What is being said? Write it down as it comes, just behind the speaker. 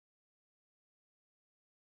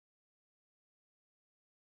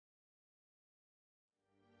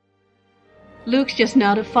Luke's just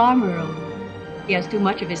not a farmer, Owen. He has too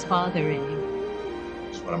much of his father in him.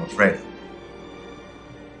 That's what I'm afraid of.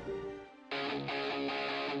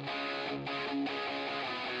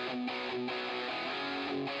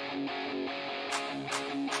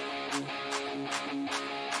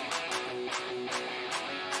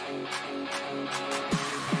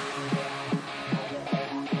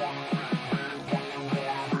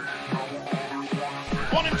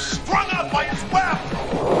 Want him strung up by his web!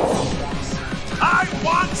 I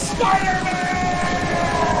want Spider-Man!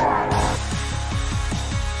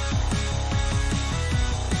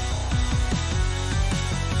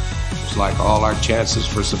 Looks like all our chances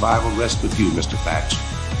for survival rest with you, Mr. Patch.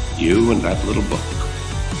 You and that little book.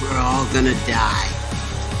 We're all gonna die.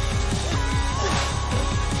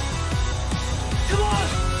 Come on!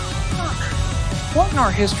 What in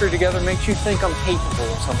our history together makes you think I'm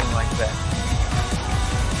capable of something like that?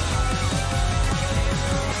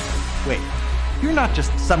 Wait, you're not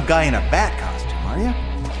just some guy in a bat costume, are you?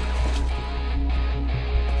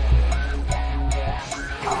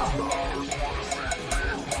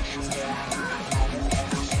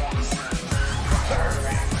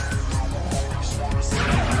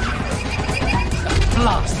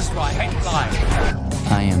 Blast, this is why I hate flying.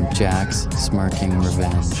 I am Jack's smirking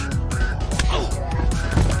revenge.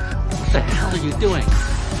 What the hell are you doing?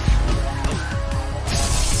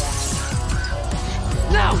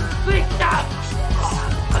 No! Please stop!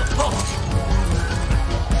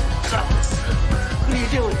 What are you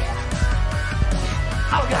doing?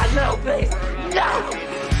 Oh God, no, please! No!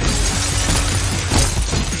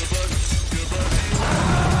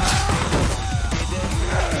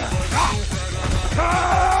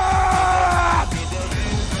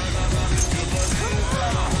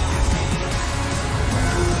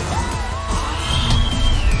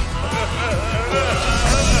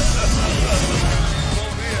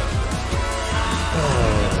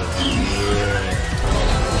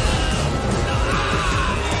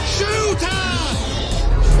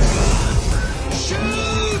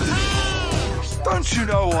 Don't you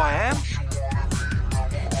know who I am?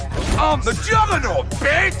 I'm the Juggernaut,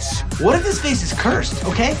 bitch! What if this vase is cursed,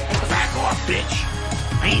 okay? Back off, bitch!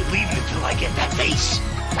 I ain't leaving until I get that vase.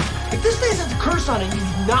 If this vase has a curse on it, you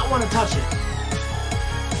do not want to touch it.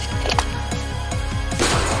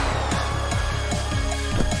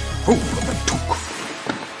 Fool of a took.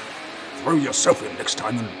 Throw yourself in next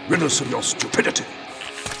time and rid us of your stupidity.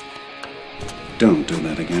 Don't do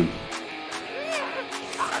that again.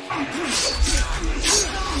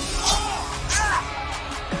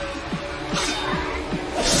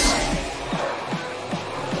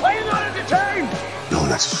 Are you not entertained? No,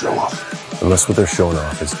 that's a show-off. Unless what they're showing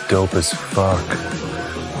off is dope as fuck.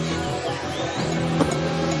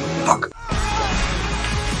 Fuck.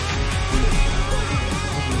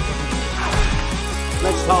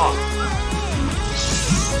 Let's talk.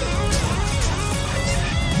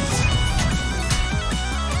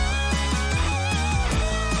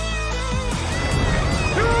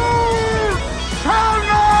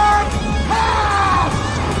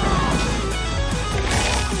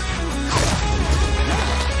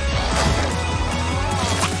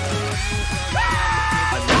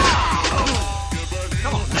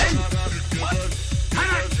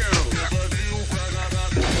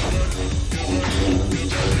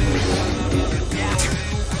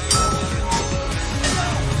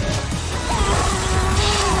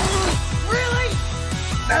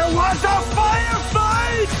 There was a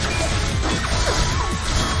firefight!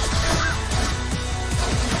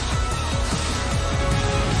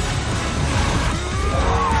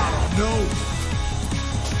 No.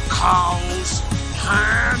 Cows,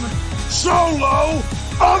 Han, Solo,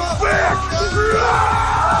 a bitch!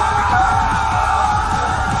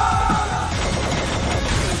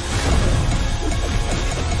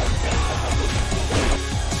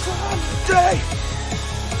 Day!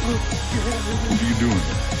 What are you doing?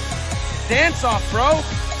 Dance off, bro.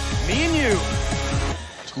 Me and you.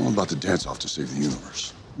 It's all about the dance-off to save the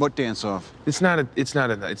universe. What dance-off? It's not.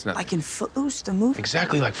 Like in Footloose, the movie?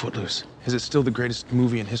 Exactly like Footloose. Is it still the greatest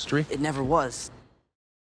movie in history? It never was.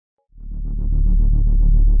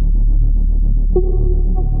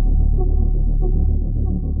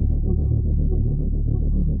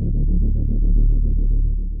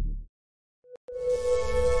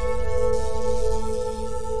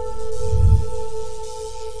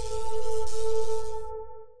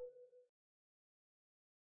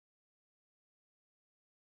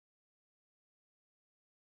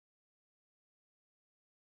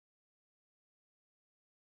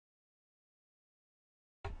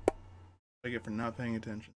 I get for not paying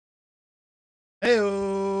attention.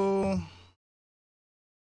 Heyo.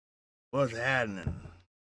 What's happening?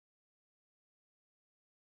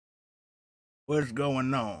 What's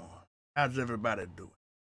going on? How's everybody doing?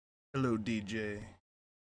 Hello, DJ.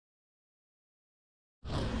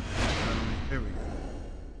 There we go.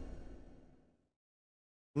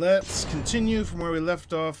 Let's continue from where we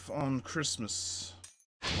left off on Christmas.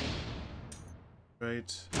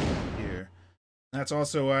 Right here. That's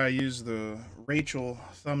also why I use the Rachel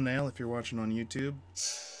thumbnail if you're watching on YouTube.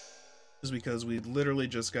 This is because we literally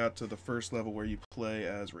just got to the first level where you play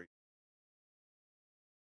as Rachel.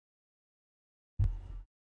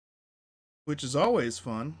 Which is always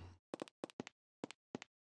fun.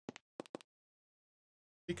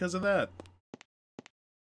 Because of that.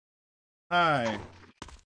 Hi.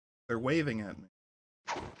 They're waving at me.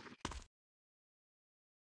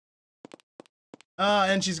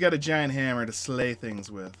 And she's got a giant hammer to slay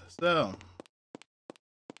things with. So.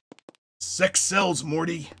 Sex sells,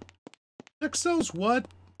 Morty. Sex sells what?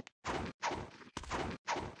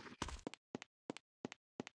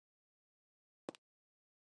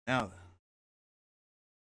 Now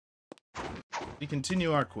then. We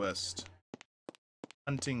continue our quest.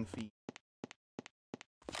 Hunting feet.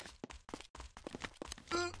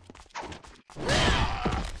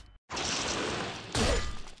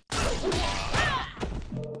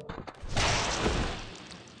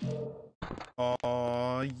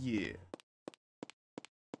 Oh yeah.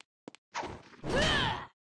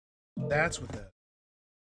 That's what that.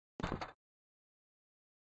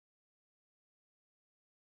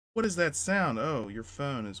 What is that sound? Oh, your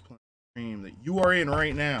phone is playing a stream that you are in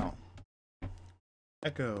right now.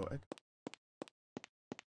 Echo.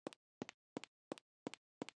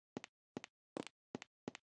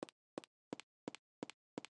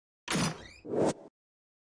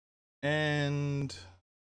 And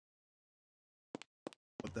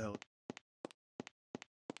what the hell?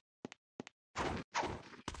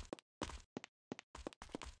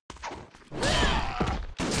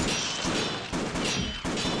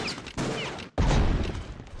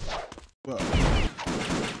 Whoa.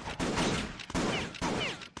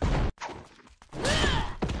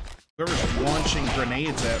 Whoever's launching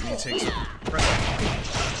grenades at me takes a breath.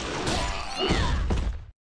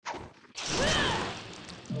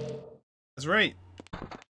 That's right.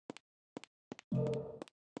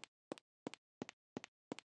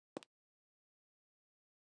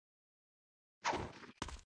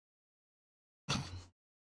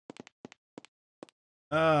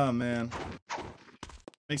 Oh man.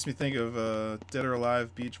 Makes me think of Dead or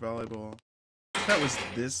Alive beach volleyball. If that was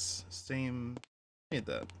this same made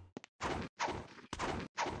that.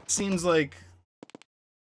 Seems like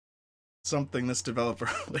something this developer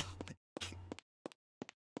would make.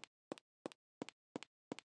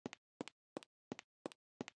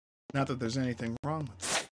 Not that there's anything wrong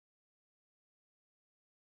with it.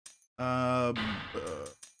 Have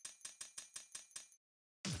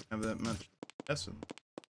that much essence.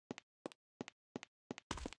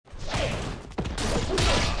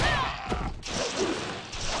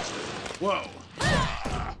 Whoa.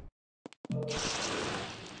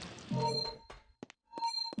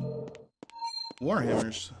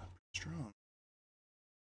 Warhammer's strong.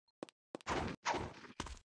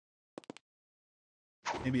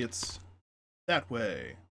 Maybe it's that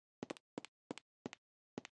way.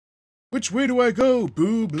 Which way do I go,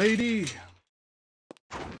 boob lady?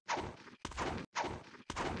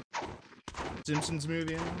 Simpsons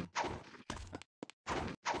movie, anyone?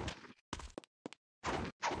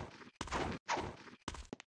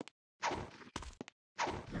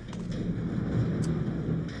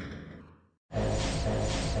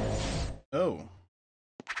 Oh.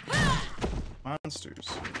 Monsters.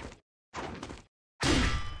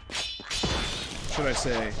 Should I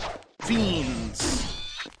say fiends?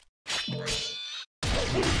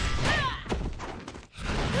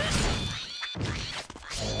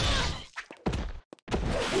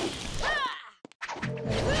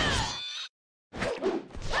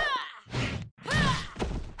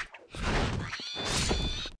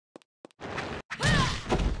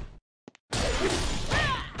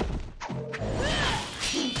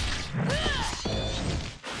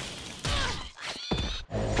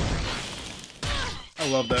 I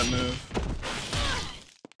love that move.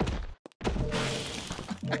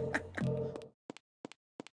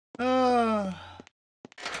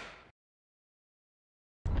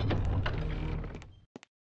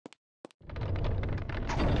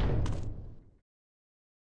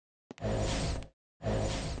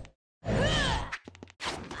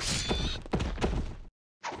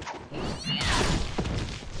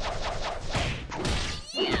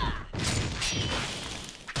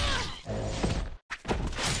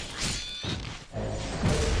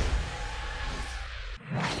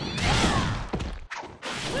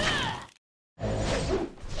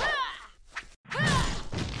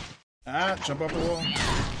 Ah, jump off the wall.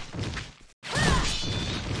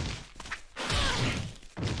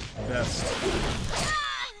 Best.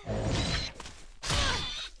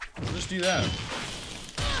 I'll just do that.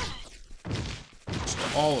 Just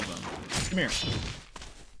to all of them. Come here.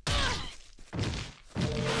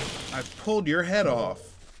 I've pulled your head off.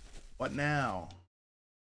 What now?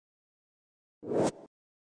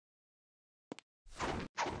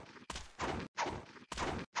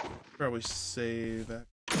 Probably save that.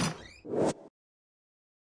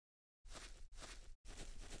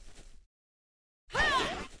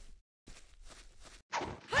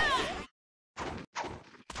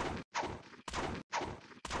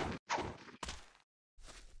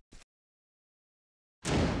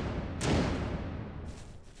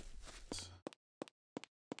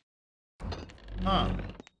 Huh.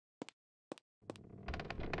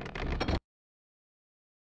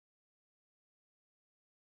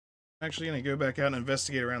 I'm actually gonna go back out and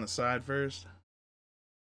investigate around the side first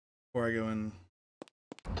before I go and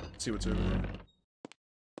see what's over there.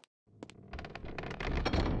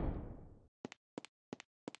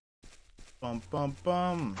 Bum bum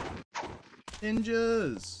bum.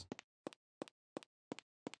 Ninjas.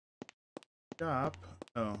 Stop.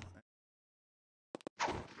 Oh.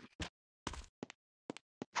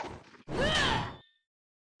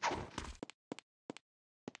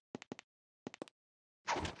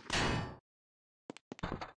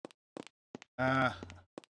 Ah.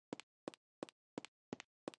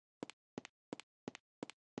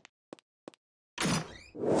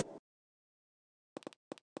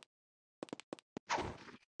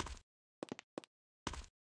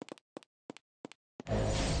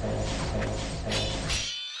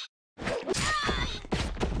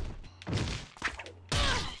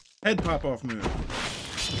 Head pop off move.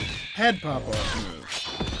 Head pop off move.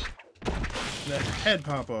 The head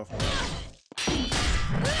pop off move.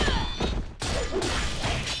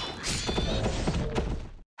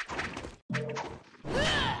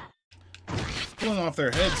 Pulling off their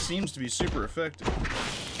heads seems to be super effective.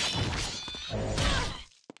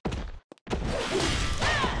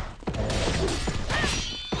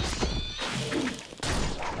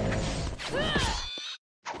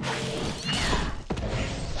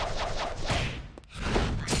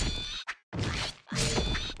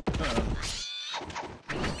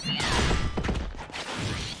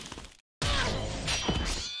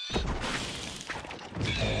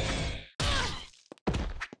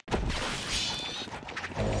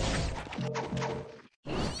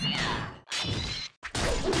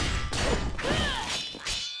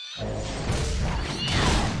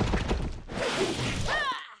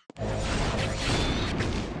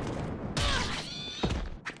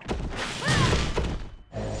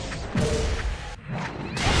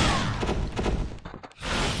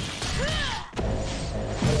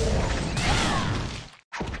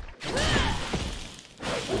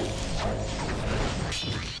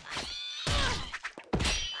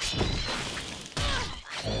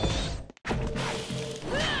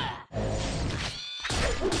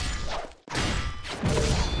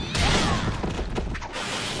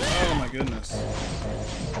 Goodness.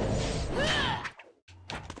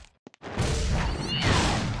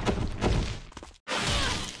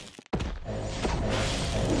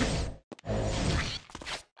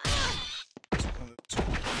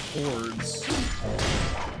 Hordes.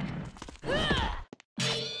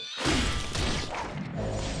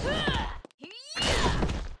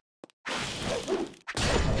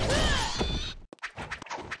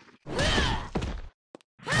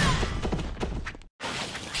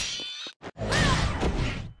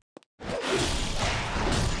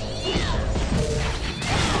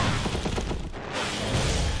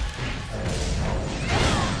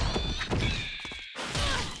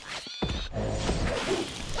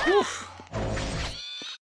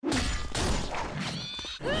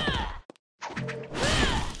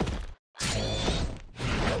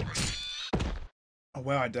 Oh,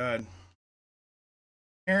 wow, I died.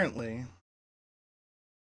 Apparently,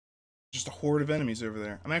 just a horde of enemies over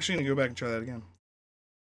there. I'm actually going to go back and try that again.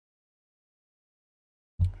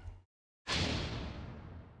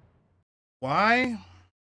 Why?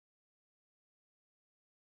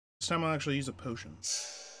 This time I'll actually use a potion.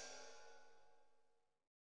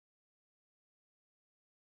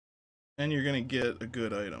 And you're going to get a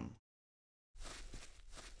good item.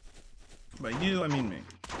 By you, I mean me.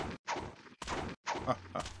 Ha,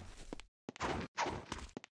 ha.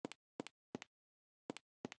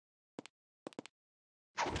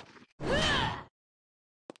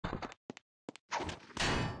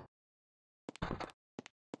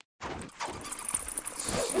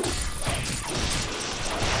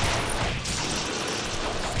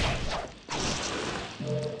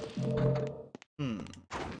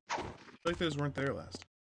 like those weren't there last.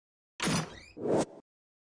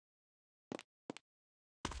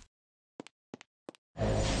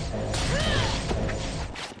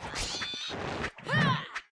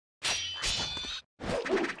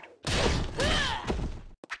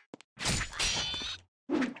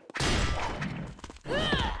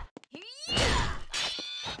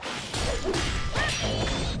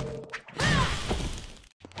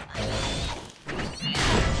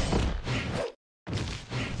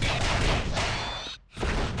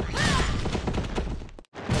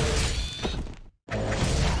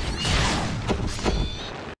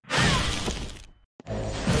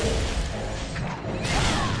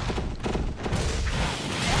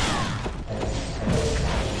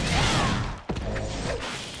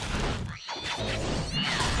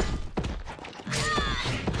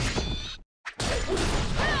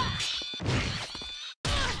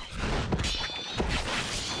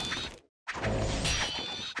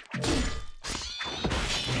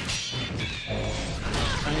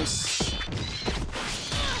 Nice.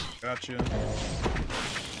 Gotcha.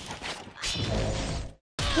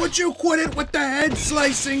 Would you quit it with the head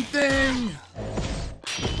slicing thing?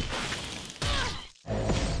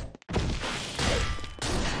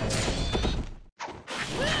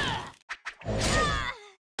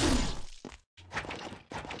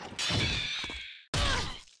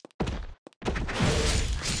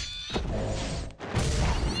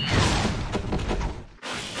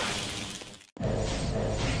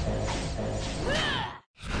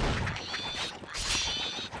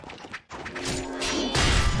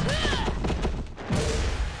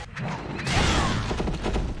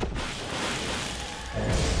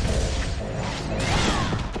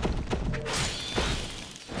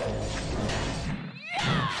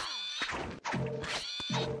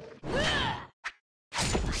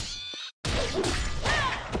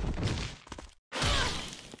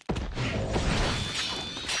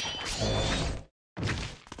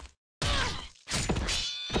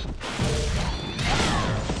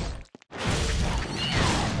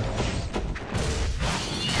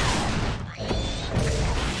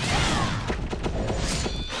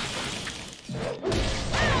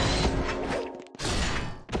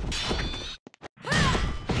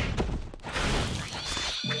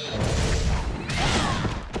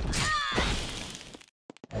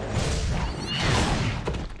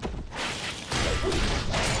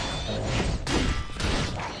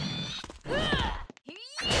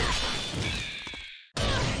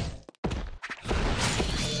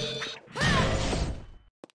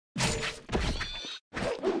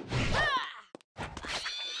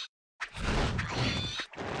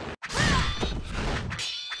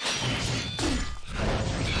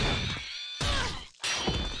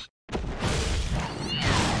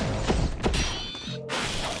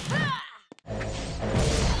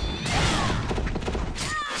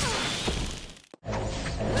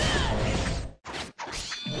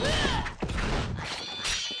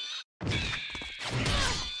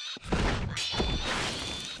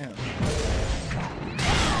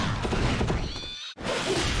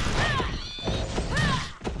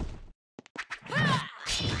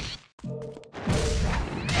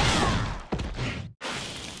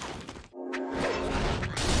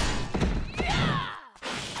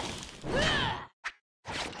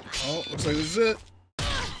 Oh, looks like this is it.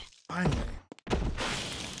 Finally.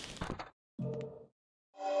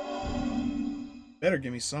 Better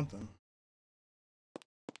give me something.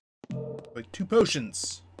 Like 2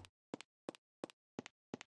 potions.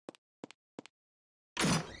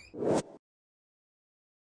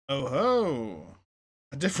 Oh ho!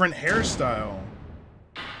 A different hairstyle.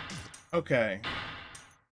 Okay.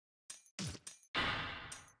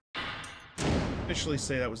 Officially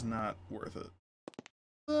say that was not worth it.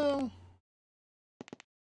 So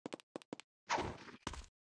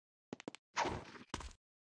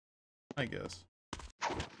I guess.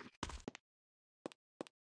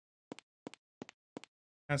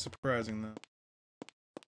 Kind of surprising though.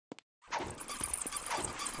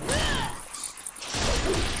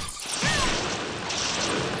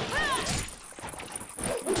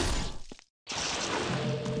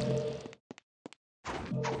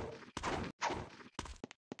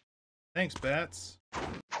 Thanks, bats.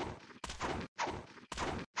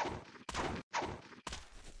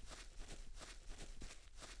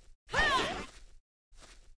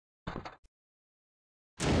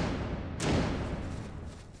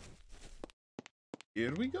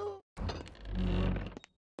 Here we go.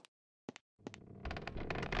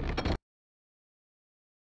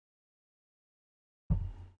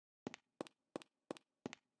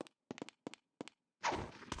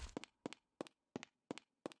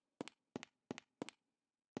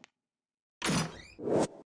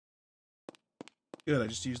 Good, I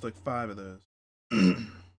just used like 5 of those.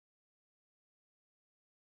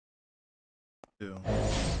 Two.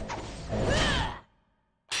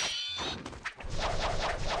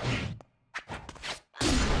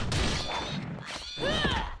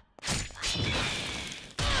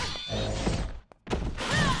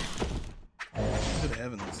 Good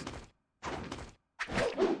heavens.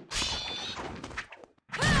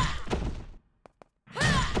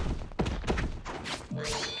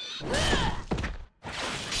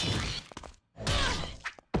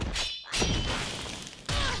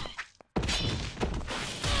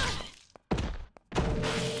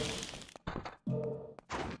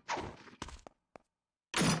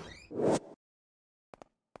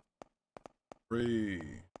 Three.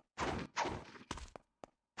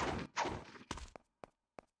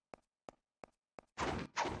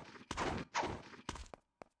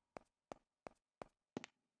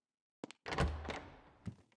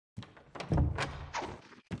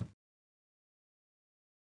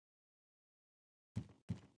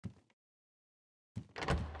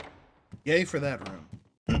 Yay for that room.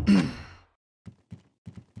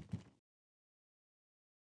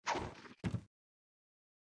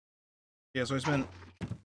 Yeah, so I spent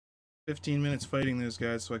 15 minutes fighting those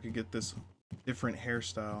guys so I could get this different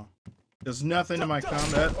hairstyle. There's nothing to my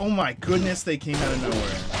combat. Oh my goodness, they came out of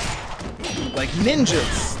nowhere. Like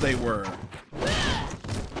ninjas, they were.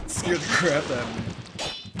 Scared the crap out of me.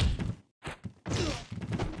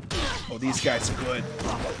 Oh, these guys are good.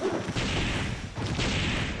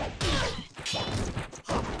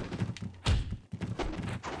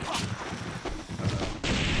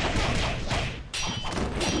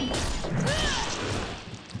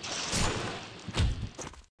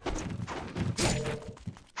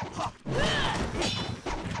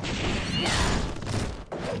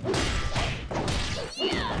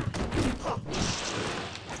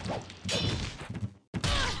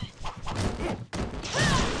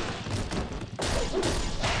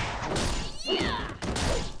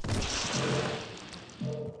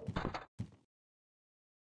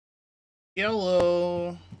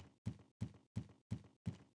 Yellow.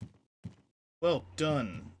 Well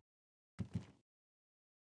done.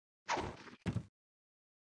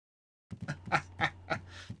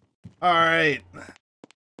 All right.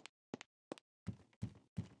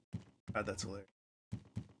 God, that's hilarious.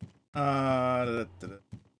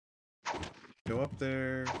 Go up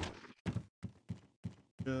there.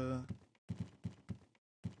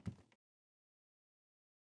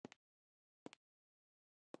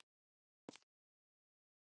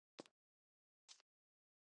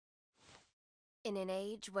 In an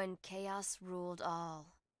age when chaos ruled all,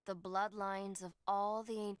 the bloodlines of all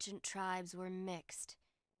the ancient tribes were mixed,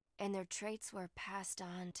 and their traits were passed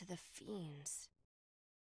on to the fiends.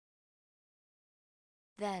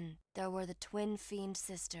 Then there were the twin fiend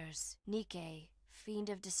sisters, Nike, fiend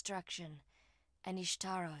of destruction, and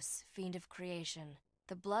Ishtaros, fiend of creation.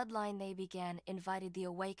 The bloodline they began invited the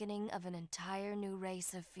awakening of an entire new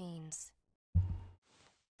race of fiends.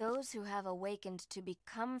 Those who have awakened to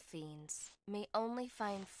become fiends may only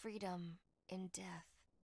find freedom in death.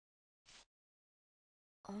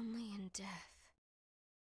 Only in death.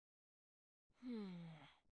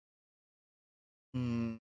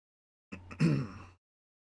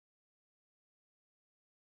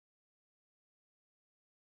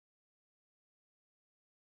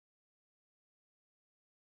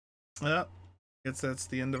 Well, guess that's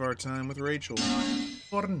the end of our time with Rachel.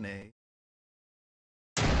 Forne.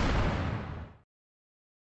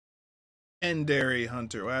 Endary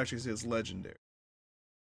Hunter. Well, actually, it says legendary.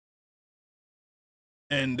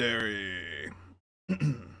 Endary.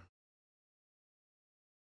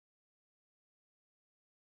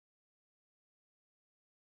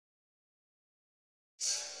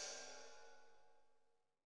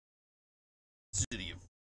 City of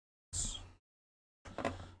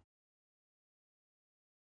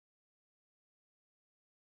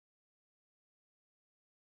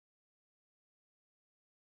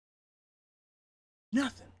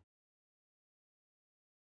nothing.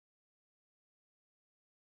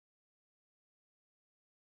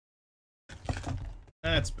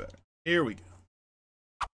 That's better. Here we go.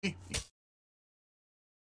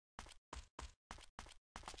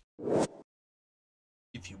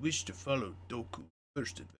 If you wish to follow Doku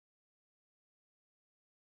first adventure,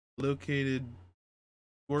 located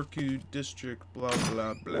Gorku district, blah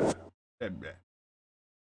blah blah. Blah blah.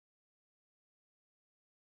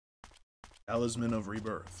 Talisman of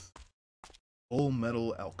Rebirth. Full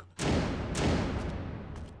Metal Alchemist.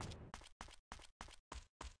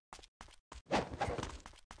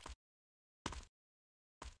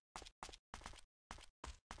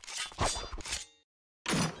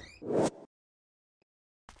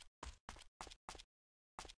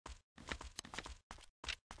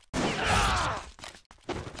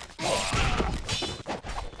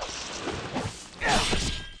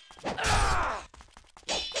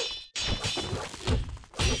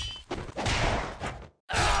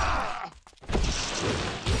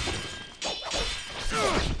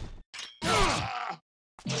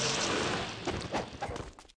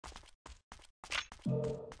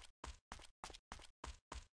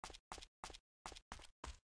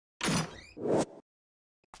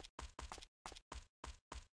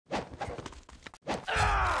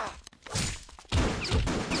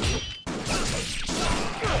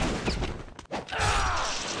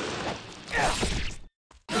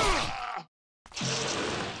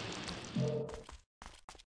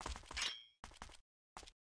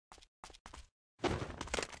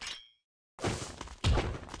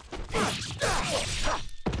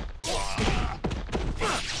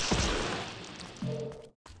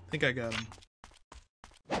 think I got him.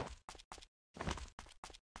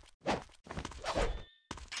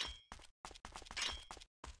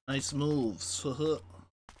 Nice moves.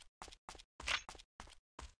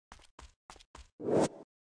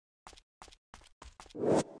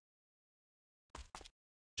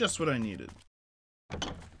 Just what I needed.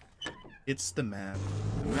 It's the map.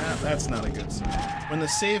 The map, that's not a good sign. When the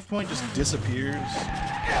save point just disappears.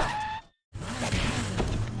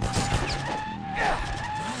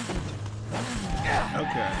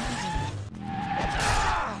 Okay.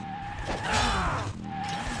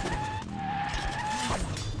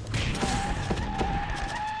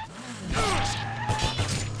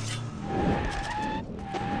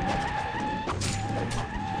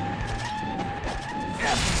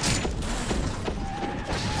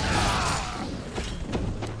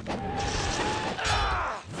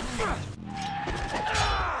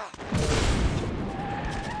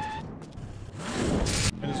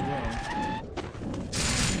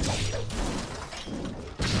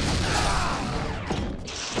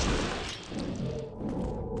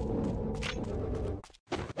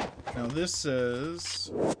 This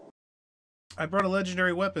says, I brought a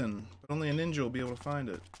legendary weapon, but only a ninja will be able to find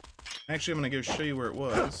it. Actually, I'm going to go show you where it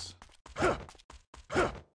was.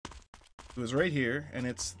 It was right here, and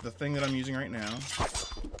it's the thing that I'm using right now.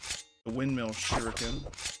 The windmill shuriken.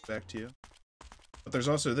 Back to you. But there's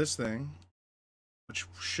also this thing, which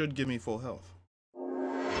should give me full health.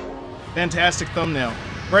 Fantastic thumbnail.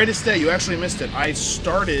 Brightest Day, you actually missed it. I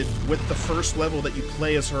started with the first level that you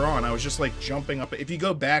play as her on. I was just like jumping up. If you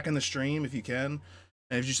go back in the stream, if you can,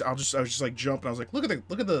 and if you I was just like jumping. I was like, look at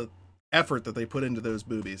the effort that they put into those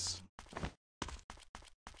boobies.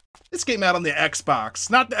 This came out on the Xbox,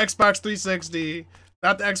 not the Xbox 360,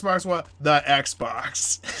 not the Xbox One, the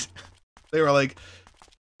Xbox. They were like,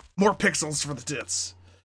 more pixels for the tits.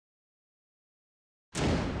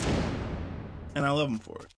 And I love them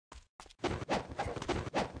for it.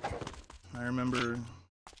 I remember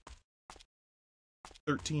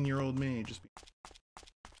 13-year-old me just being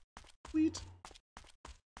sweet.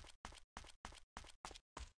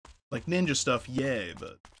 Like ninja stuff, yay,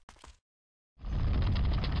 but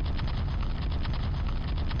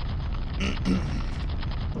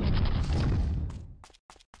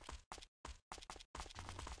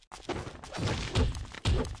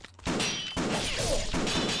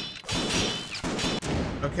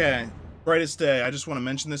okay, Brightest Day, I just want to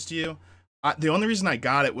mention this to you. The only reason I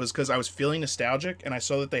got it was because I was feeling nostalgic, and I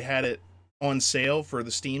saw that they had it on sale for the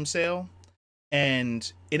Steam sale,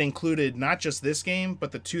 and it included not just this game,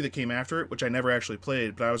 but the two that came after it, which I never actually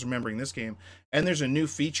played, but I was remembering this game. And there's a new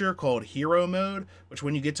feature called Hero Mode, which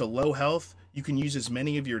when you get to low health, you can use as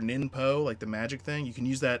many of your Ninpo, like the magic thing, you can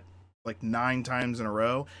use that like 9 times in a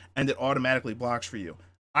row, and it automatically blocks for you.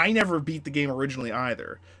 I never beat the game originally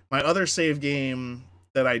either. My other save game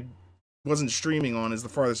that I wasn't streaming on is the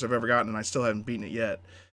farthest I've ever gotten, and I still haven't beaten it yet.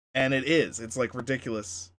 And it's like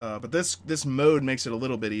ridiculous. But this mode makes it a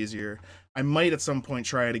little bit easier. I might at some point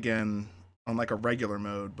try it again on like a regular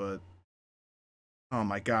mode, but oh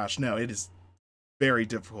my gosh, no, it is very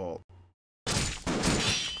difficult.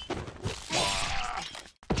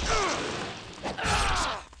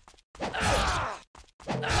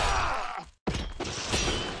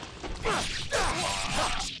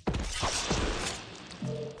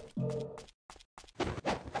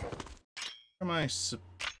 Where am I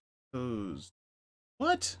supposed?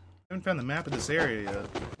 What? I haven't found the map of this area yet.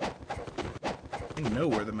 I know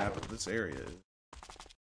where the map of this area is.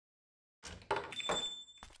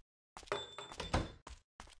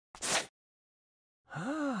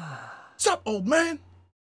 Sup, old man?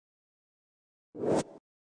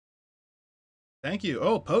 Thank you.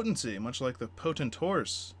 Oh, potency, much like the potent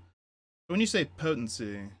horse. When you say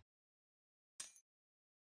potency,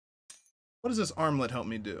 what does this armlet help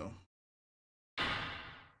me do?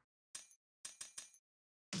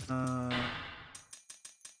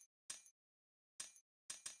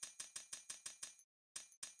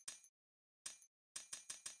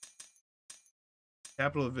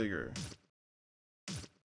 Capital of Vigor.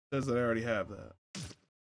 Says that I already have that.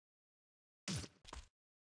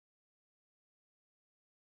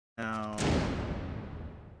 Now...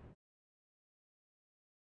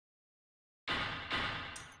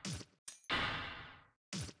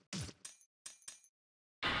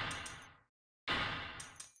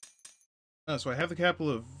 Oh, so I have the capital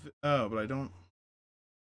of... Oh, but I don't...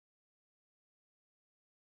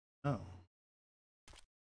 Oh.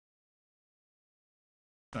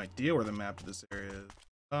 No idea where the map to this area is.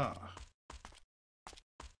 Ah.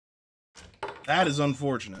 That is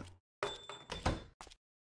unfortunate.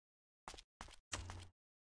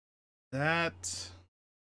 That...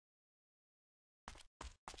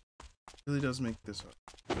 Really does make this hard.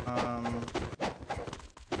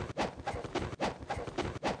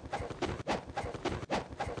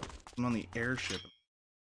 I'm on the airship.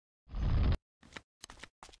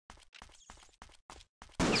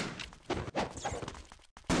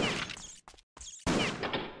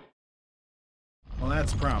 Well,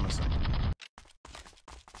 that's promising.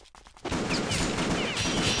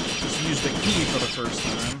 Just used the key for the first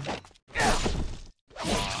time.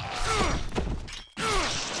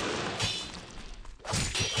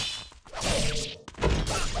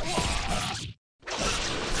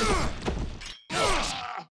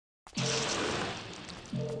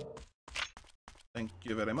 Thank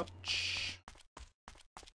you very much.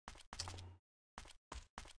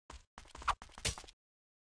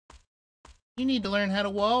 You need to learn how to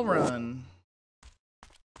wall run.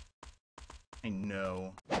 I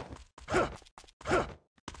know.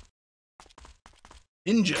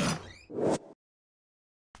 Ninja.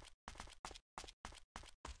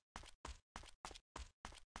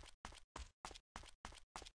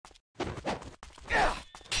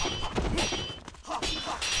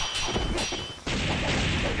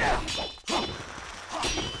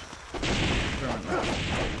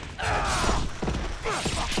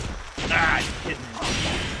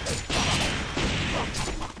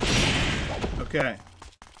 Okay.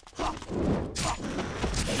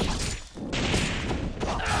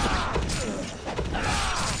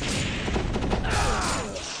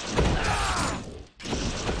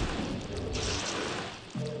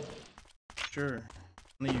 Sure.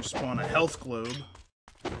 And then you spawn a health globe.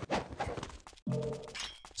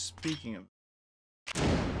 Speaking of...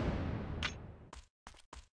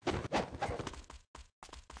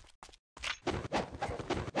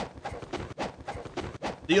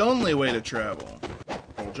 the only way to travel.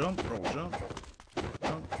 Roll jump, roll jump.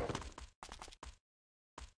 Jump.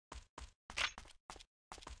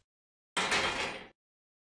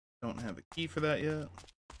 Don't have a key for that yet.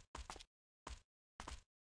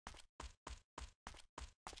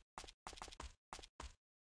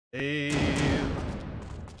 Save.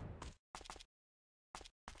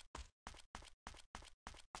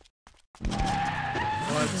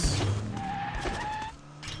 What?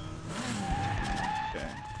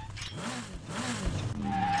 Okay.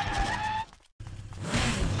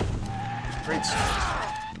 Great start.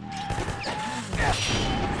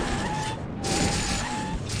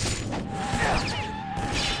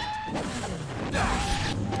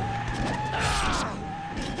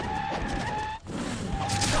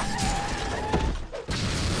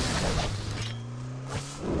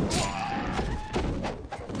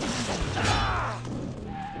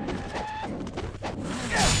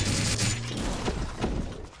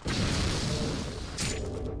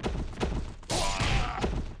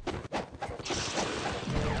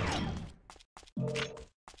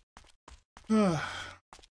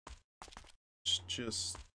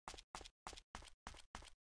 Just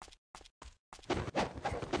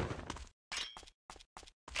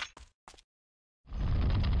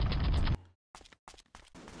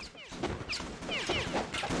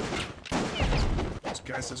this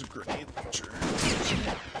guy says a grenade launcher.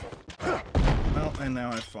 Well, and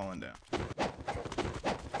now I've fallen down.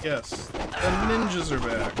 Yes, the ninjas are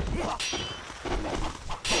back.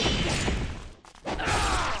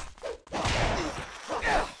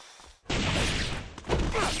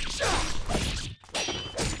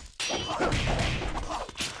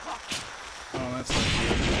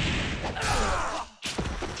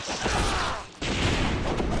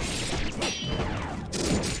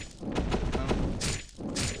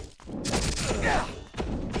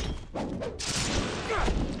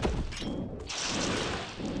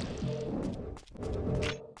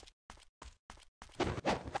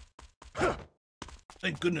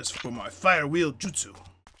 Thank goodness for my fire wheel jutsu.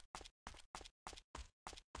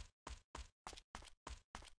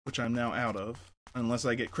 Which I'm now out of, unless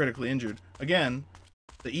I get critically injured. Again,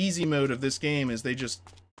 the easy mode of this game is they just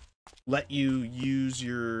let you use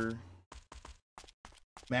your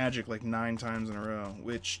magic like 9 times in a row,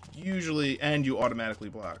 which usually, and you automatically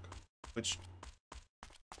block, which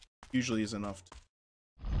usually is enough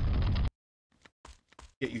to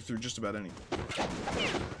get you through just about anything.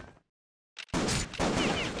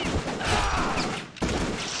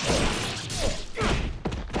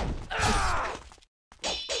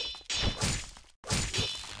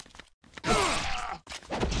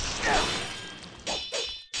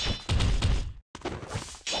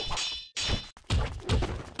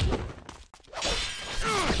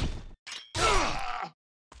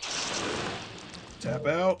 Tap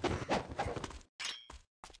out.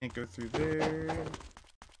 Can't go through there.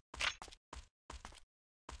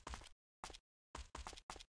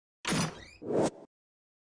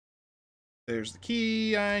 there's the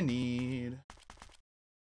key I need.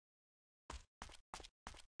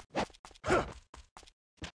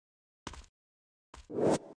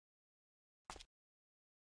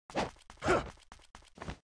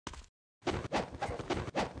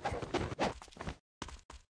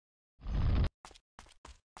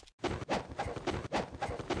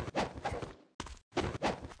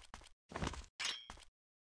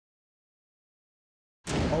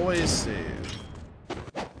 Always save.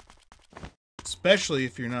 Especially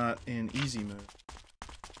if you're not in easy mode.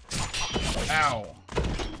 Ow.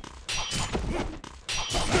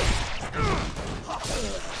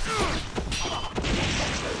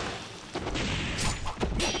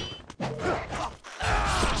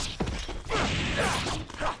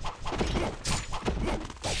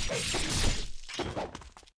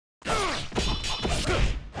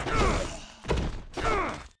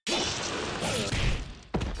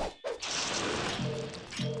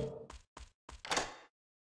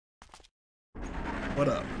 What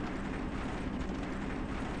up?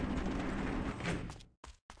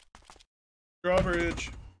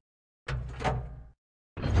 Drawbridge.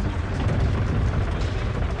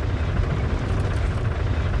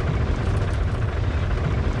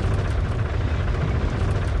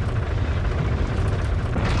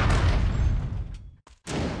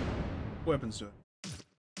 Weapons to it.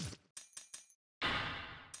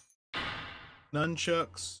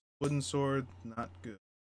 Nunchucks, wooden sword, not good.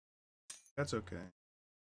 That's okay.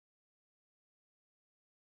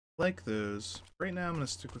 Like those. Right now I'm gonna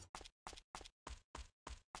stick with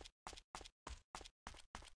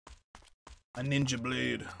a ninja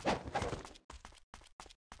blade.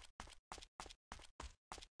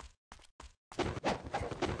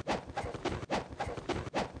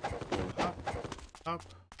 Oh, hop, hop.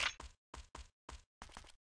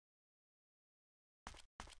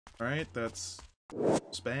 Alright, that's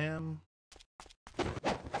spam.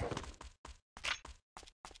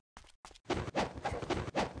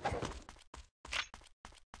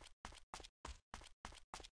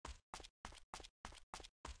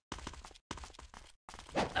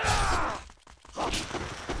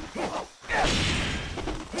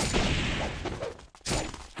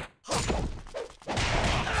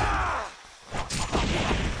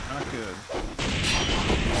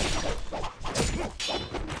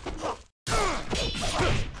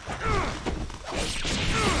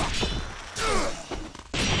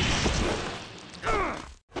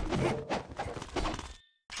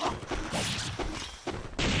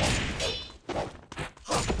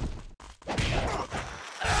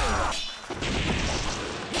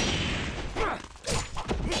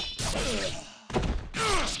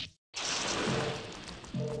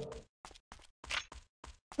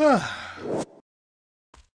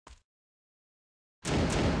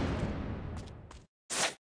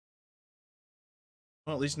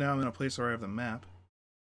 Well, at least now I'm in a place where I have the map.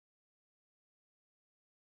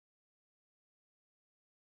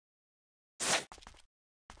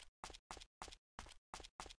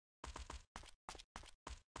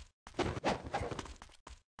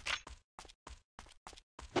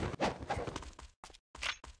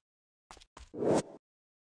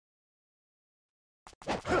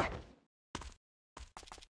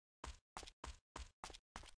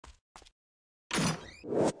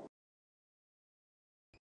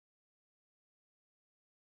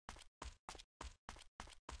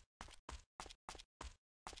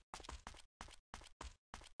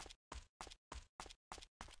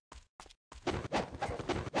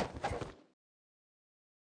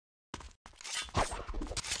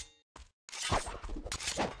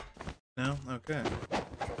 No? Okay.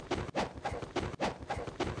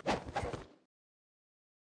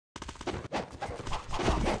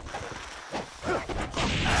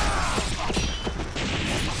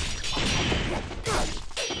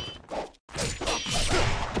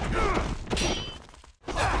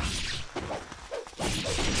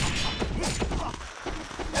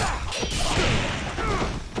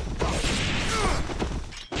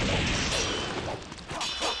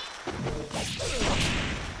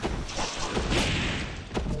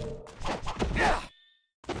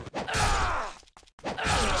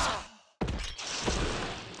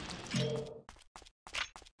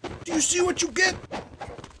 Do you see what you get?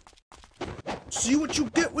 See what you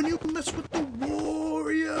get when you mess with the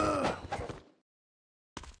warrior?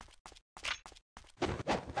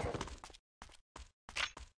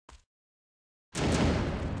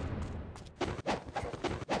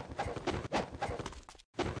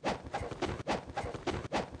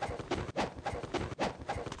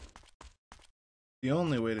 The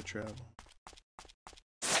only way to travel.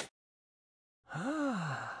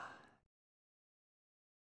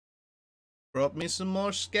 Drop me some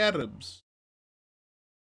more scarabs.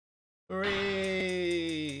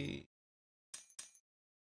 Hooray!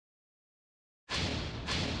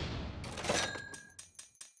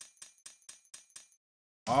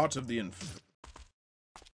 Art of the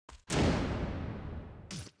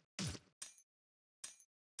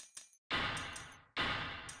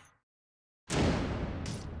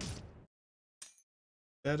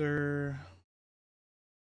better.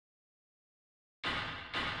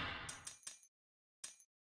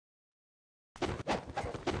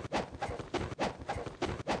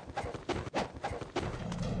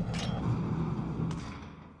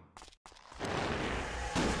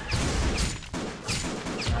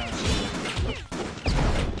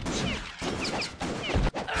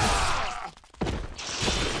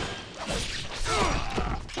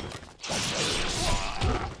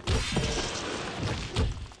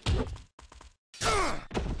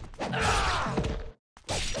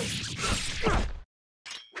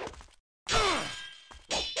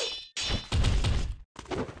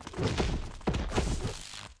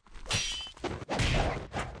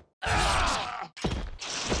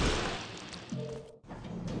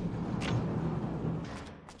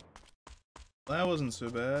 That wasn't so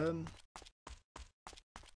bad.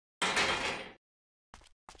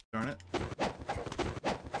 Darn it.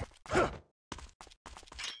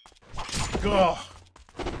 Go!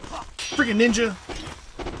 Freaking ninja!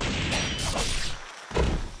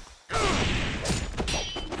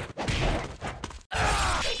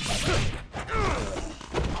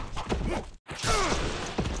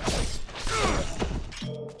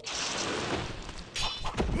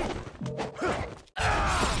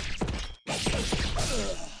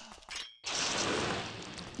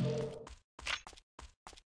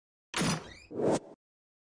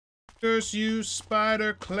 Curse you,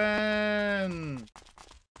 Spider Clan!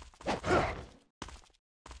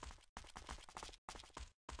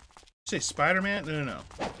 Say Spider-Man? No.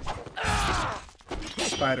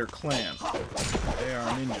 Spider Clan. They are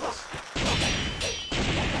ninjas.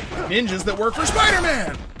 Ninjas that work for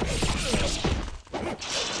Spider-Man!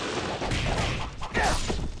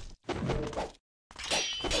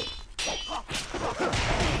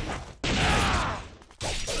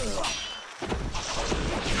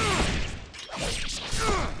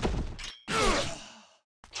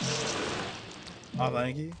 Oh,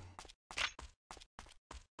 thank you.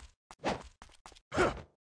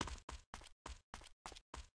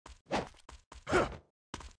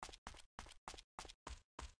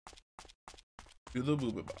 Do the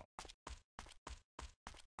booba ball.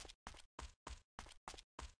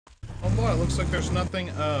 Oh boy, it looks like there's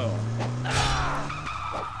nothing. Oh.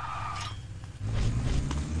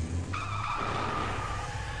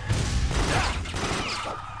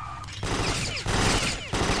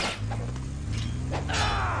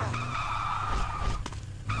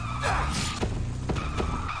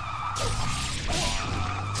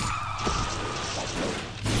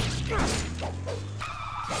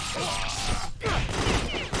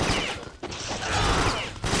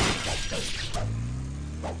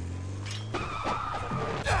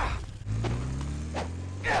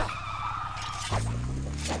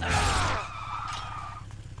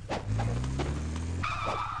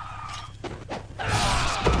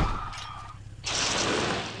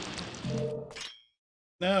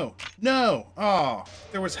 No, no! Oh,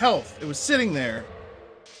 there was health. It was sitting there.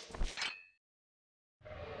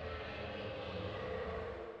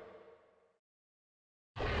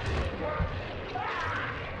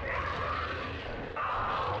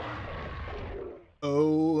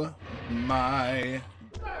 Oh my.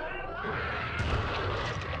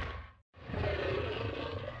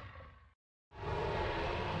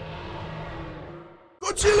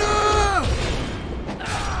 Godzilla!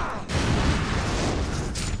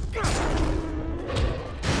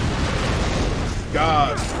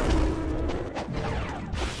 God.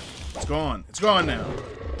 It's gone. It's gone now.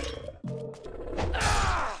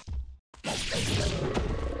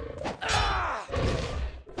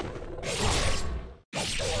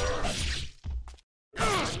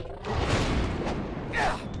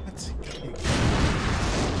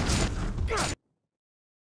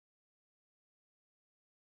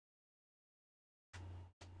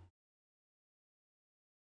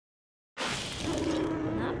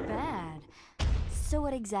 So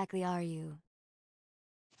what exactly are you?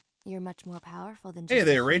 You're much more powerful than just Hey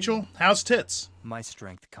there, Rachel. How's tits? My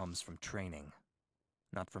strength comes from training,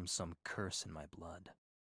 not from some curse in my blood.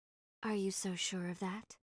 Are you so sure of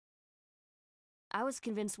that? I was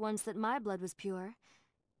convinced once that my blood was pure,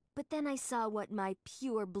 but then I saw what my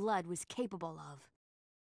pure blood was capable of.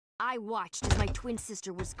 I watched as my twin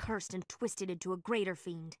sister was cursed and twisted into a greater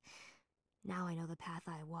fiend. Now I know the path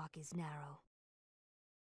I walk is narrow.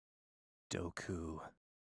 Doku.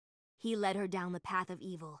 He led her down the path of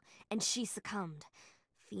evil, and she succumbed.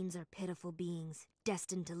 Fiends are pitiful beings,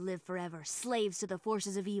 destined to live forever, slaves to the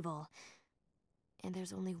forces of evil. And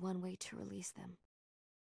there's only one way to release them.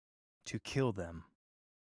 To kill them.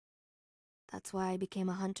 That's why I became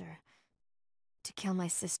a hunter. To kill my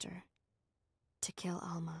sister. To kill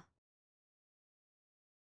Alma.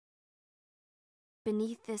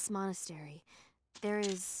 Beneath this monastery, there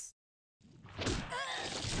is...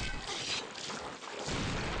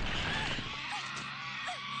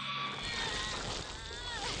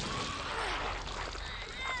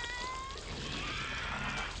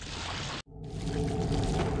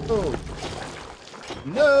 Oh.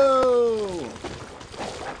 No!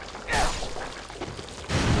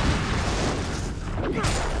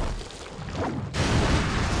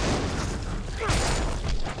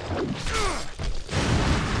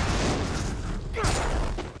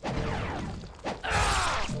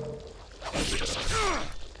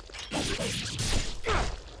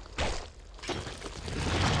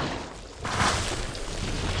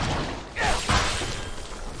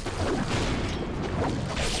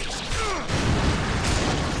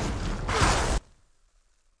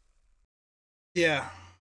 Yeah.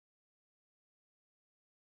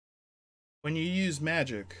 When you use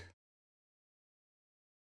magic,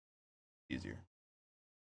 easier.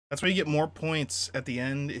 That's why you get more points at the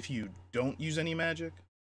end if you don't use any magic.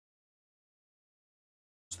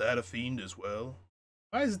 Is that a fiend as well?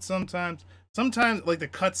 Why is it sometimes like the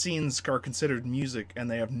cutscenes are considered music and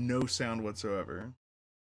they have no sound whatsoever?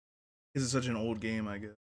 This is such an old game, I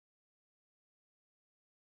guess.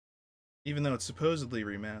 Even though it's supposedly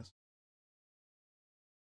remastered.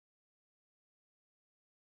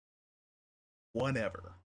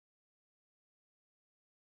 Whatever.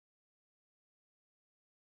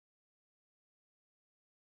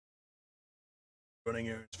 Running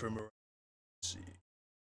errands for Morality.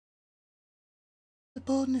 The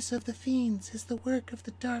boldness of the fiends is the work of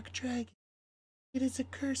the dark dragon. It is a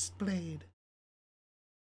cursed blade.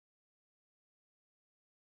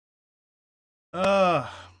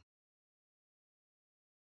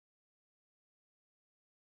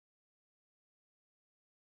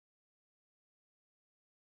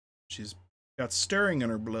 She's got stirring in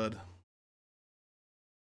her blood.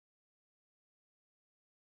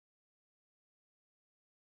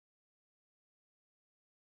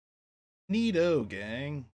 Neato,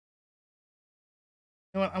 gang.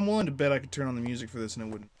 You know what? I'm willing to bet I could turn on the music for this and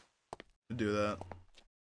it wouldn't do that.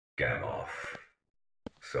 Gamoth.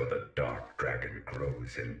 So the dark dragon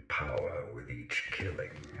grows in power with each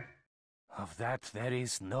killing. Of that there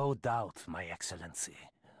is no doubt, my excellency.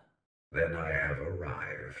 Then I have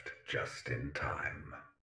arrived just in time.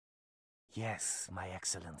 Yes, my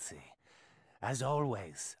excellency. As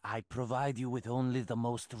always, I provide you with only the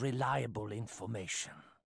most reliable information.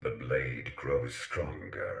 The blade grows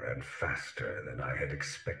stronger and faster than I had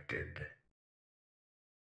expected.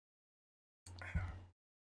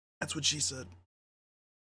 That's what she said.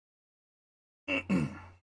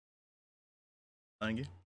 Thank you.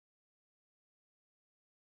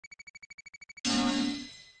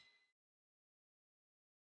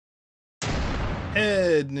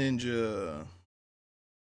 Head ninja.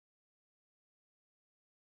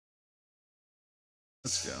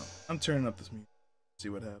 Let's go. I'm turning up this music. See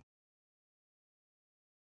what happens.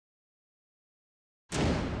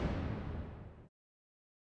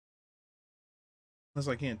 Unless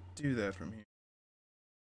I can't do that from here.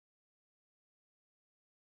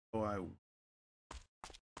 Oh,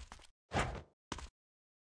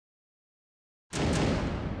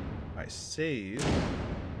 I save.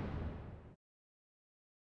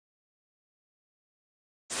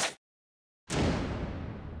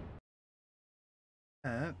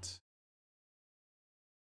 That.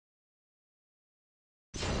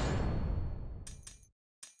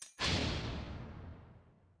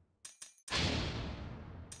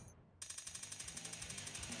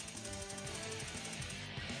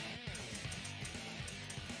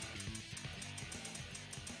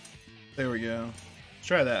 There we go. Let's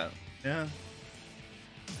try that. Yeah.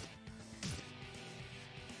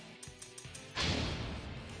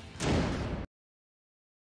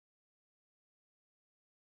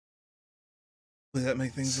 Will that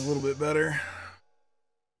make things a little bit better?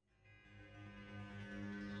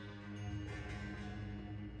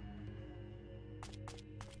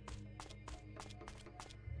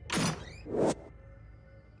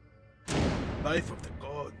 Life of the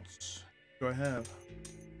gods. What do I have?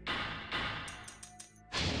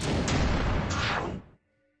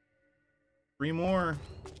 Three more.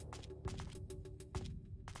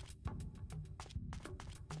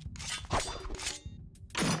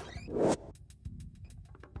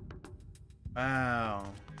 Wow.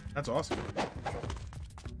 That's awesome.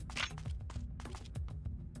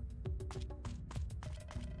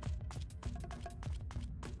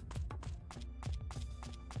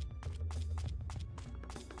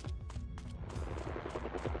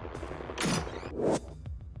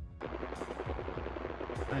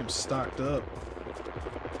 I am stocked up.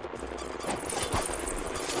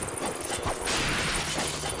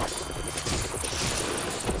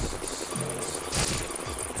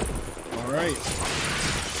 All right.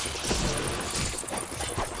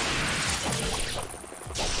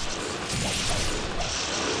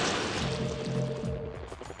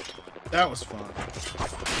 That was fun.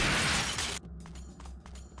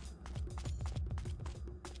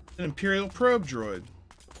 An Imperial probe droid.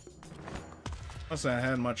 Unless I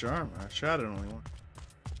had much armor. I shot it only one.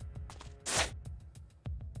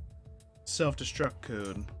 Self-destruct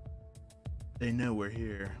code. They know we're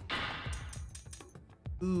here.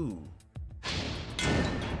 Ooh.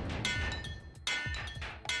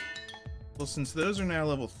 Well, since those are now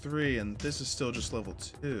level 3 and this is still just level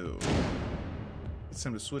 2, it's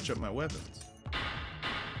time to switch up my weapons.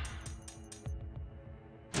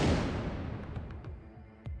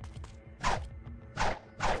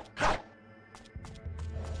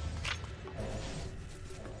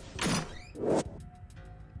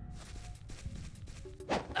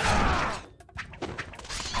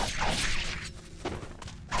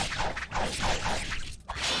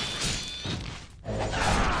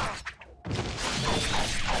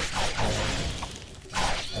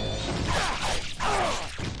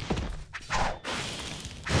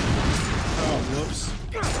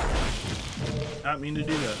 Not mean to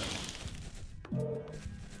do that.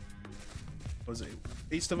 Was a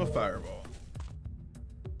waste of a fireball.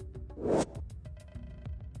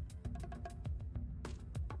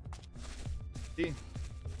 See?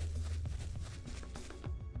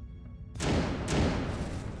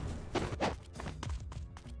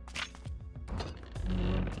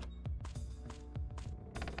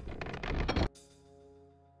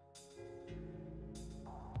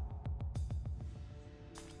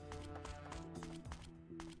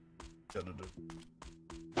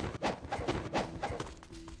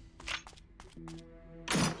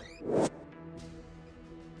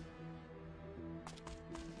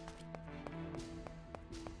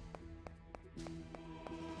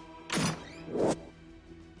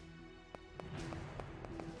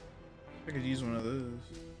 I could use one of those.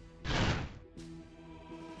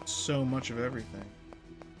 So much of everything.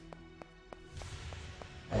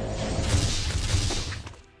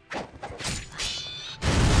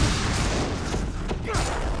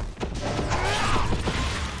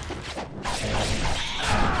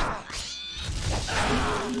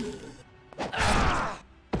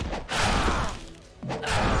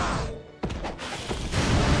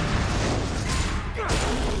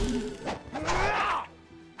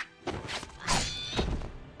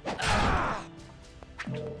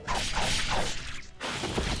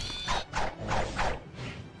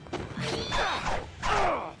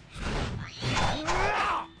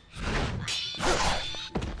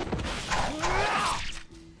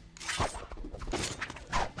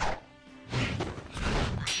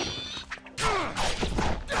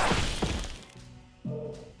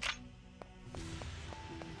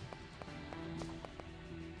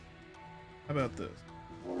 How about this?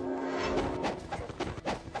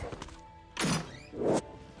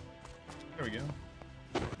 There we go.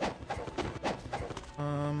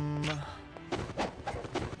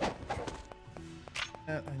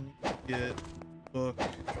 That I need to get book,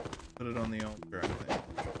 put it on the altar, I think.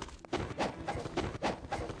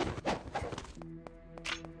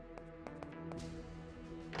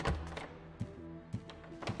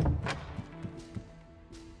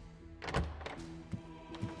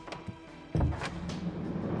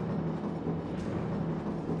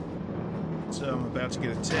 So I'm about to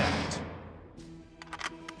get attacked.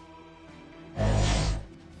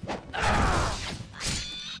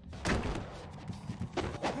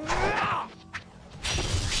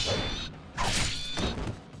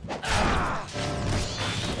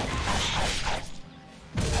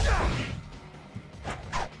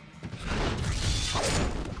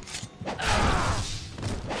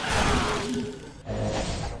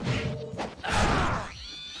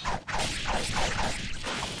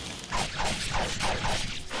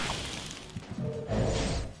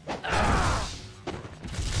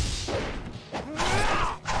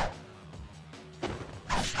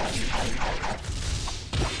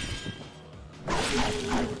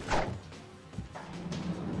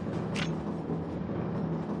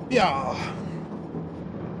 Yeah.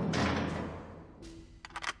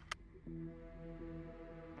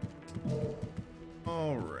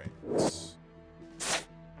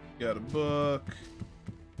 Got a book.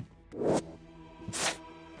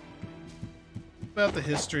 About the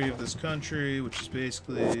history of this country, which is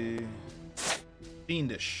basically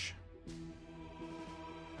fiendish.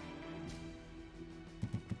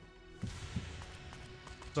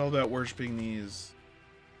 It's all about worshiping these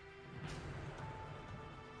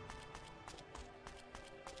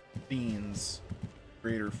fiends,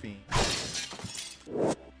 greater fiends.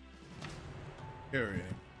 Carrying.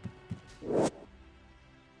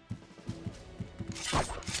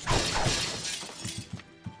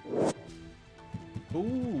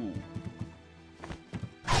 Ooh.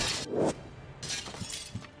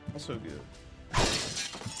 Also good.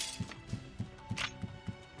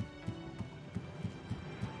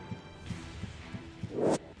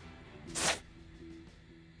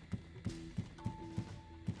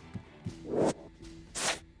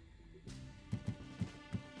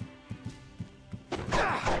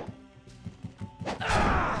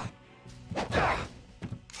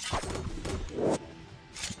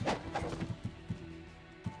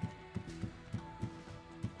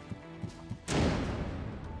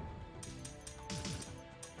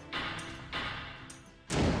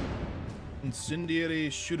 Incendiary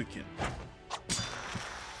shuriken.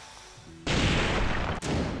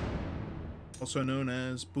 Also known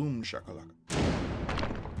as boom shakalaka.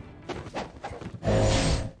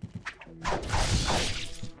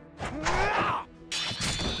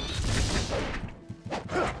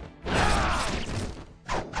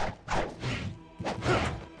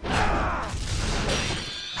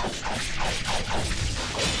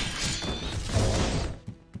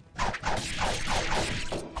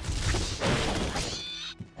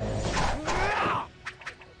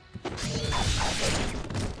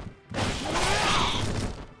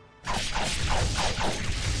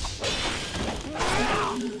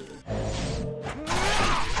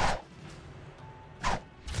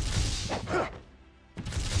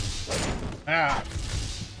 Ah.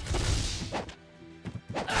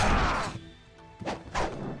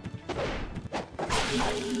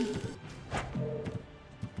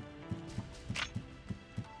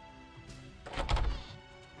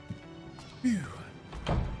 Phew.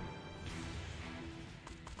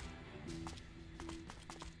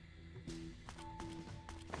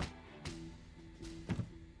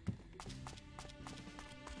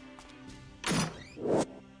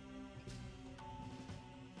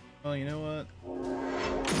 Well, you know what?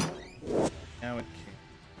 Now it came.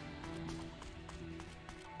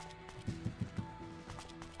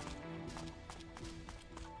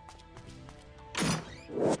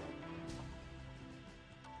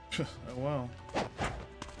 Oh wow. Can't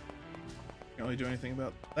really do anything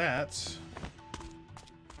about that.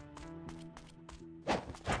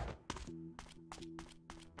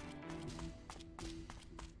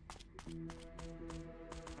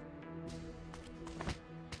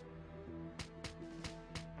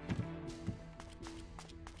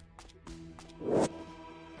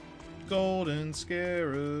 Golden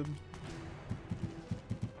scarab.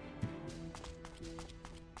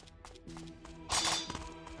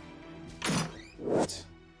 What?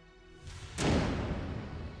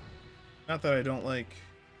 Not that I don't like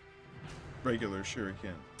regular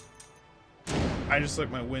shuriken. I just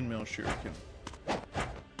like my windmill shuriken.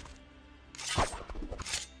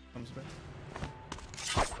 Comes back.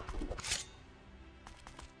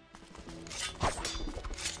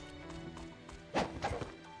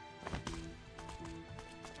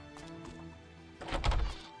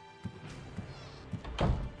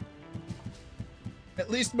 At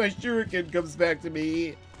least my shuriken comes back to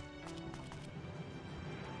me.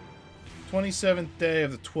 27th day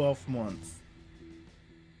of the 12th month.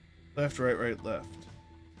 Left, right, right, left.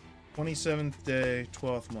 27th day,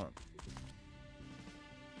 12th month.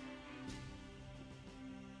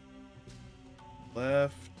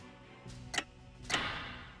 Left.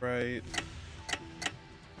 Right.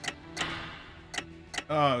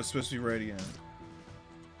 Oh, it was supposed to be right again.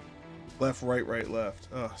 Left, right, right, left.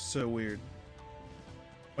 Oh, so weird.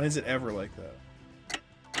 When is it ever like that?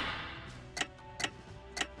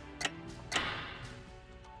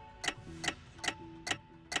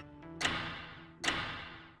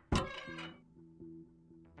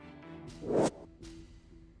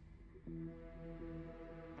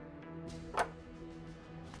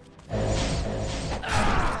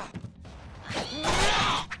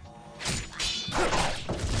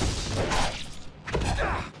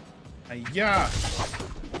 Yeah.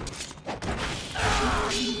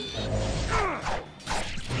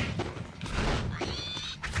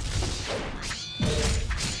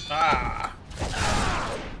 Ah.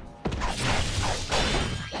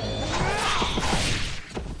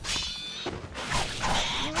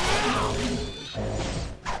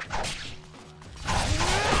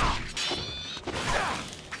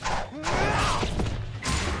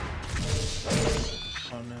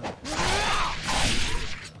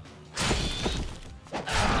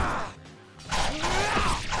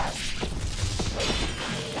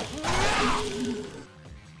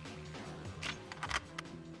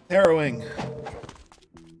 Harrowing.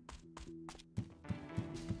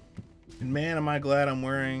 And man, am I glad I'm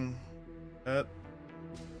wearing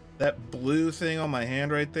that blue thing on my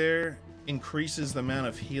hand right there. Increases the amount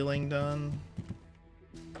of healing done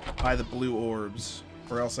by the blue orbs,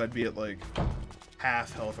 or else I'd be at like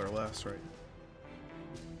half health or less, right?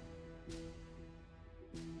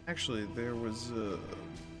 Actually, there was a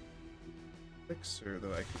fixer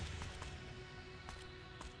that I could...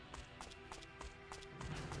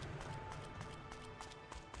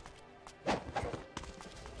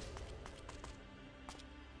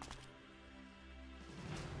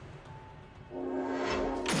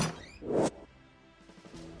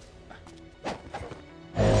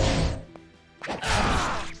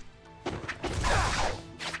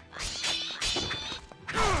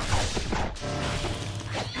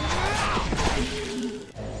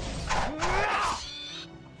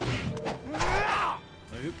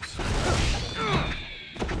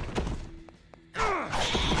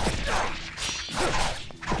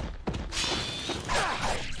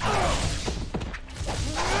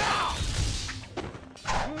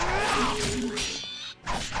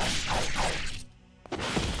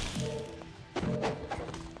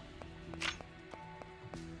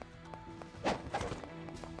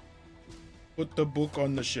 Put the book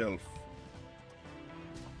on the shelf.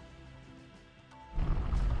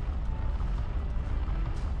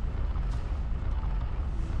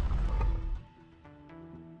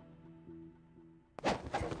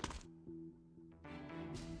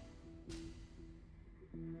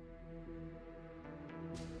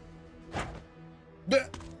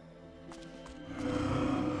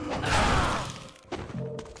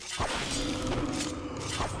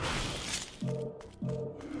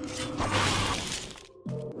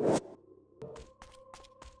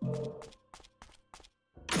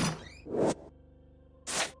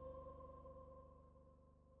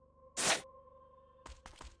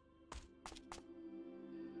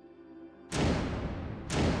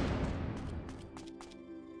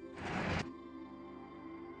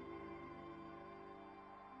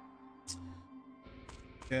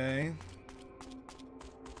 Okay.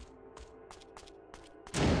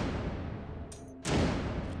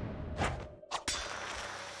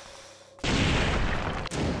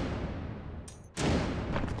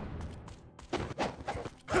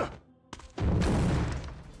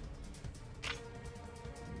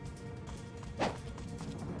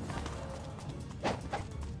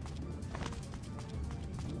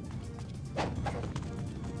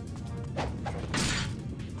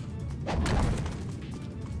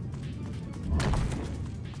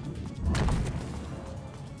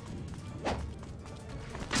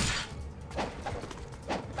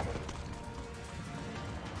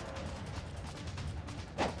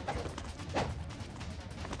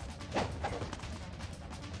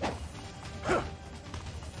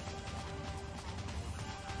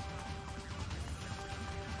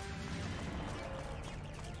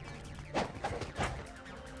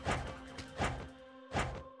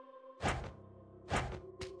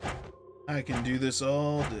 I can do this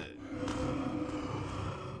all day.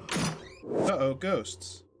 Uh-oh,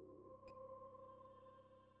 ghosts.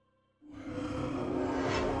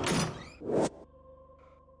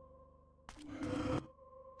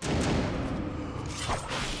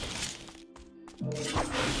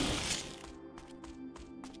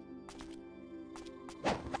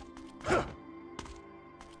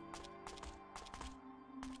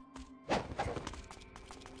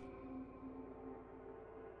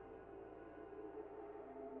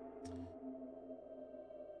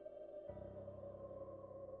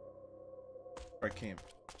 I can't.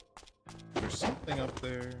 There's something up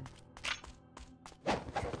there.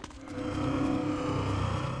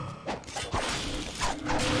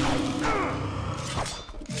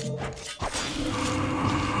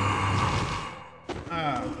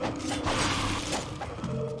 Ah.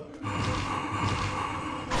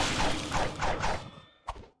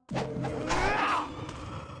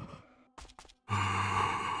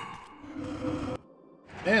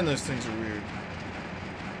 Man, those things are weird.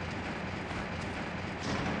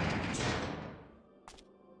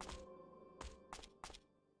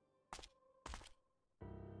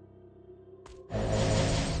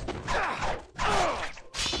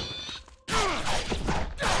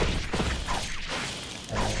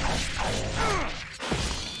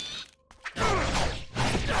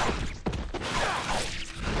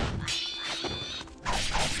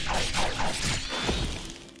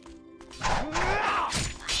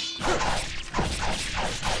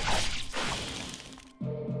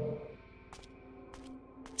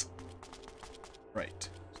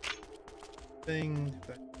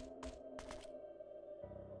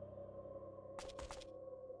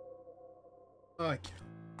 I can't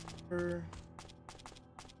remember.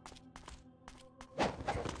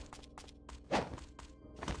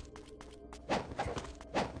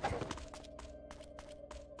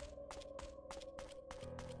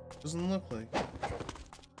 Doesn't look like.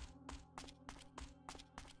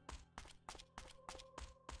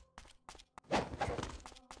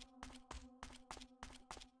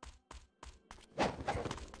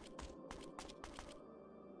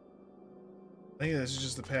 I think this is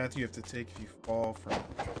just the path you have to take if you fall from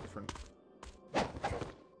different.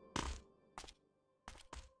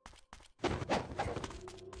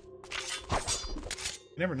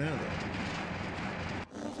 You never know though.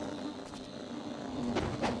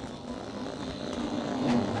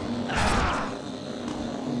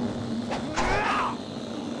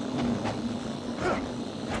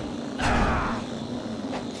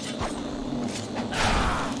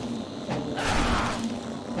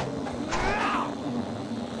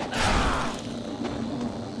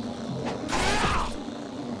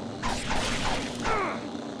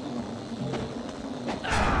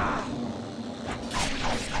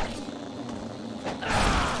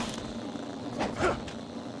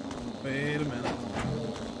 Wait a minute.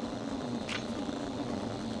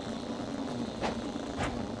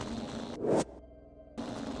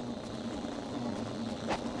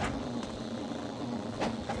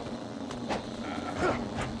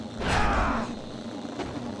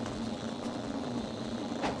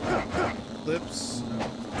 Flips.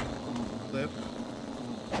 Flip.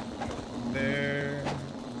 There.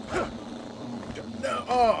 No.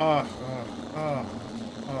 Oh.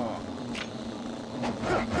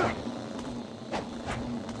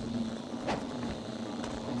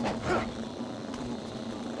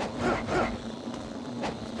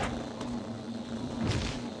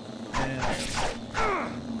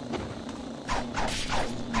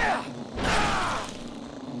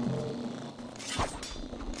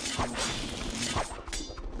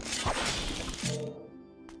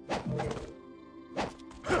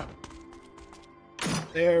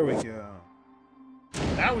 There we go.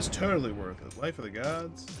 That was totally worth it. Life of the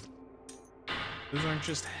Gods. Those aren't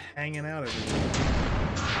just hanging out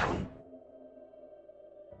everywhere.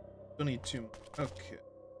 Still need 2 more. Okay.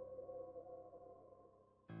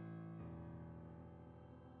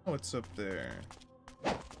 What's up there?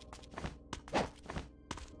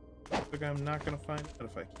 Look, I'm not gonna find out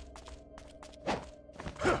if I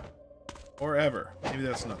can. Or ever. Maybe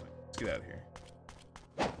that's nothing. Let's get out of here.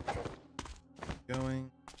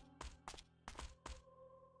 Going.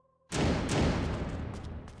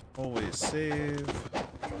 Always save.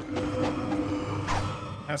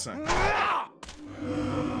 That's not good.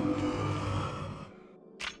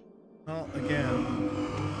 Well, again,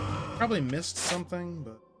 probably missed something,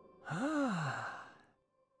 but.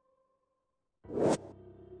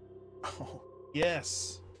 Oh,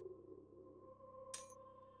 yes.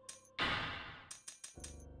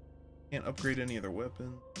 Can't upgrade any other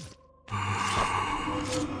weapon.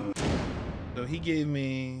 So he gave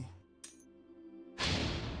me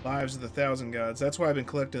Lives of the Thousand Gods. That's why I've been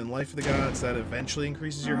collecting Life of the Gods. That eventually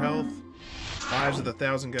increases your health. Lives of the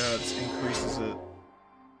Thousand Gods increases it.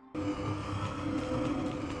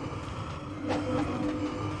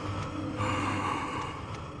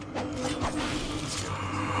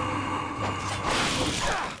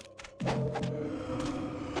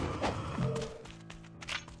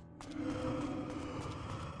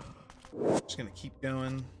 Just gonna keep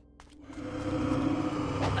going.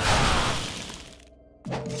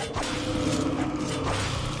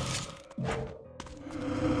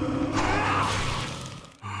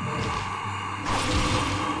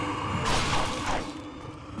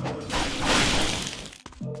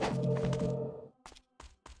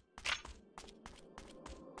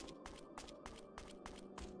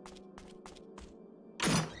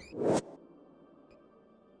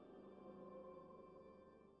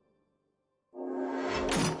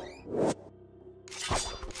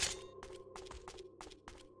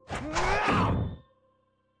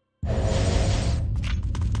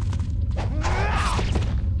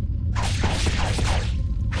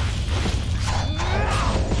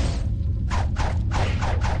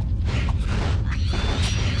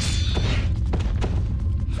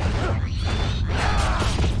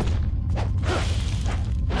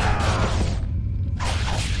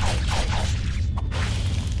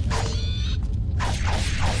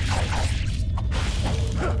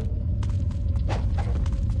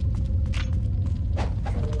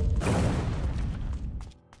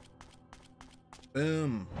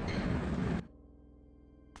 Boom.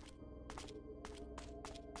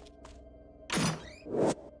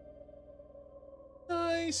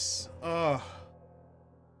 Nice. Oh.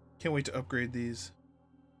 Can't wait to upgrade these.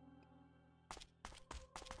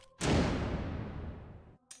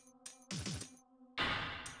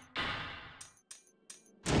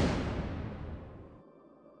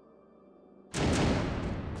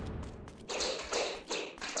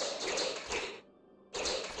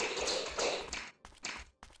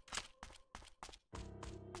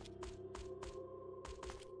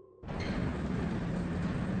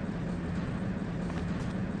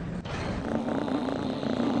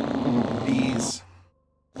 Bees.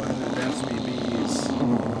 Why did it have to be bees?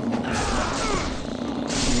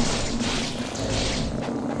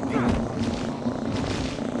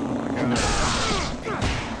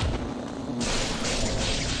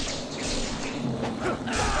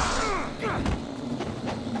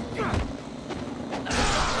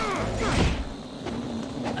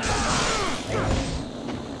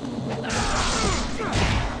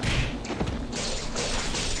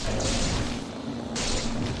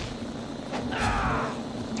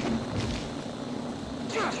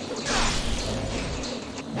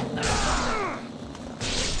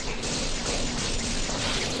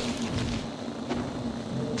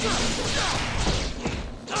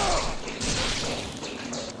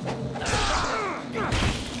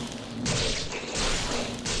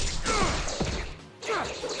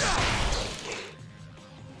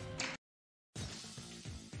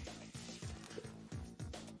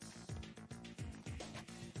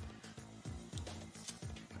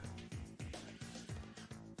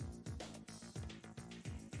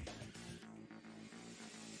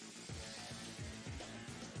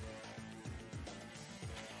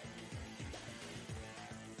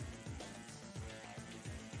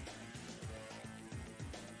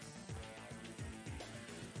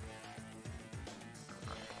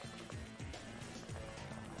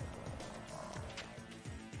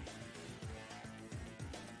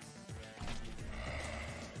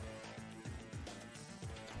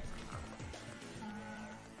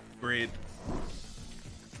 Great.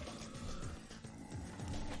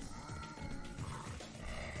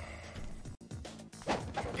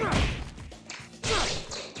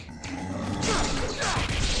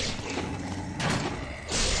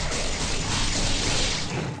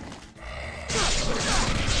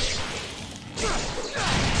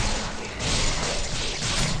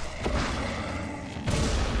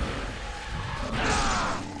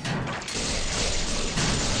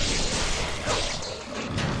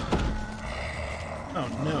 Oh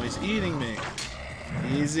no, he's eating me.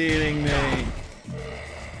 He's eating me.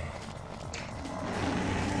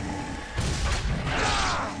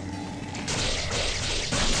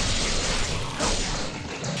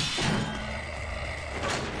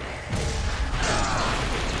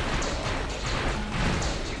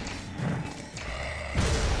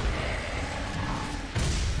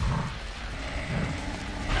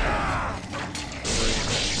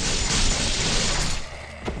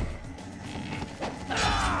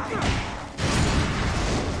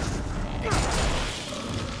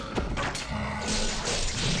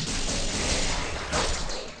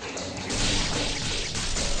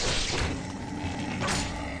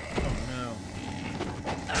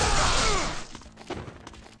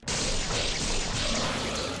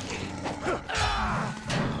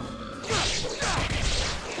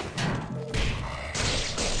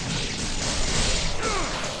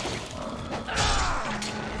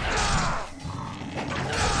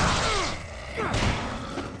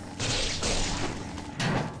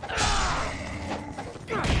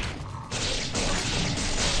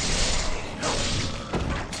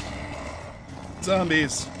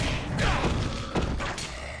 Zombies.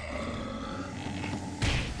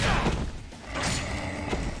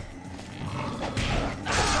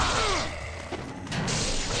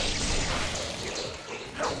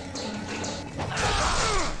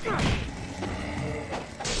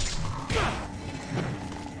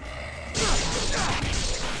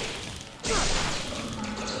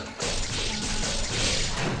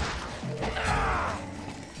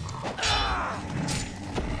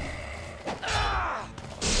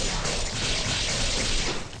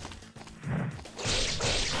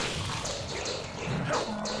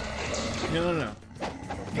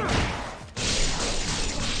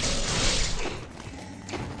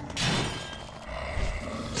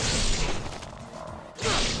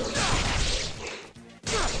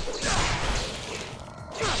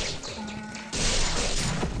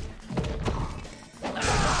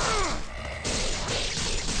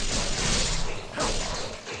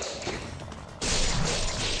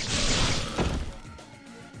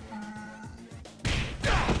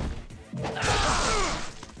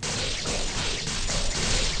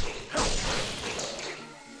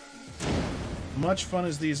 much fun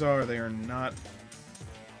as these are, they are not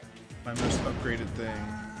my most upgraded thing.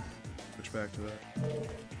 Switch back to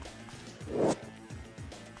that.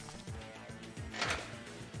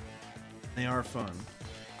 They are fun.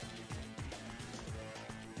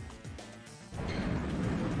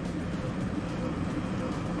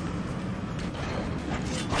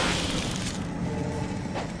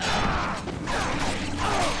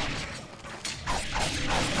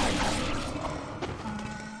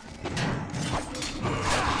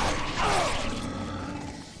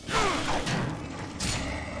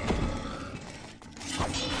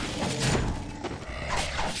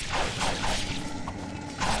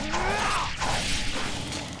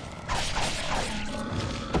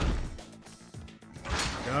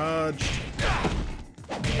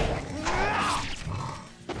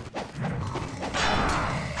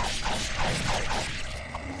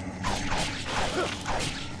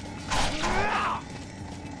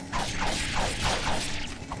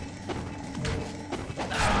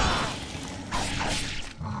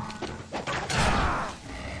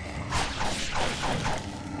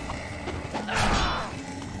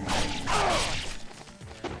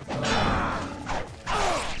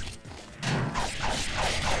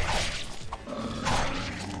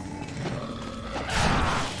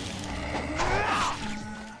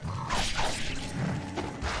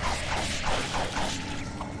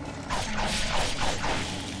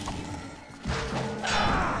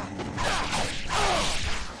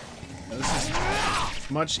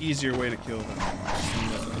 Much easier way to kill them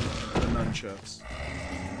than the nunchucks.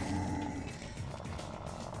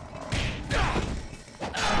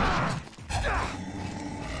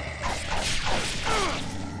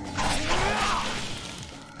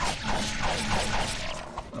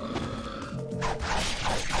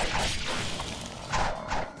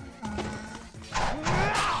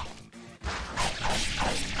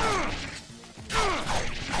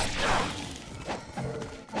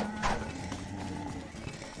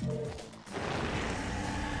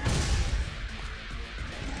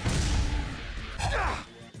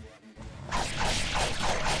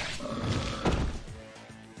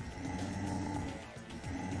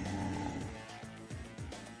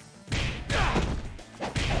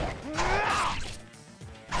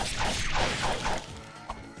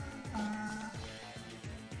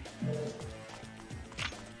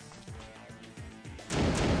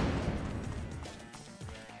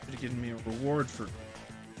 Giving me a reward for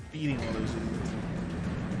beating all those idiots.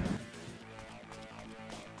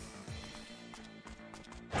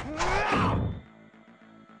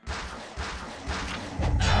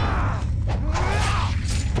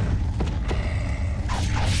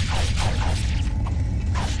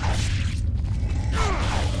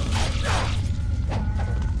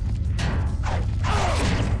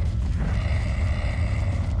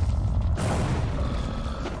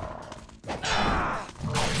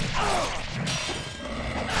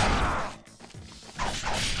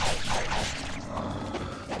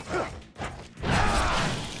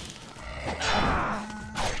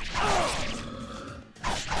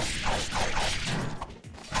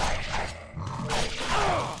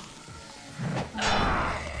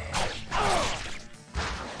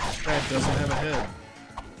 Doesn't have a head.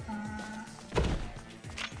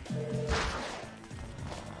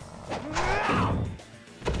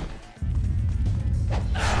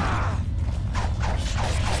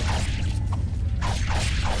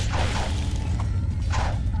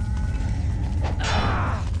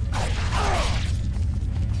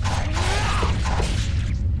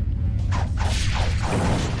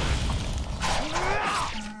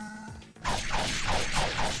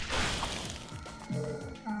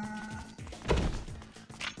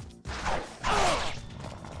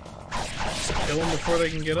 Kill them before they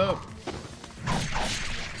can get up.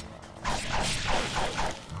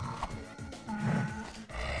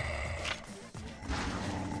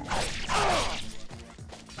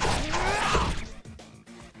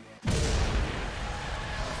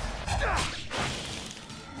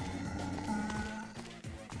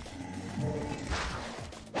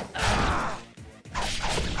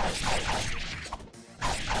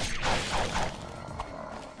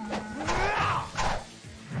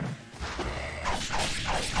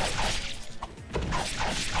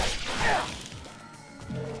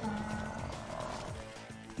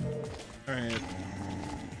 Alright.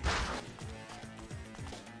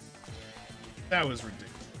 That was ridiculous.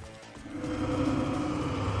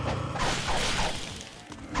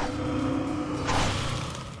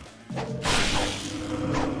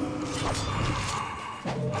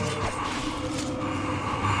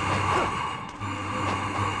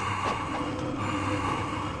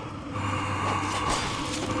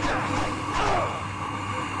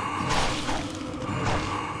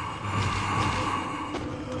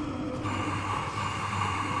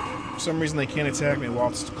 For some reason they can't attack me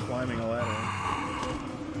whilst climbing a ladder.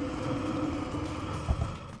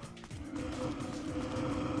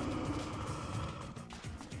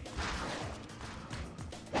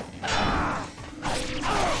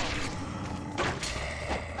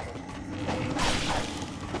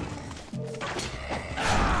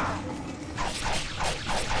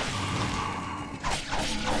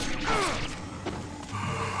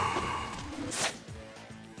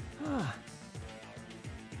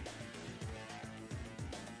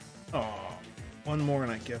 One more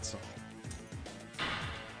and I get some.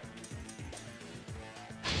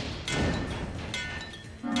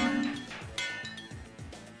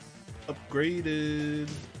 Upgraded.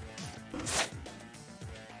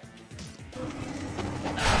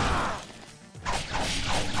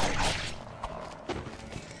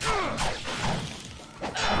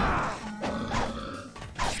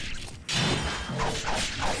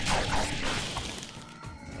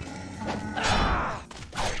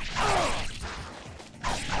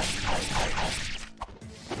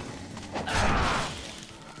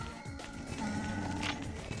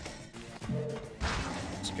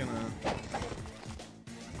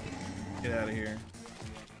 Get out of here.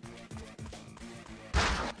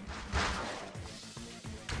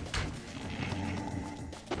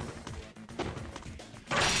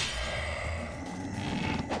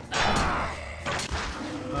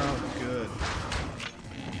 Oh, good.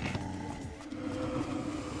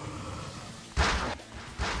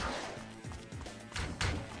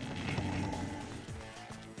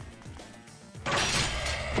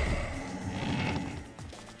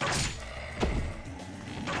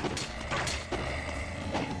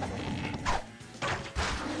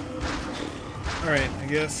 Alright, I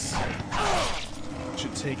guess I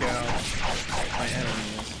should take out my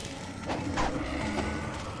enemies.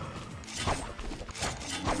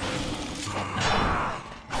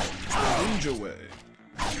 Ninja way.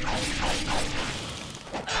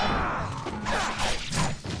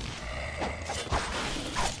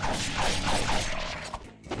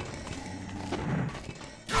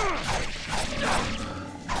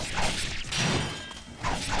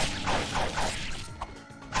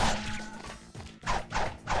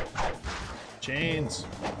 Chains.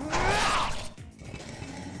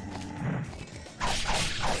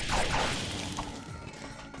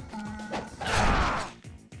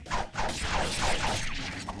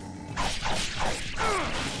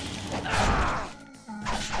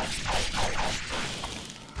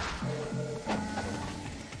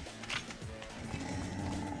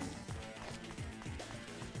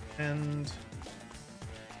 And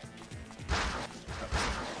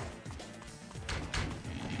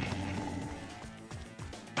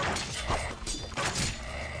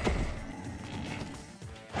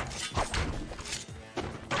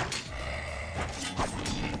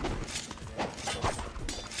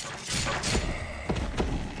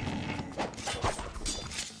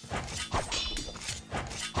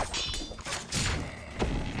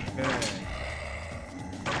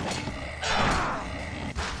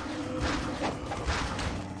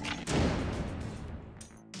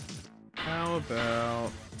how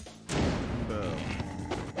about bow?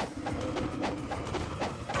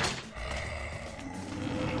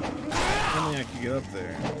 Only I could get up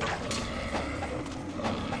there.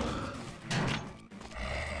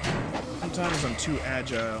 Sometimes I'm too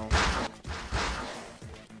agile.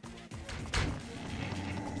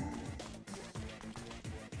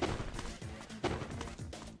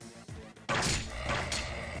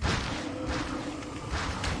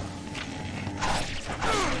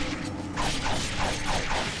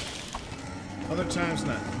 Other times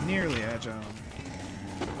not nearly agile.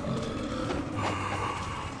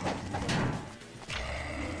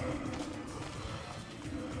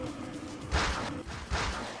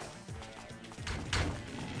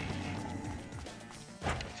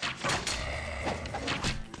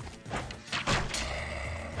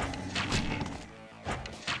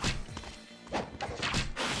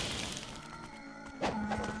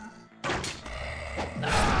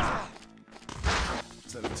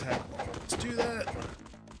 Is that attack? Let's do that.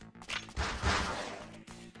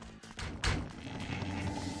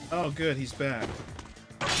 Oh, good, he's back.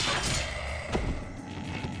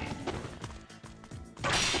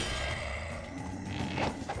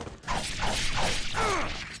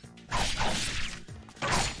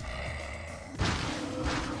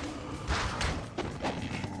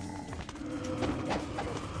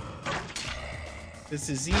 This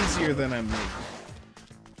is easier than I'm making.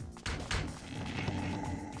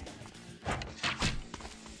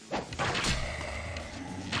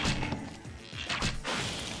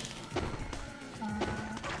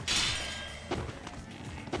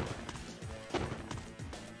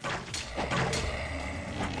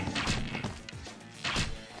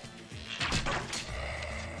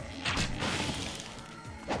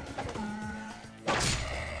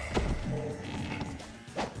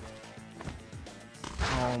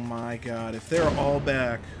 god, if they're all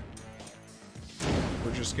back,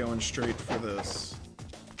 we're just going straight for this.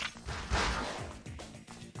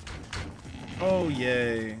 Oh,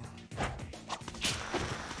 yay.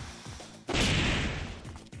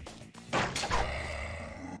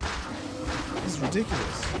 This is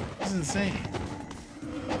ridiculous. This is insane.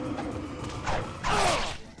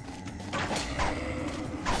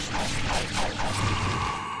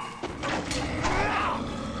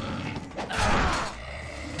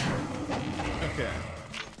 Okay.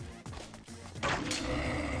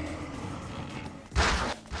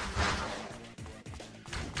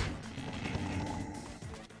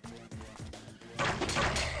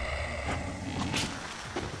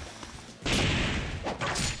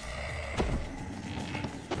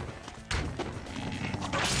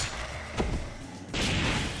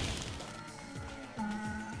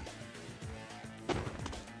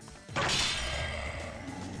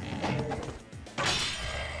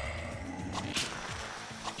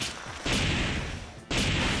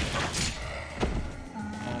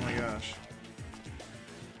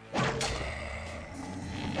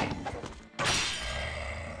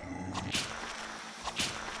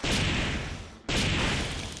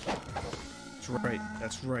 Right,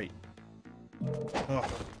 that's right. Oh,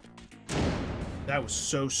 that was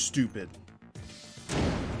so stupid.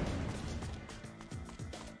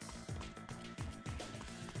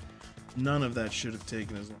 None of that should have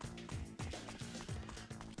taken as long.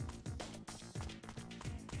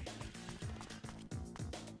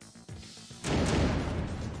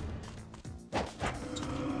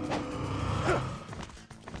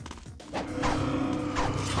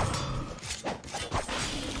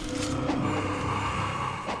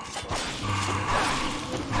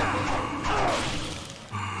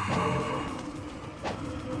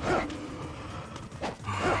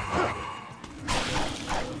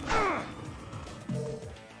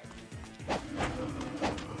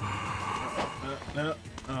 No.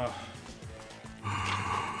 Oh.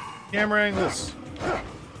 Camera angles.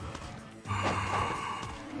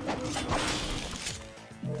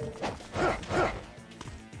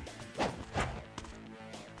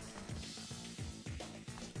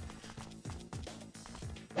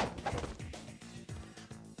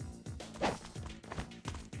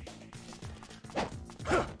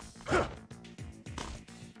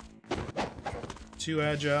 Too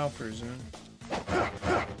agile for a zoom.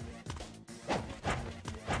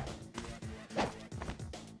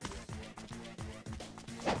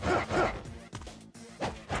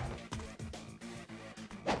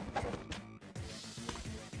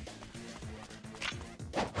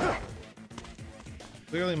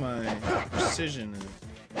 Clearly my precision is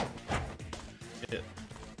it.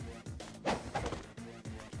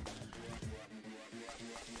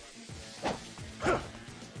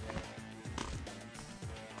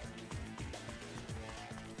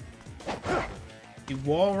 He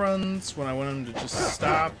wall runs when I want him to just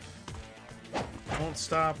stop. Won't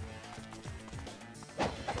stop.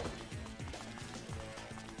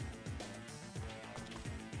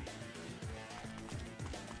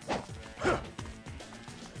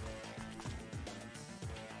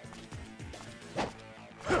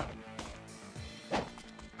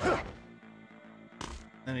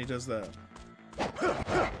 And he does that.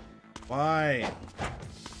 Why?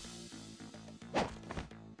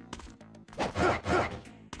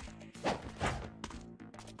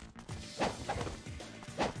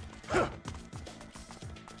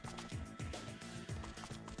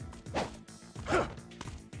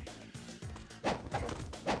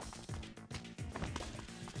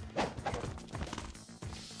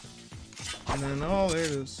 And then, oh, there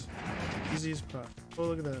it is. Easy as pie. Oh,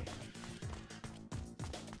 look at that.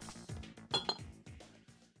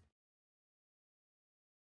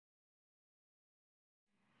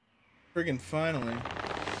 Friggin' finally.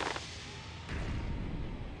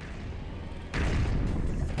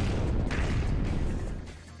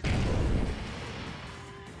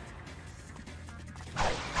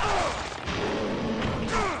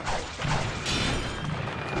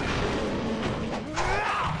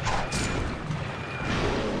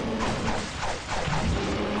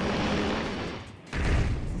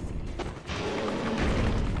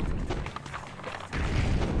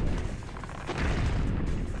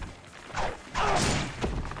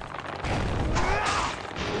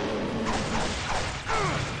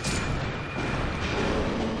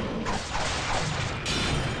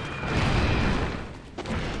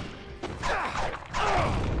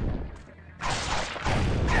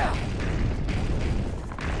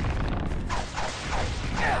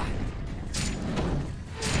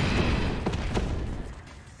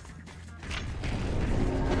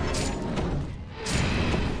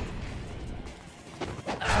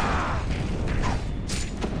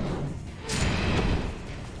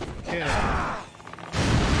 Okay. I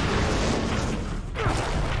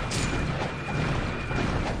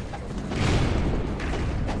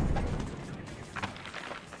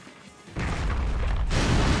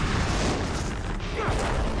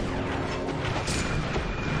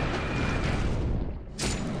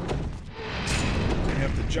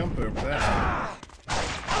have to jump over that.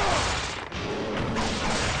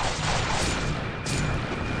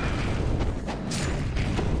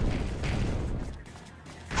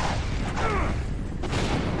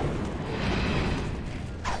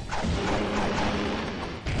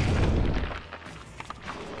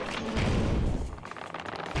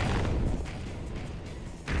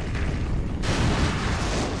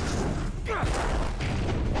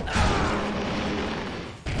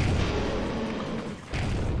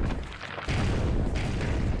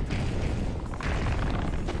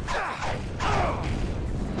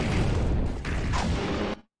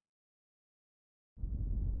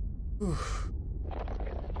 Oof.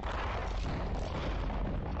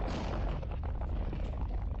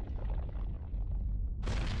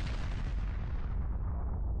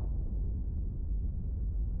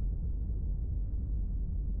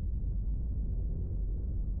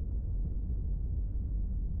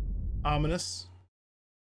 Ominous.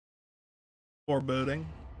 Foreboding.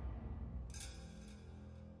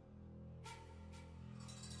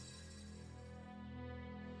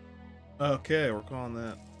 Okay, we're calling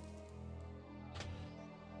that.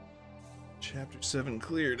 Chapter 7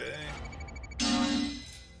 cleared, eh?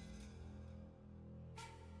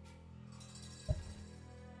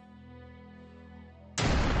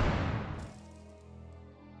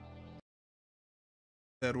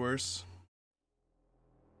 That worse.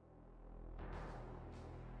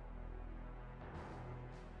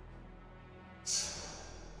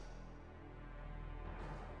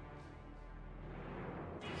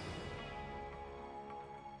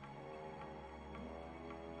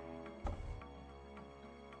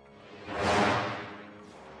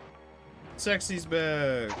 Sexy's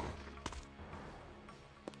back.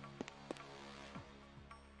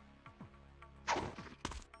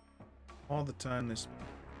 All the time this.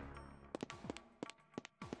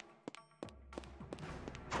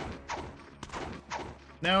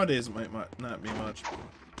 Nowadays it might not be much.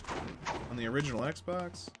 On the original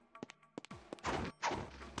Xbox.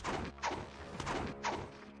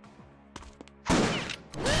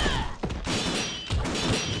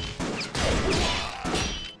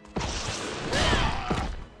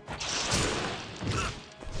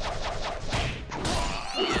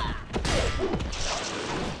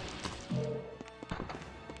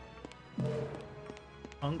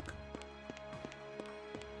 Punk.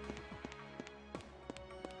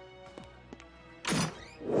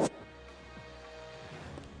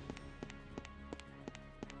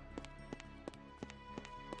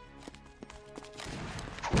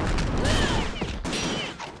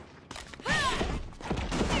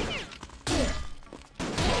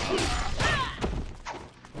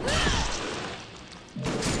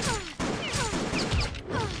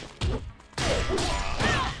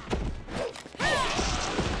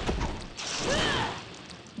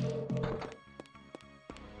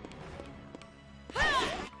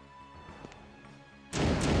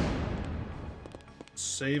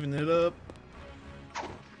 Saving it up.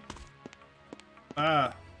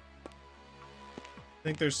 Ah. I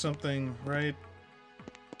think there's something right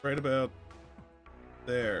about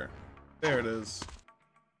there. There it is.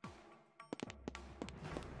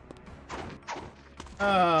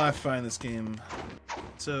 Ah, I find this game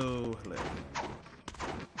so hilarious.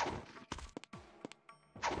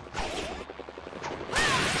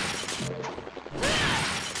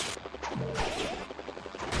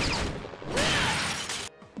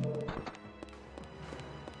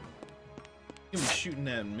 You be shooting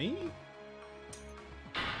at me?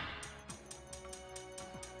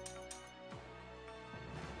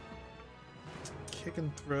 Kick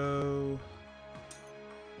and throw.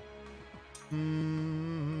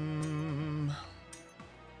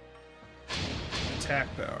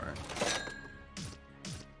 Attack power.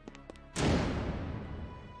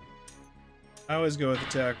 I always go with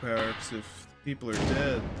attack power because if people are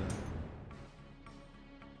dead, then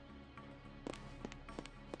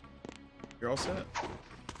you're all set.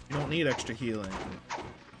 You don't need extra healing.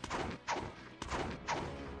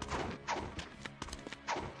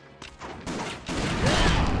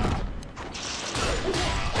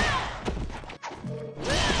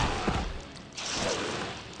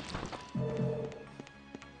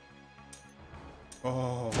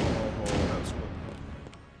 Oh, that was cool.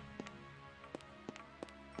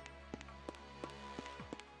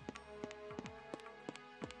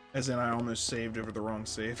 As in, I almost saved over the wrong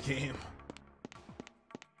save game.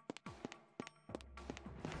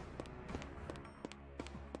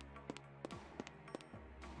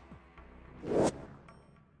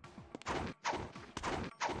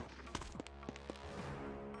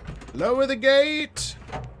 Lower the gate!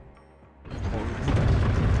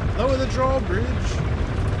 Lower the drawbridge!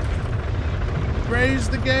 Raise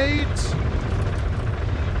the gate!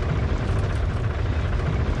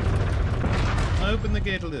 Open the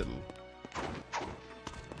gate a little.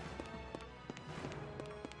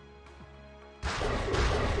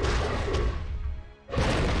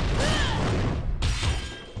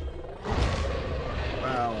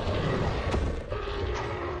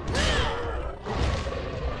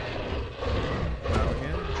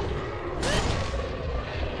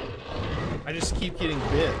 I just keep getting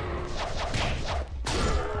bit.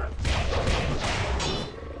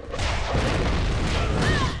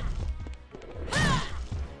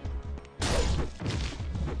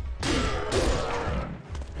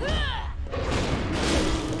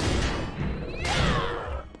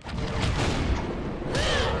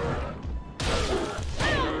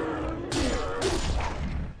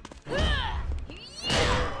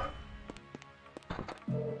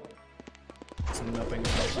 Nothing.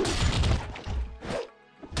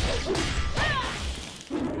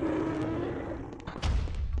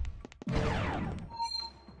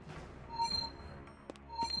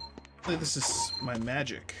 This is my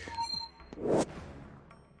magic.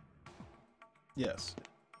 Yes.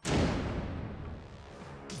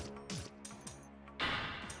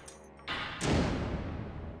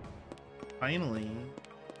 Finally.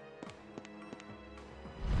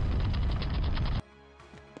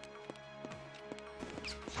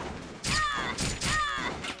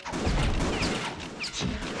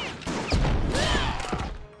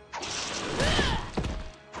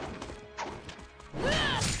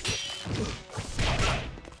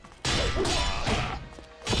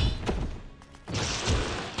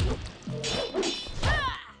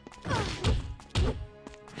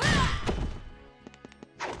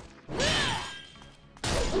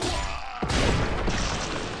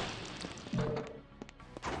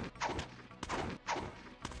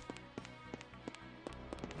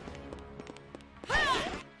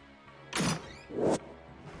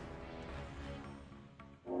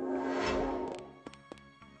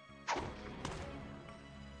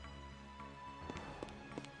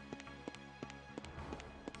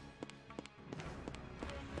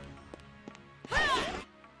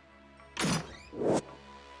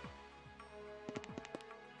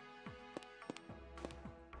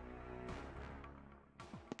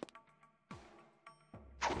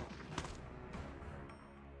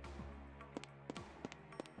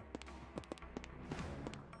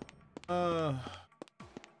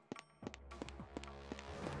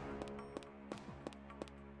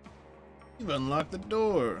 You've unlocked the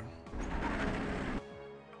door.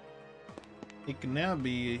 It can now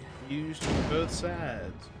be used from both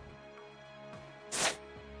sides.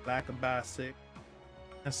 Like a bicycle.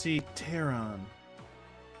 I see Tehran.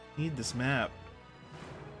 Need this map.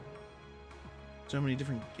 So many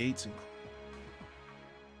different gates and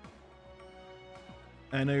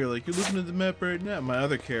I know you're like, you're looking at the map right now. My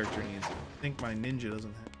other character needs it. I think my ninja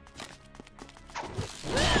doesn't have.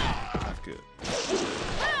 Not good.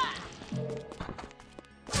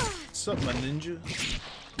 What's up, my ninja?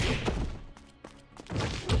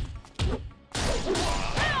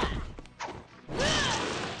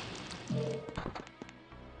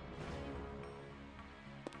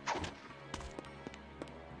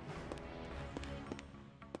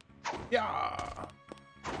 Yeah.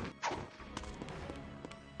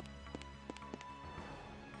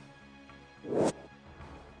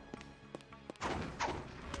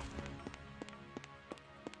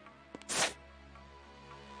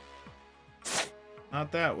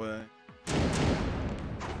 Not that way.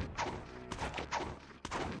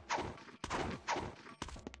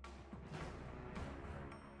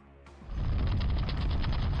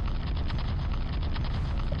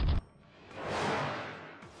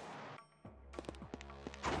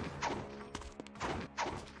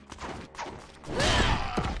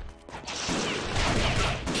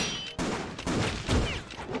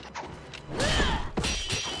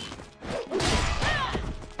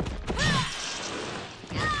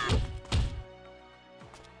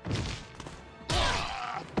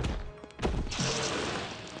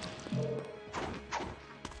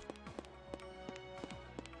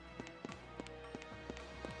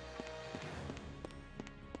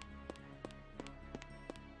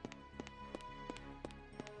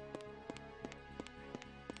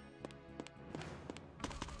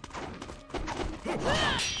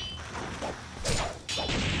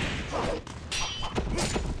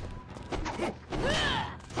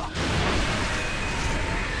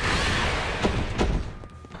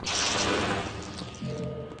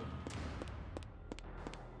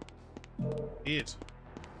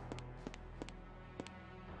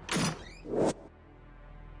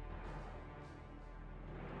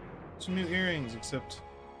 Some new earrings, except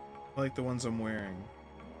I like the ones I'm wearing.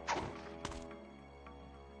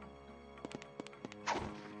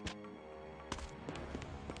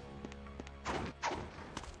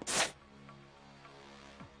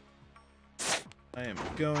 I am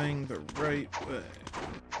going the right way.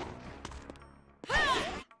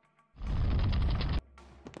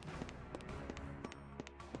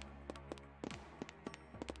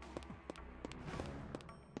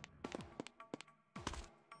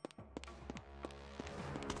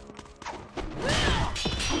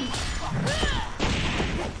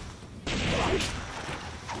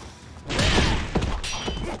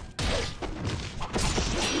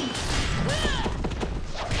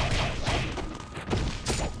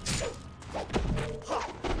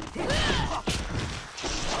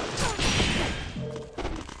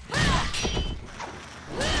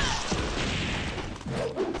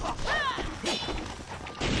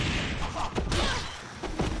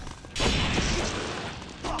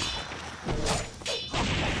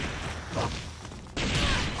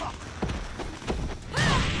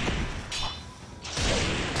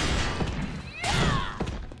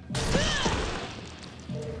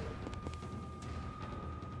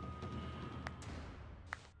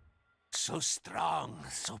 So strong,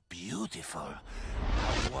 so beautiful.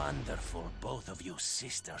 How wonderful both of you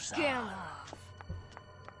sisters are.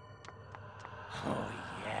 Oh,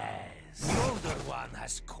 yes. The older one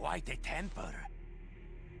has quite a temper.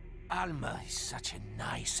 Alma is such a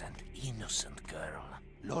nice and innocent girl.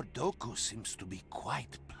 Lord Doku seems to be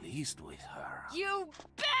quite pleased with her. You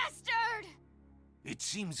bastard! It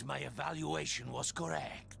seems my evaluation was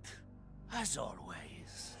correct. As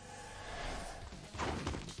always.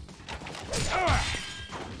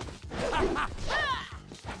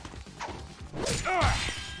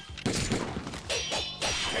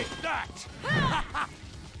 Take that!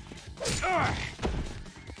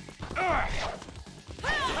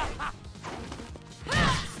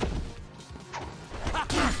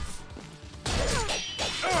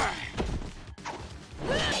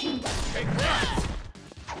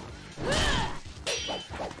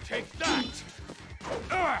 Take that! Take that!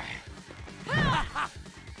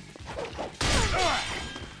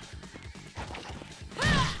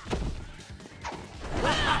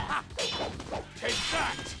 Take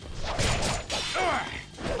that!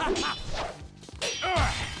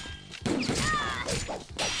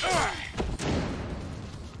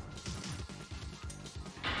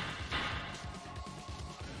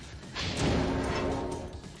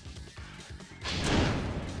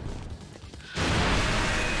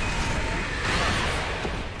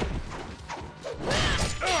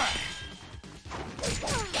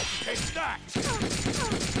 Take that!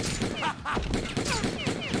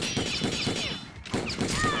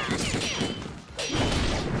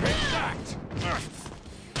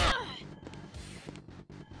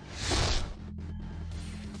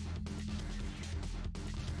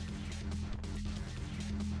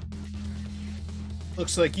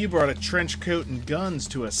 Looks like you brought a trench coat and guns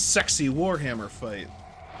to a sexy Warhammer fight.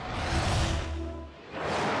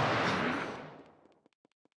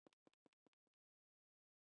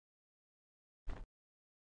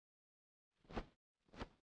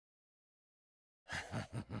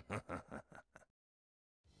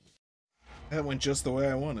 That went just the way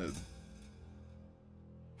I wanted.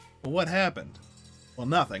 Well, what happened? Well,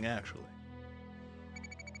 nothing, actually.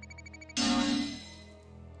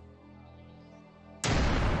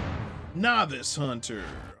 Novice Hunter!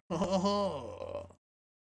 Oh.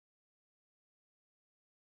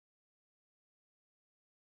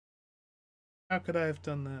 How could I have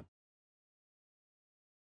done that?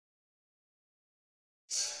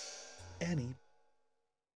 Annie.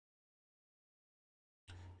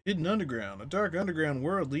 Hidden Underground, a dark underground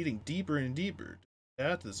world leading deeper and deeper.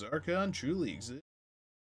 That the Zarkon truly exists.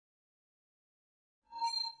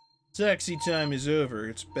 Sexy time is over.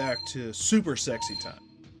 It's back to super sexy time.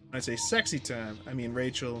 When I say sexy time, I mean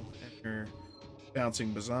Rachel and her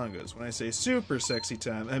bouncing bazongas. When I say super sexy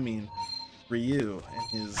time, I mean Ryu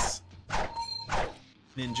and his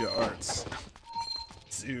ninja arts.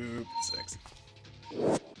 Super sexy.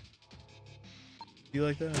 You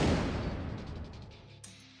like that?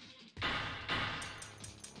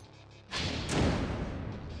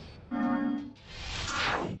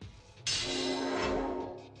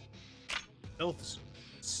 Health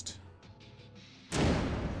Zest.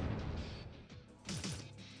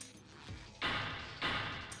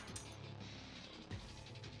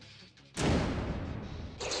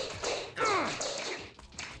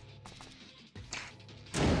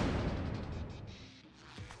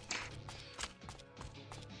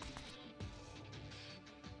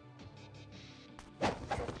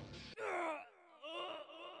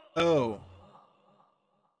 Oh.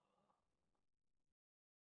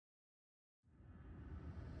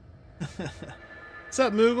 What's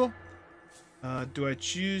up, Moogle? Do I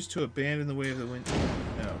choose to abandon the way of the wind?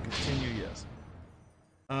 No. Continue, yes.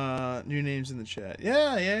 New names in the chat.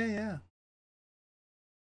 Yeah. I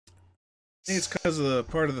think it's because of the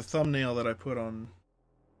part of the thumbnail that I put on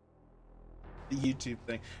the YouTube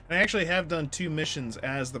thing. And I actually have done 2 missions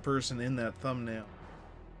as the person in that thumbnail.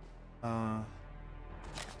 Oh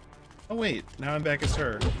wait, now I'm back as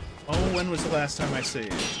her. Oh, when was the last time I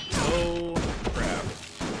saved? Oh, crap.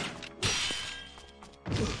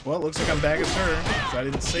 Well, it looks like I'm back as her, because I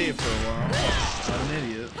didn't save for a while. I'm an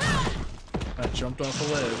idiot. I jumped off a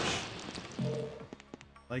ledge.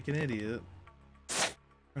 Like an idiot. Where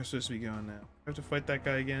am I supposed to be going now? I have to fight that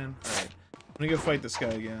guy again? Alright. I'm gonna go fight this guy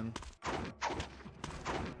again.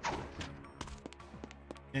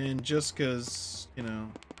 And just because, you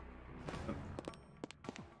know...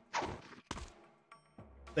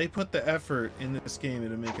 they put the effort in this game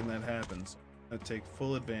into making that happen, so I take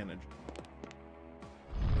full advantage.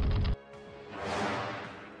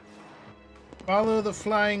 Follow the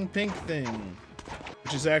flying pink thing,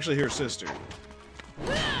 which is actually her sister,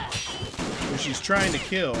 who she's trying to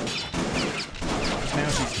kill, because now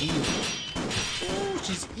she's evil. Oh,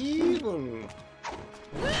 she's evil!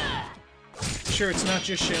 Sure, it's not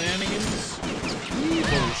just shenanigans?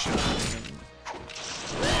 Evil shenanigans.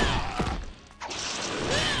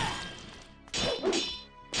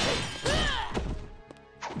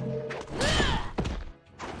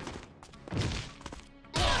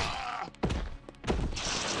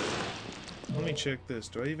 Let me check this.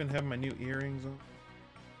 Do I even have my new earrings on?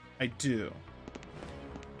 I do.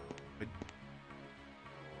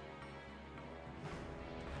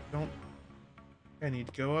 I need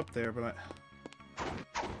to go up there, but I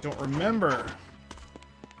don't remember.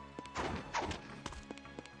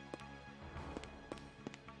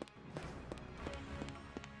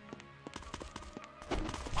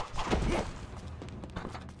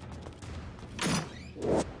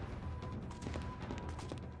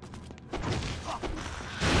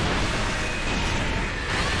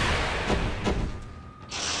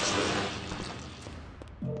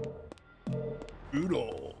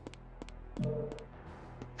 Brutal.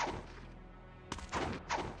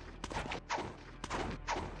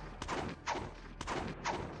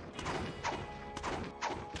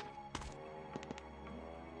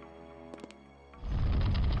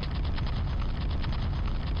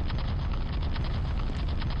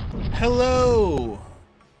 Hello,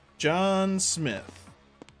 John Smith.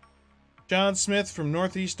 John Smith from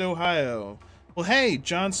Northeast Ohio. Well, hey,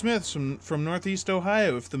 John Smith from Northeast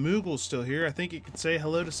Ohio. If the Moogle's still here, I think you could say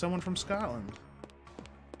hello to someone from Scotland.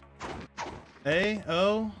 Hey,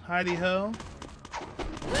 oh, hidey ho.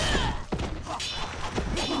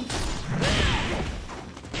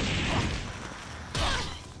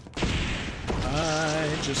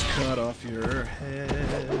 I just cut off your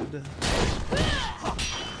head.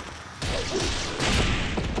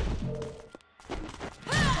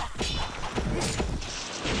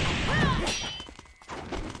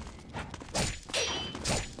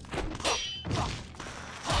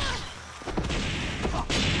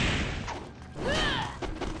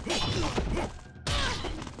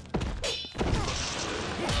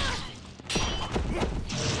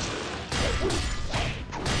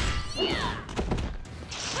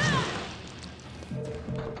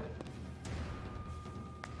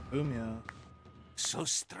 Boom, yeah. So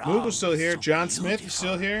strong. Moogle's still here. So John Smith beautiful. is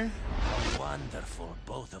still here. Wonderful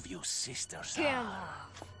both of you sisters are.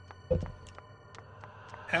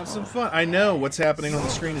 Have some fun. I know what's happening on the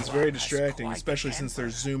screen is very distracting, especially since they're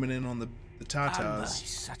zooming in on the Alma tatas. is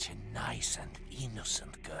such a nice and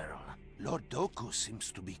innocent girl. Lord Doku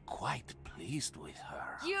seems to be quite pleased with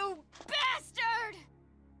her. You bastard!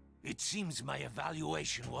 It seems my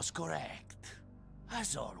evaluation was correct.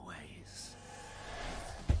 As always.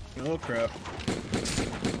 Oh crap.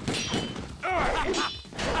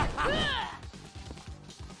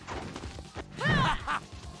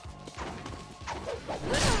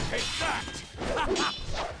 Take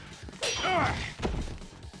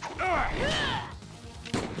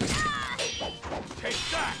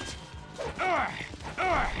that!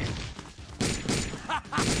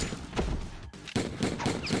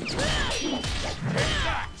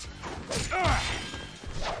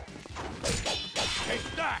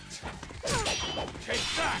 Take that! Take that! Take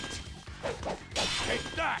that! Take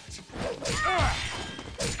that!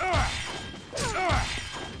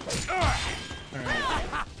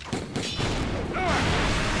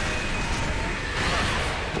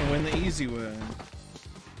 I'll win the easy way.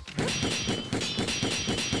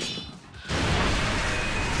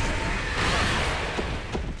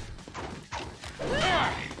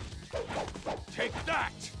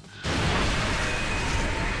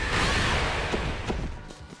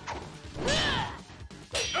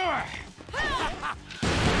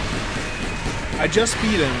 I just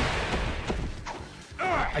beat him.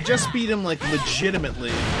 I just beat him, like, legitimately.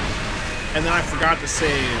 And then I forgot to save,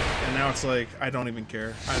 and now it's like, I don't even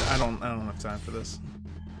care. I don't have time for this.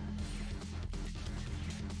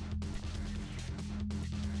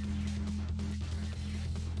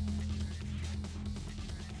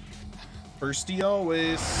 Firsty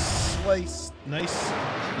always. Slice.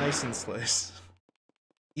 Nice and slice.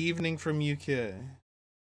 Evening from UK.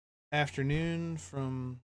 Afternoon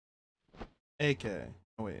from AK.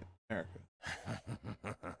 Oh wait, America.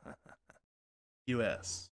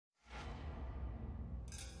 US.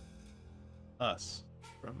 Us.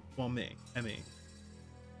 From, well, me. Me.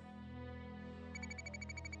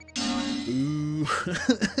 Ooh.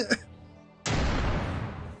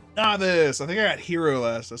 Not this. I think I got hero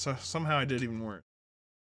last, so somehow I did even worse.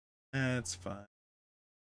 That's fine.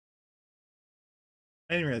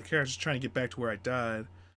 I didn't really care. I was just trying to get back to where I died.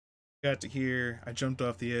 Got to here. I jumped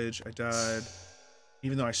off the edge. I died.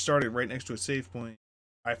 Even though I started right next to a save point,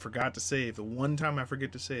 I forgot to save. The one time I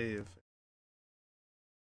forget to save.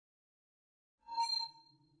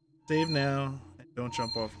 Save now. And don't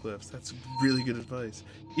jump off cliffs. That's really good advice.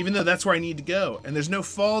 Even though that's where I need to go. And there's no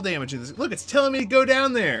fall damage in this. Look, it's telling me to go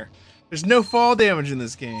down there. There's no fall damage in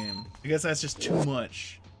this game. I guess that's just too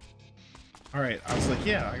much. Alright, I was like,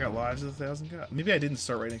 yeah, I got lives of 1,000 God. Maybe I didn't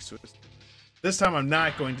start right next to it. This time I'm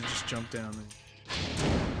not going to just jump down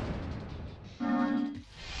there.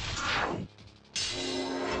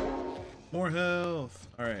 More health.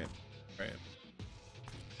 Alright. Alright.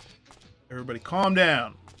 Everybody calm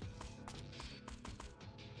down.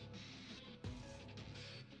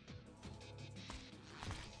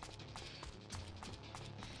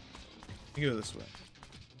 You go this way.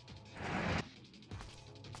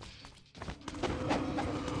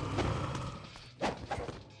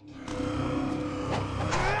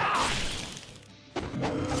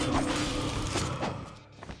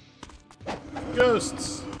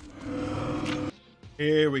 Ghosts.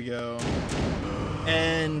 Here we go.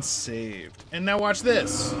 And saved. And now watch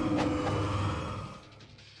this.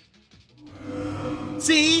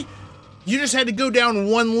 See? You just had to go down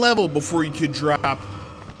one level before you could drop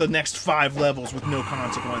the next 5 levels with no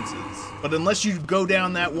consequences. But unless you go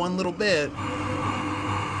down that one little bit...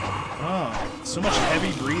 Oh, so much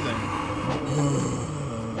heavy breathing.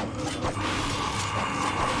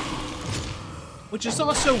 Which is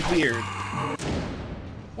also weird.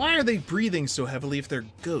 Why are they breathing so heavily if they're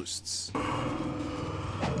ghosts? You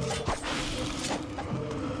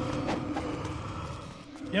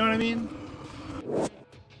know what I mean?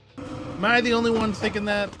 Am I the only one thinking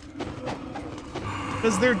that?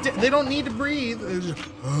 Because they don't need to breathe. They're just,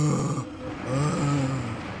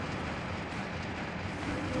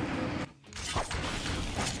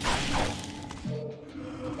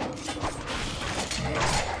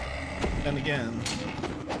 And again,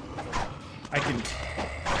 I can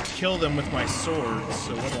kill them with my sword,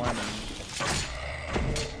 so what do I know?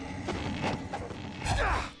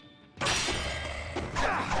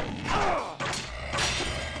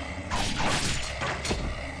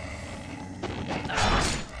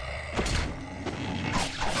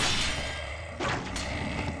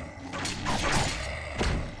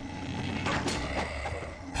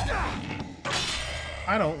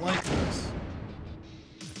 I don't like this.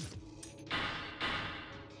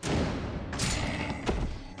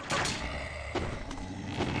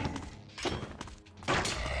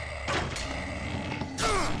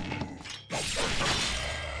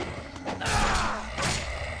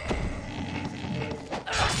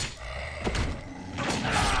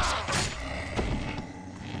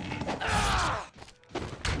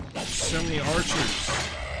 So many archers.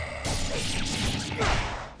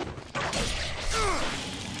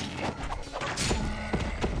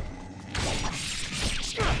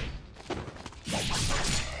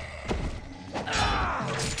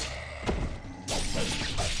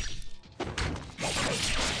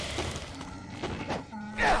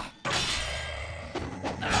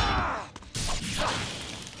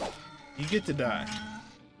 You get to die.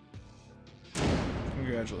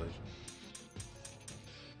 Congratulations.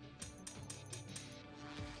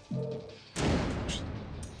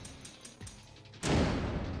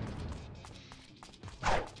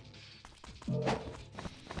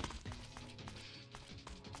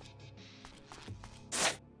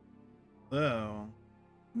 Oh.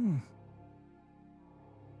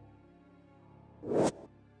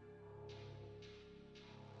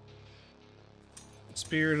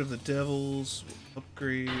 Spirit of the Devils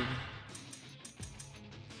upgrade.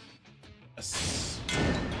 Yes.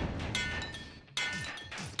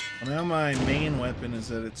 Well, now my main weapon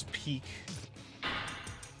is at its peak.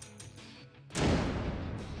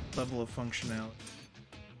 level of functionality.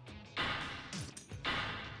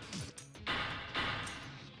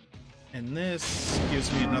 And this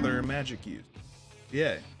gives me another magic use.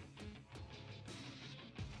 Yay.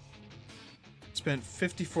 Spent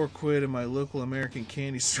 54 quid in my local American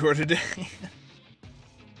candy store today.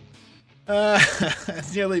 I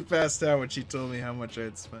nearly passed out when she told me how much I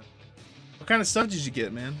had spent. What kind of stuff did you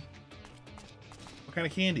get, man? What kind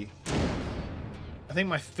of candy? I think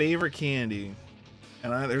my favorite candy,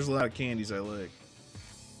 and there's a lot of candies I like,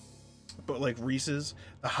 but like Reese's,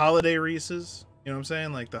 the holiday Reese's, you know what I'm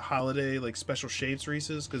saying? Like the holiday, like special shapes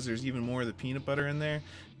Reese's, because there's even more of the peanut butter in there.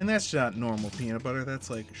 And that's not normal peanut butter, that's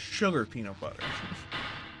like sugar peanut butter.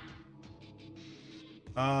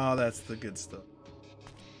 Oh, that's the good stuff.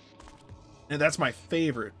 And that's my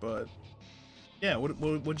favorite, but yeah, what'd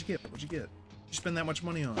you get? What'd you get? You spend that much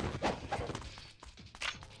money on?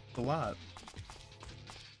 It's a lot.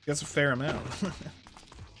 That's a fair amount.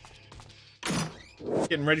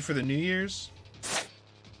 Getting ready for the New Year's?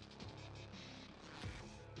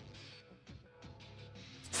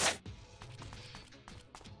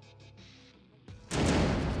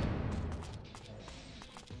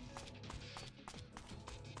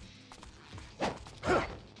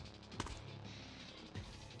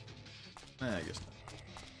 I guess not.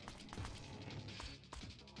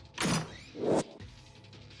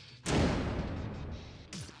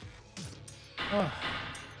 Oh.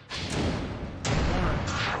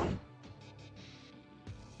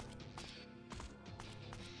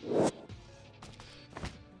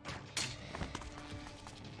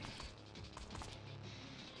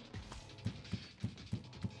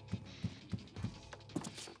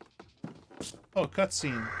 Oh,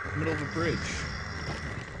 cutscene. Middle of a bridge.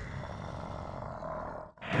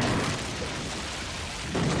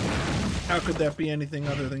 How could that be anything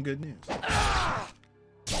other than good news?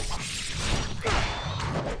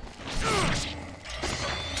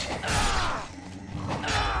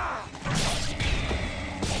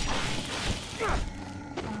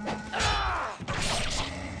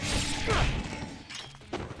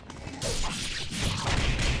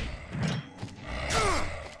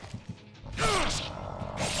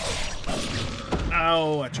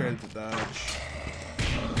 Ow, I tried to dodge.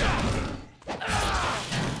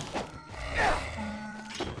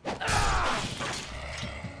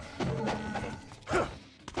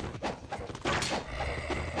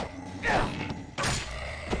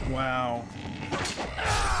 Wow.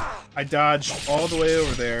 I dodged all the way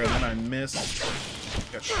over there and then I missed.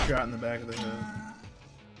 Got shot in the back of the head.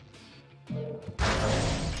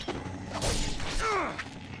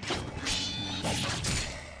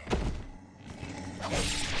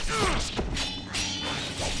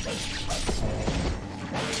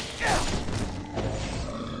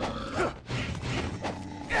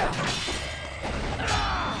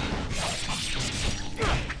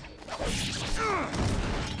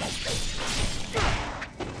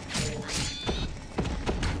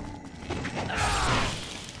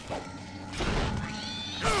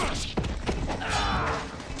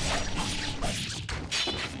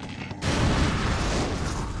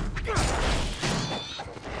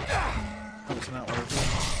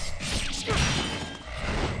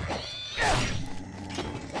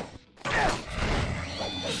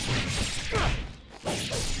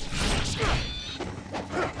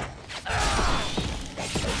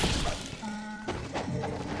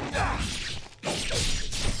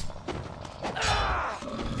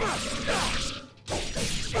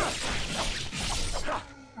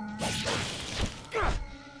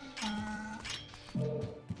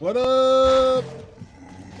 What up?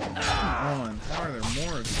 Come on, how are there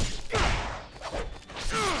more of you?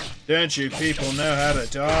 Don't you people know how to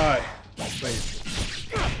die? Wait.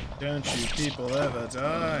 Don't you people ever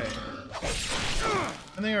die?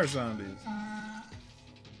 And they are zombies.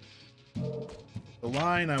 The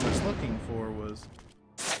line I was looking for was,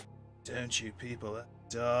 don't you people ever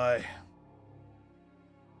die?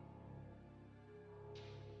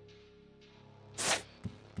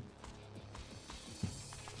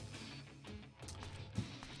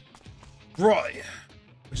 Roy,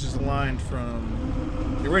 which is a line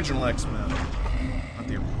from the original X-Men, not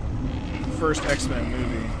the first X-Men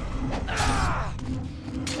movie.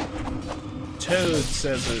 Toad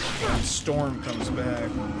says it when Storm comes back.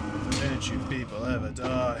 Don't you people ever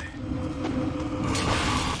die?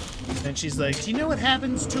 And she's like, do you know what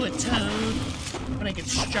happens to a toad when it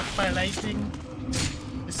gets struck by lightning?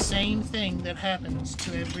 The same thing that happens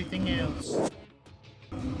to everything else.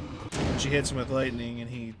 She hits him with lightning and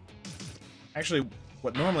he... Actually,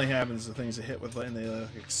 what normally happens is the things that hit with lightning,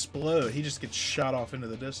 they explode. He just gets shot off into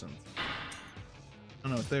the distance. I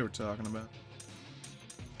don't know what they were talking about.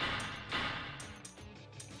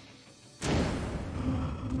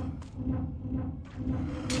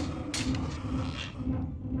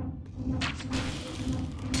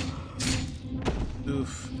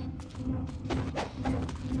 Oof.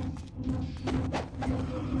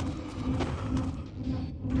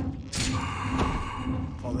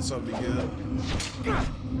 Oh, this ought to be good.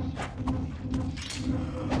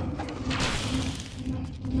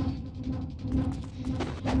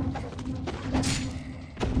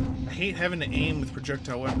 I hate having to aim with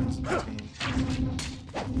projectile weapons in this game.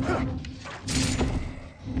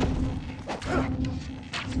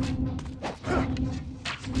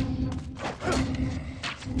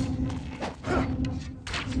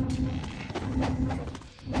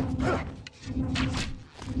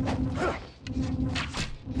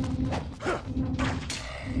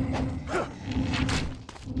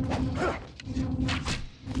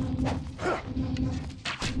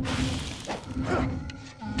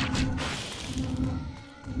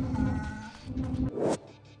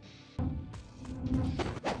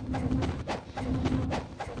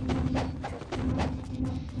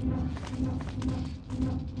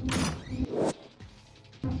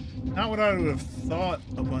 Not what I would have thought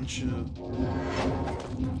a bunch of...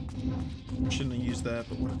 Shouldn't have used that,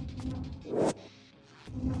 but what...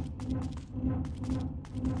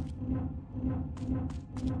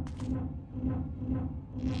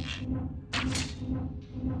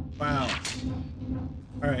 Wow.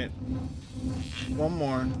 Alright. One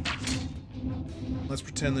more. Let's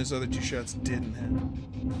pretend those other two shots didn't hit.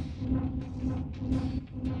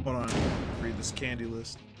 Hold on. Read this candy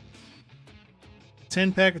list.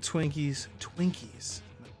 10 pack of Twinkies. Twinkies.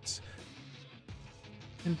 Nice.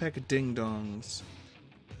 10 pack of Ding Dongs.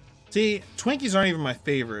 See, Twinkies aren't even my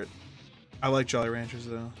favorite. I like Jolly Ranchers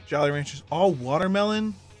though. Jolly Ranchers. All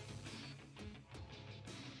watermelon?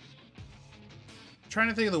 I'm trying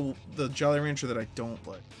to think of the Jolly Rancher that I don't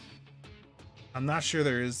like. I'm not sure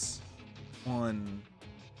there is one.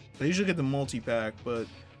 I usually get the multi-pack, but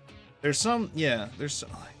there's some, yeah, there's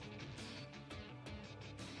some, I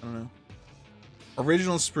don't know.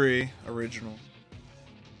 Original Spree, original.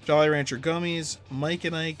 Jolly Rancher Gummies, Mike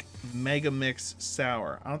and Ike Mega Mix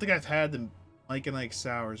Sour. I don't think I've had the Mike and Ike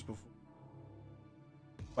Sours before.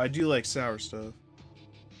 But I do like sour stuff.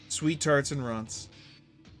 Sweet Tarts and Runts.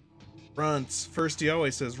 Runts. First he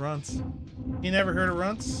always says Runts. You never heard of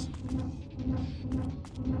Runts?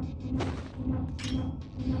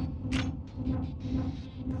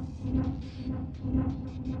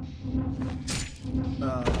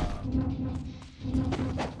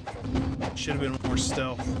 Should have been more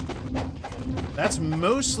stealth. That's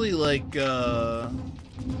mostly like no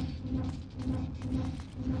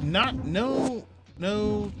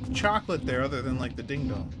chocolate there other than like the Ding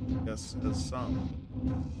Dong. I guess has some.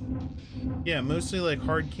 Yeah, mostly like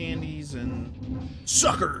hard candies and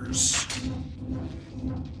suckers.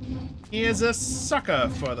 He is a sucker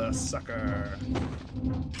for the sucker.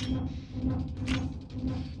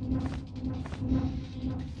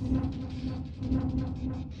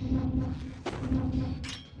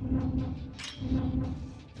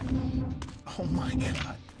 Oh my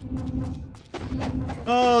god.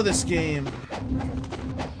 Oh, this game.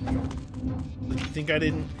 You think I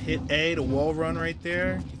didn't hit A to wall run right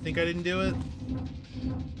there? You think I didn't do it?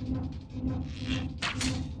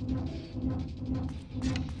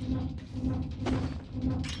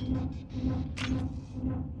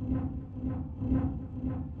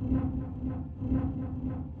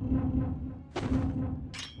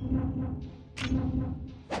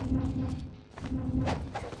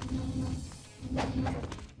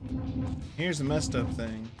 Here's the messed up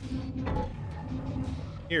thing.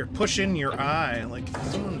 Here, push in your eye. Like, if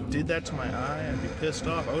someone did that to my eye, I'd be pissed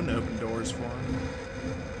off. I wouldn't open doors for him.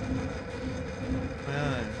 My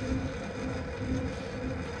eye.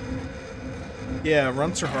 Yeah,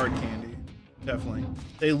 Runts are hard candy. Definitely.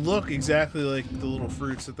 They look exactly like the little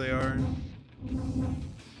fruits that they are.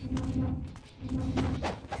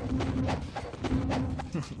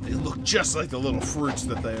 They look just like the little fruits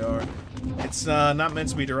that they are. It's not meant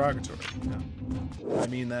to be derogatory. No. I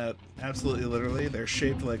mean that absolutely literally. They're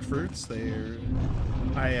shaped like fruits. They're...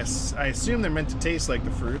 I assume they're meant to taste like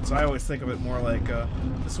the fruits. I always think of it more like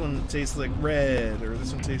this one tastes like red, or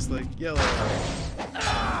this one tastes like yellow.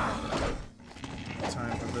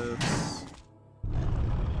 Time for this.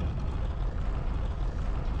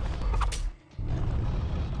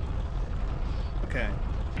 Okay.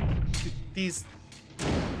 These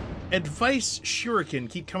advice shuriken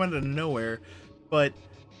keep coming out of nowhere, but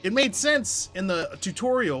it made sense in the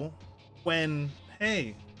tutorial when,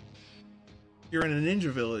 hey, you're in a ninja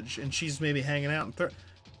village and she's maybe hanging out and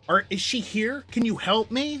is she here? Can you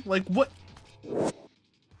help me? Like, what?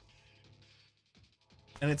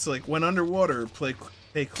 And it's like, when underwater,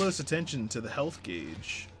 pay close attention to the health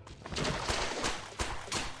gauge.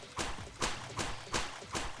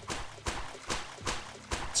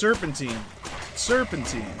 Serpentine.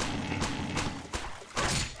 Serpentine.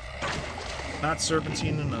 Not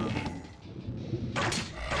serpentine enough.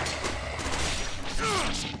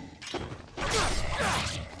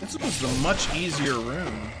 This was the much easier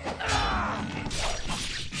room.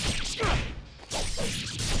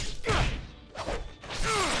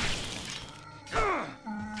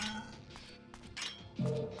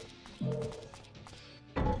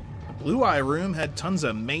 The Blue Eye room had tons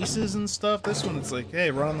of maces and stuff. This one, it's like, hey,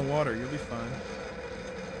 run on the water, you'll be fine.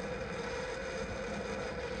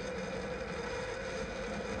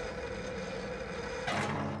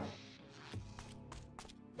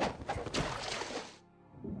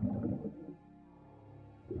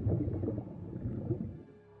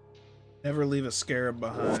 Never leave a scarab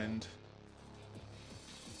behind.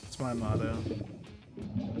 That's my motto.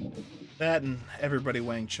 That and everybody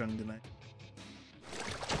Wang Chung tonight.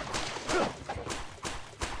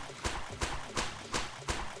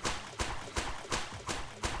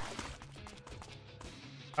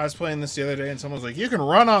 I was playing this the other day and someone was like, you can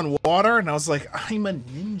run on water? And I was like, I'm a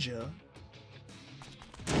ninja.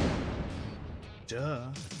 Duh.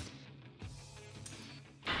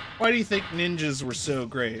 Why do you think ninjas were so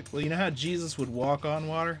great? Well, you know how Jesus would walk on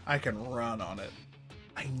water? I can run on it.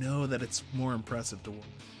 I know that it's more impressive to walk.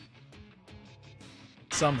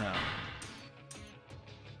 Somehow.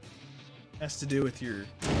 Has to do with your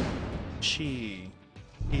chi,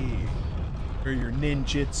 or your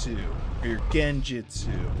ninjutsu, or your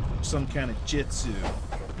genjutsu, or some kind of jitsu,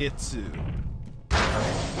 itsu.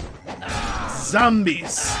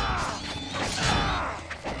 Zombies!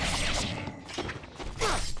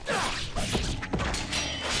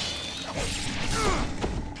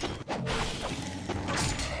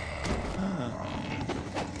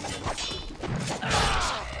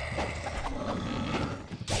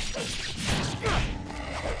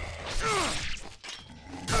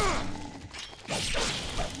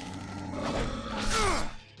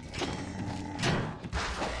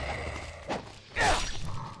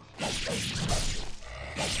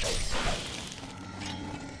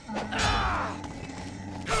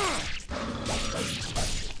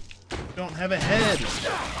 Don't have a head.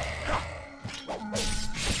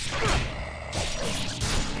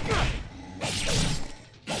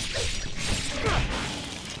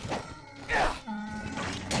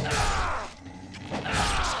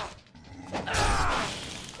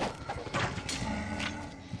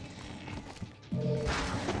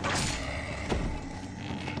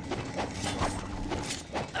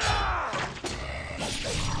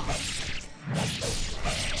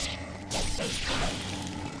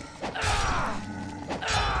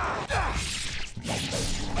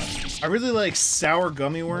 I really like sour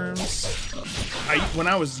gummy worms. When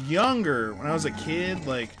I was younger, when I was a kid,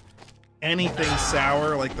 like anything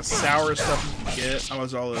sour, like the sour stuff you could get, I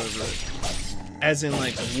was all over it. As in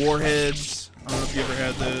like warheads. I don't know if you ever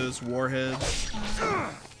had those warheads.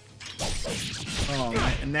 Oh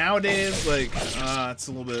man, and nowadays, like, it's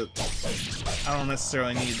a little bit, I don't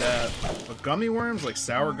necessarily need that. But gummy worms, like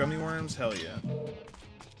sour gummy worms, hell yeah.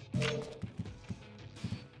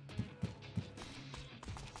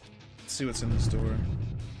 See what's in the store.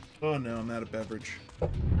 Oh no, I'm out of beverage.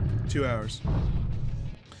 2 hours.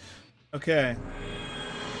 Okay.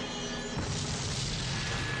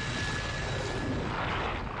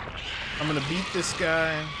 I'm gonna beat this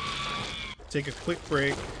guy, take a quick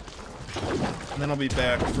break, and then I'll be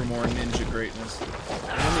back for more ninja greatness.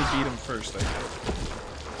 Let me beat him first, I guess.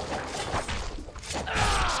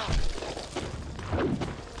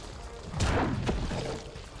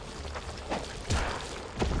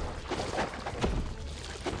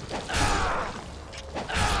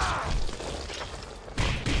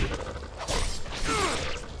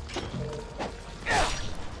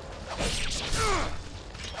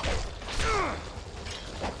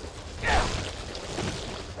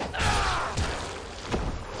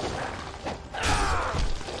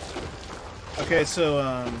 Okay, so,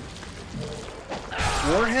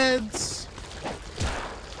 warheads?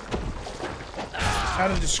 How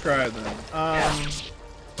to describe them?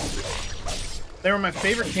 They were my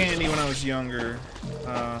favorite candy when I was younger.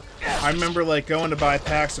 I remember, like, going to buy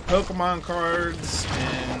packs of Pokemon cards,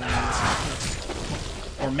 and,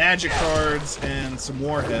 or Magic cards, and some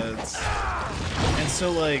warheads. And so,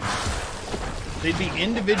 like, they'd be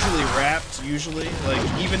individually wrapped, usually,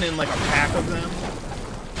 like, even in, like, a pack of them.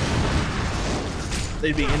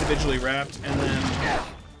 They'd be individually wrapped, and then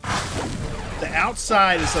the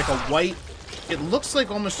outside is like a white it looks like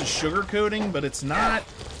almost a sugar coating, but it's not.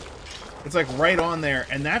 It's like right on there,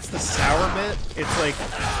 and that's the sour bit. It's like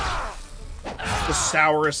the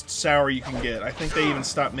sourest sour you can get. I think they even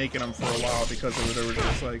stopped making them for a while because of it. They were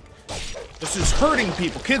just like, this is hurting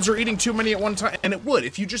people. Kids are eating too many at one time, and it would.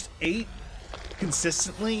 If you just ate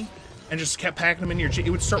consistently and just kept packing them in your cheek,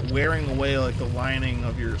 it would start wearing away like the lining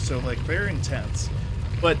of your. So like very intense.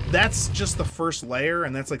 But that's just the first layer,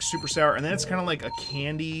 and that's like super sour, and then it's kind of like a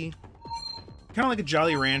candy. Kind of like a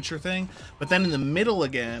Jolly Rancher thing, but then in the middle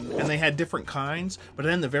again, and they had different kinds, but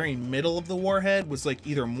then the very middle of the warhead was like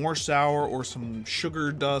either more sour or some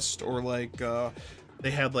sugar dust, or like they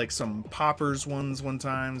had like some poppers ones one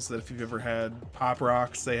times that if you've ever had Pop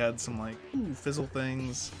Rocks, they had some like fizzle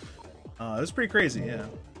things. It was pretty crazy, yeah.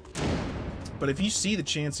 But if you see the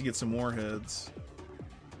chance to get some warheads,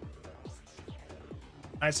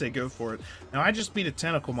 I say go for it. Now I just beat a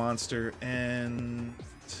tentacle monster and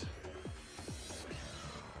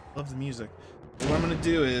love the music. But what I'm gonna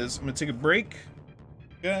do is I'm gonna take a break.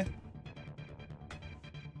 Okay.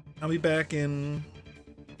 I'll be back in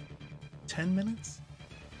 10 minutes.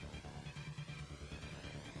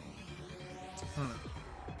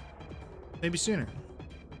 Maybe sooner.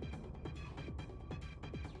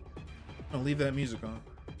 I'll leave that music on.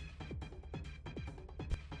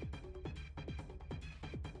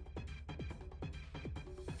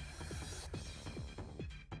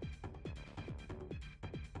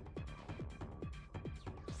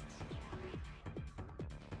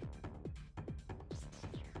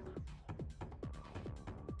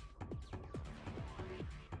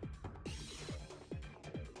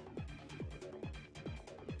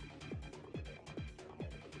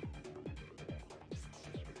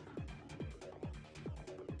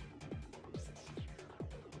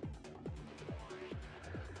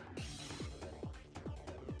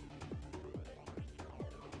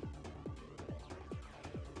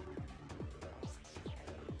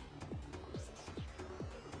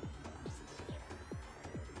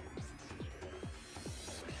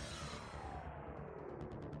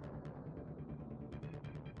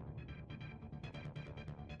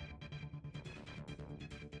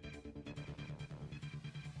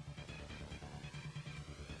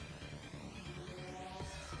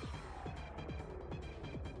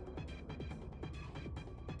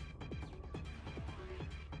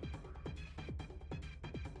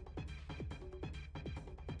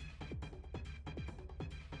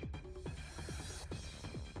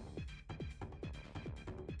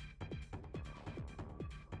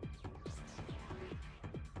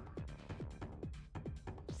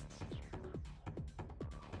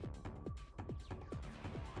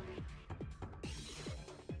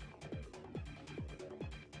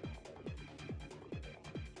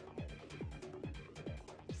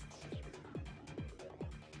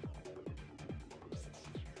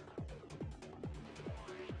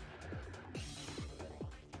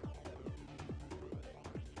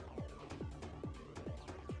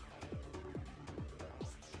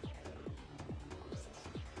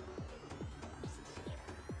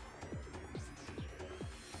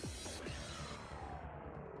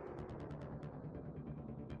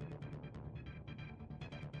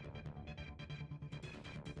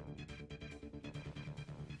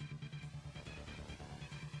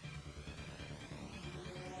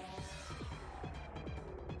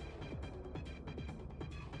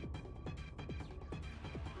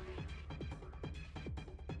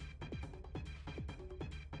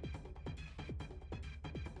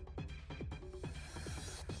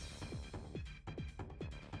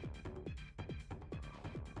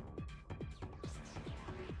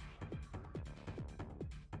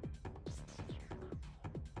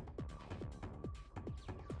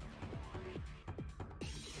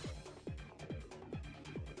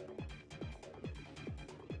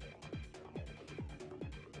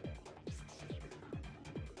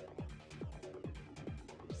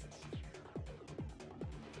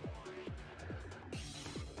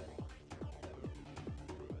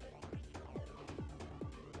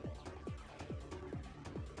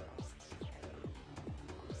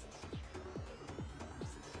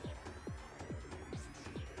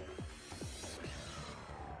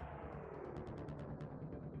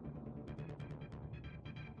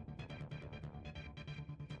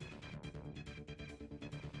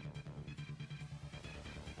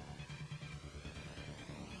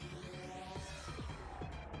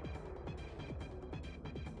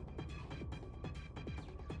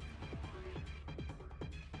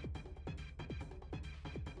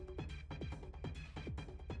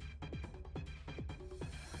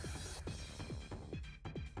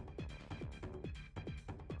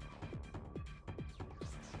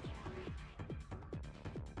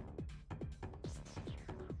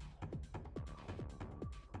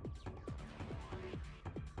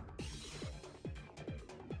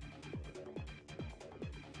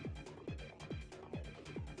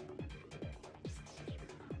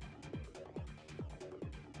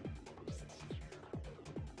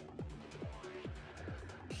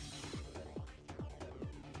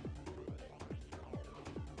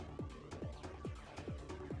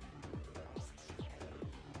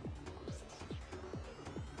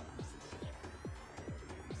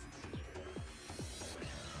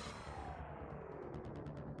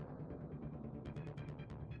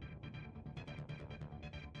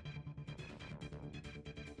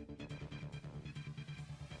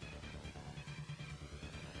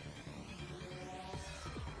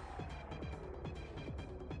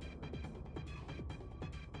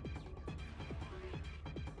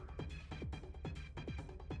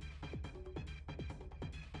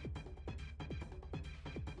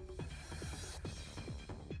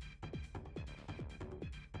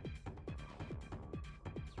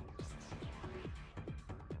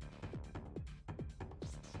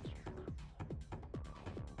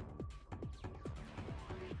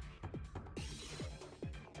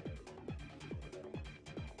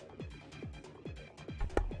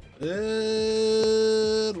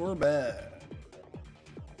 And we're back.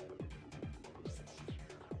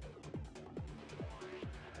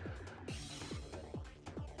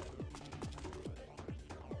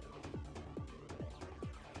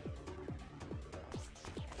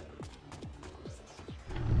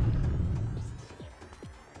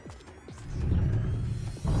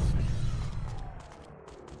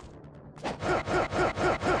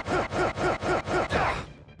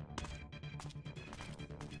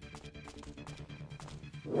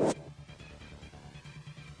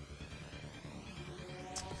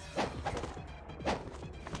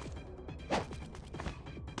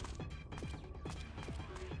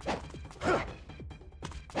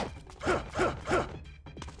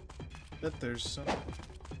 Bet there's some.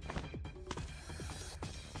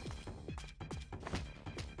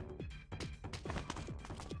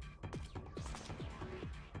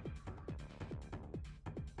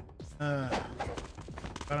 I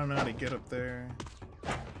don't know how to get up there.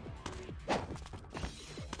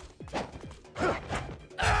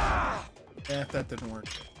 Yeah, that didn't work.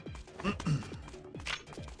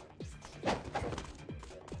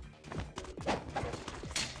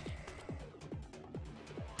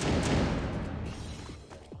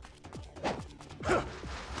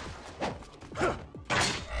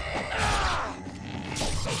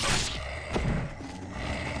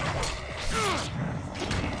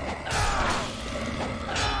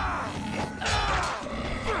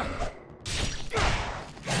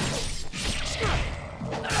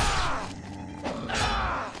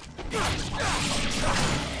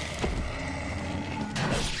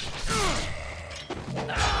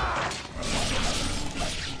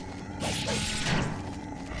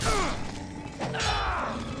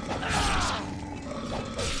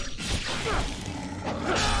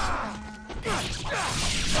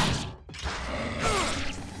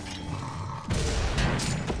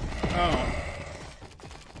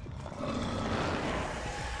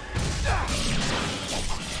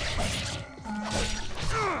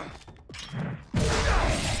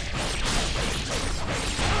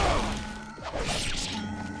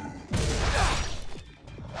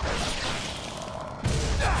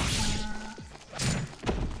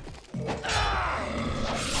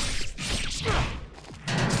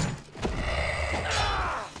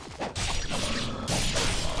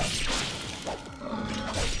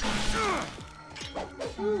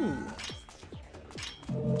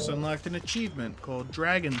 Unlocked an achievement called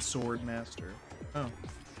Dragon Sword Master. Oh.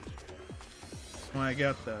 Oh, I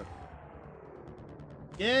got that.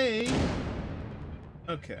 Yay!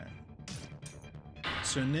 Okay.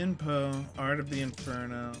 So Ninpo, Art of the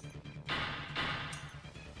Inferno.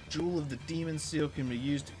 Jewel of the Demon Seal can be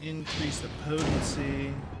used to increase the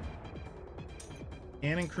potency.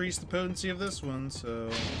 Can't increase the potency of this one, so...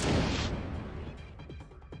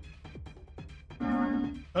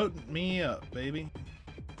 Potent me up, baby.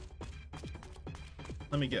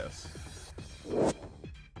 Let me guess.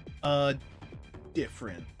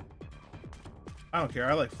 Different. I don't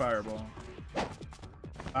care. I like Fireball.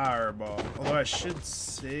 Fireball. Although I should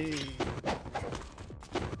say...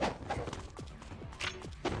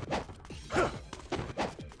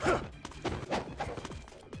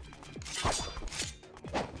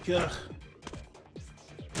 Gah.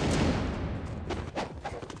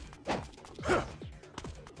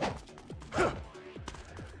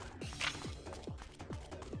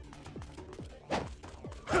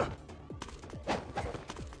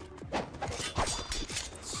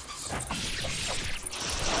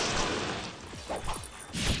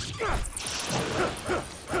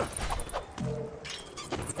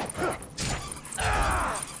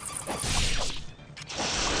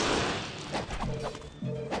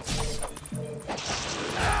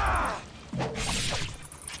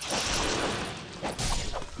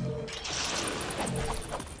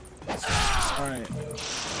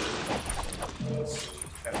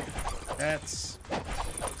 That's...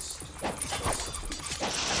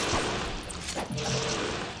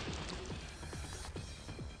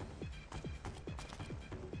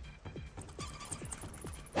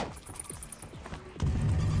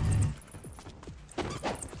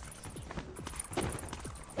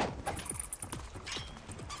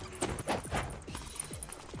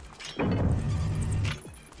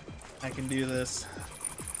 I can do this.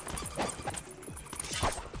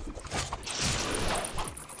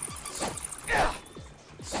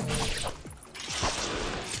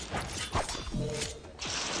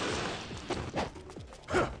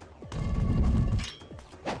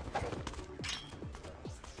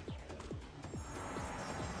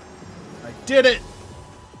 Did it!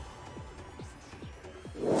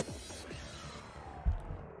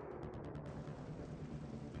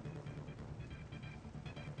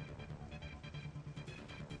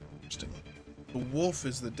 The wolf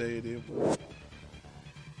is the deity of war.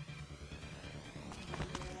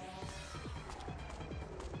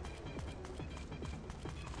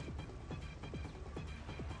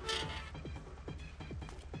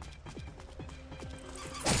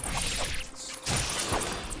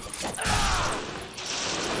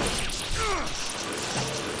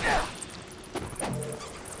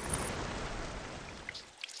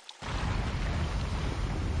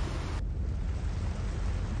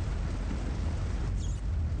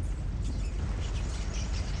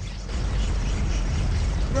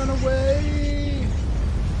 Run away!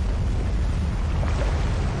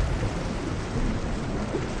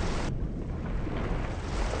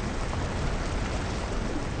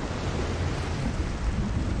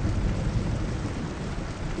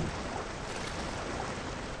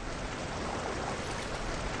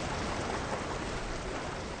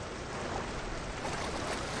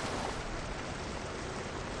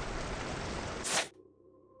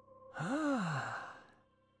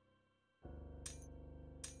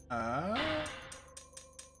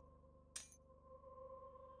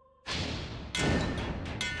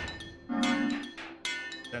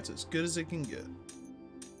 That's as good as it can get.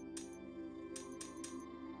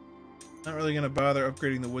 Not really gonna bother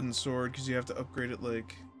upgrading the wooden sword because you have to upgrade it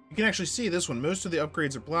like... You can actually see this one. Most of the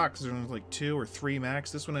upgrades are blocked because there's only like 2 or 3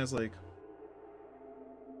 max. This one has like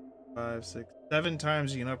 5, 6, 7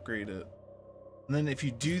 times you can upgrade it. And then if you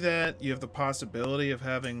do that, you have the possibility of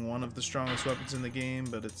having one of the strongest weapons in the game,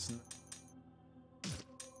 but it's...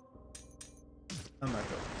 I'm not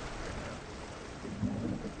going.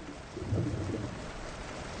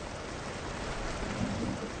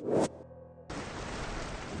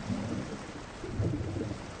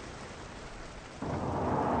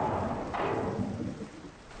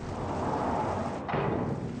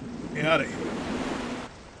 Get out of here.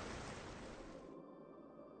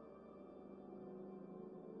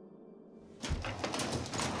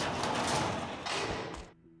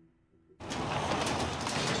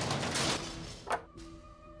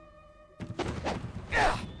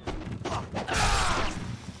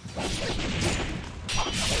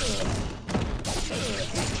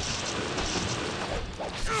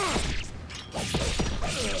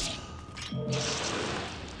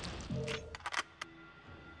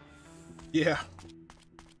 Yeah.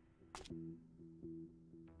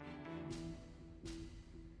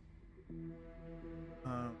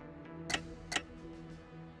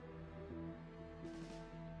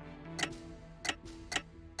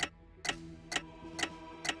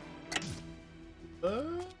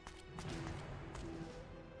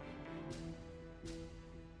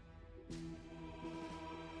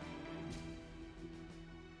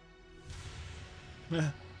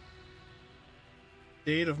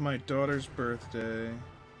 Date of my daughter's birthday.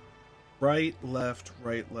 Right, left,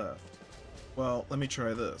 right, left. Well, let me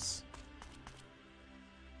try this.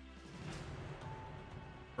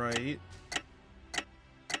 Right.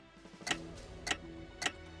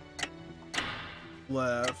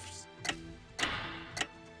 Left.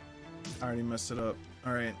 I already messed it up.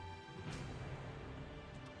 Alright.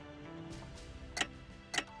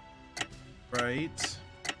 Right.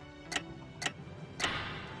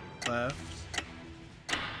 Left.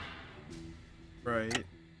 Right.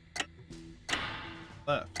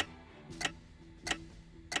 Left.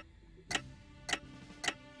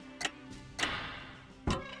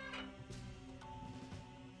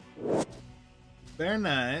 Very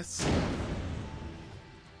nice.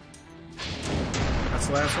 That's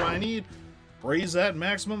the last one I need. Raise that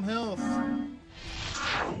maximum health.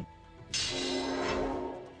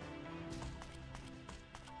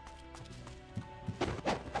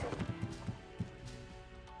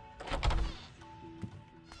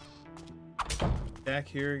 Back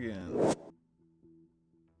here again.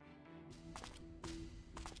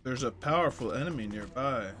 There's a powerful enemy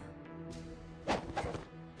nearby.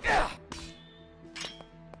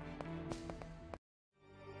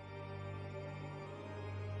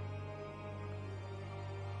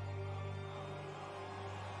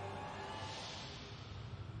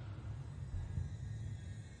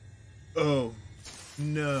 Oh,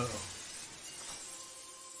 no.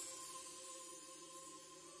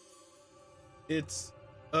 It's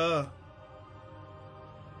a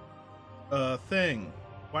thing.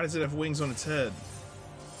 Why does it have wings on its head?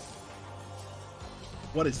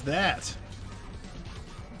 What is that?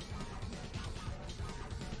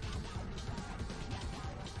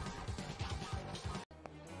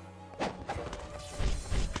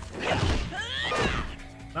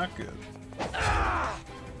 Not good.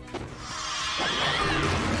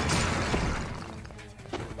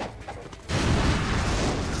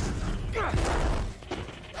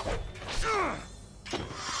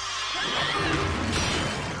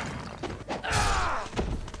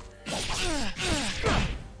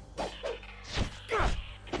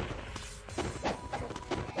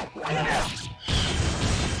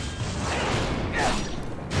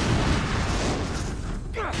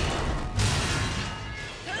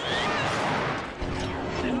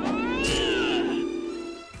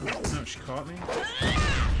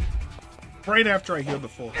 right after I healed the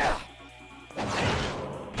full health.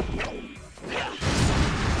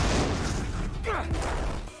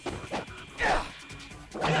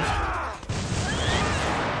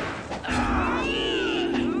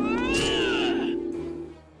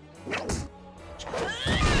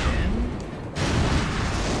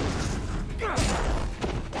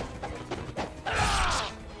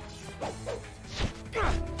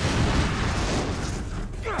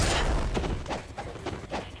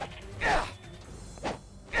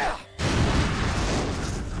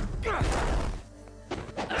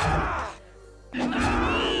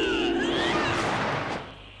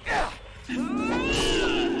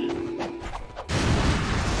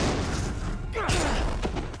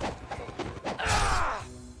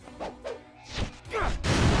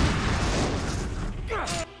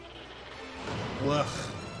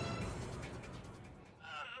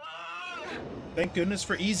 Thank goodness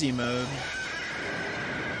for easy mode.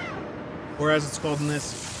 Or as it's called in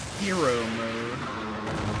this, hero mode.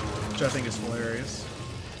 Which I think is hilarious.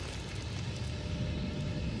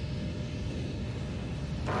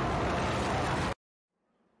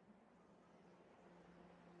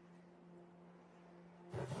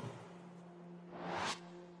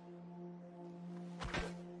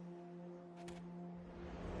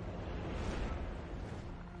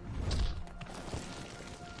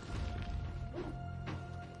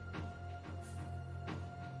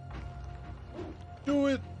 Do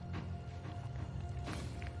it!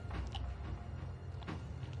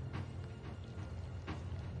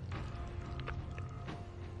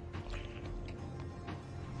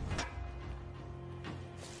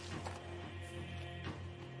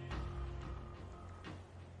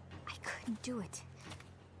 I couldn't do it.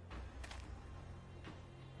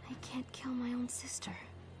 I can't kill my own sister.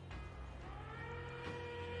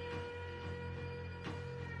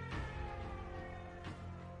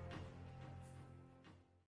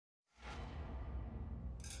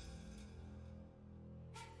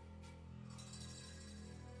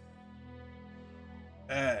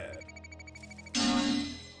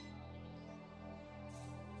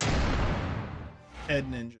 Head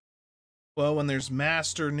ninja. Well, when there's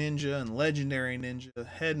master ninja and legendary ninja,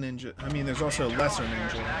 head ninja, I mean, there's also lesser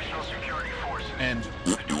ninja. And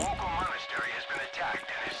the Duoco monastery has been attacked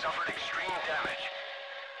and has suffered extreme damage.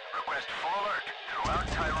 Request full alert throughout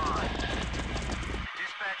Taiwan.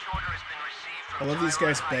 Dispatch order has been received from I love these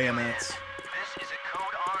guys' bayonets. This is a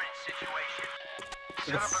code orange situation.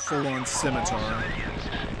 Like a full-on scimitar.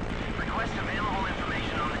 Request available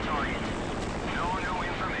information on the target. No new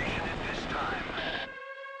information at this time.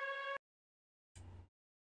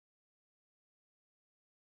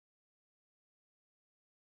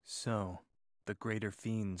 So, the greater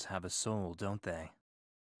fiends have a soul, don't they?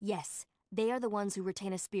 Yes, they are the ones who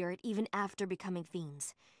retain a spirit even after becoming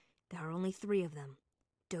fiends. There are only 3 of them.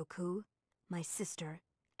 Doku, my sister,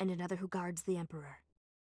 and another who guards the Emperor.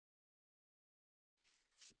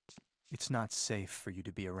 It's not safe for you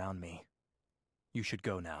to be around me. You should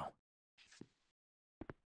go now.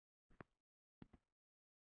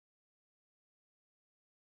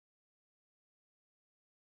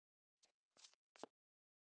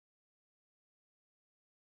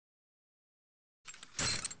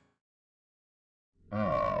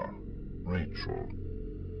 Ah, Rachel.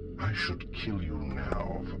 I should kill you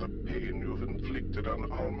now for the pain you've inflicted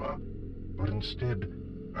on Alma, but instead,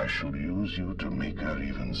 I shall use you to make her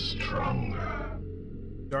even stronger.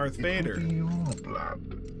 Darth Vader. It will be your blood,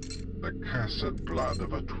 the cursed blood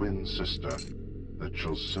of a twin sister, that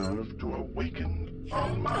shall serve to awaken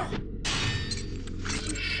Alma. It's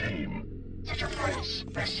a shame such a fine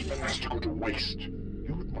specimen has to go to waste.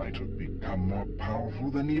 You might have become more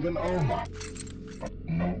powerful than even Alma, but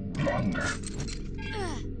no longer.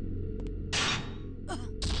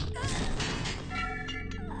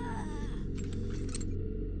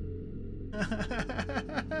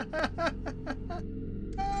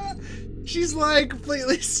 She's like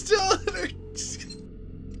completely still in her.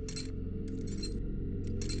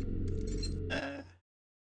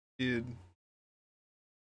 Dude.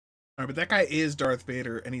 Alright, but that guy is Darth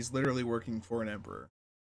Vader, and he's literally working for an emperor.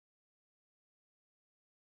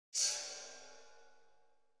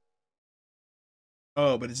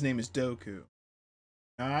 Oh, but his name is Doku.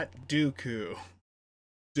 Not Dooku.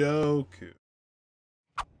 Doku.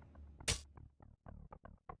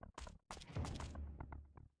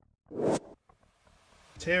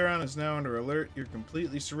 Tehran is now under alert. You're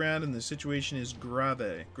completely surrounded and the situation is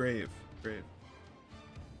grave. Grave.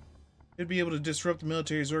 You'd be able to disrupt the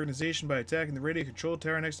military's organization by attacking the radio control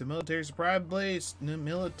tower next to military supply base.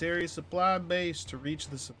 Military supply base. To reach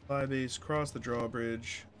the supply base, cross the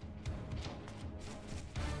drawbridge.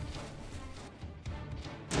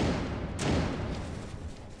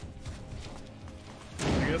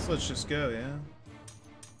 guess let's just go, yeah?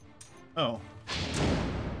 Oh.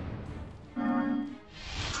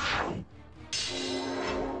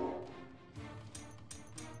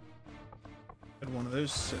 Had one of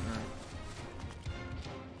those sitting around.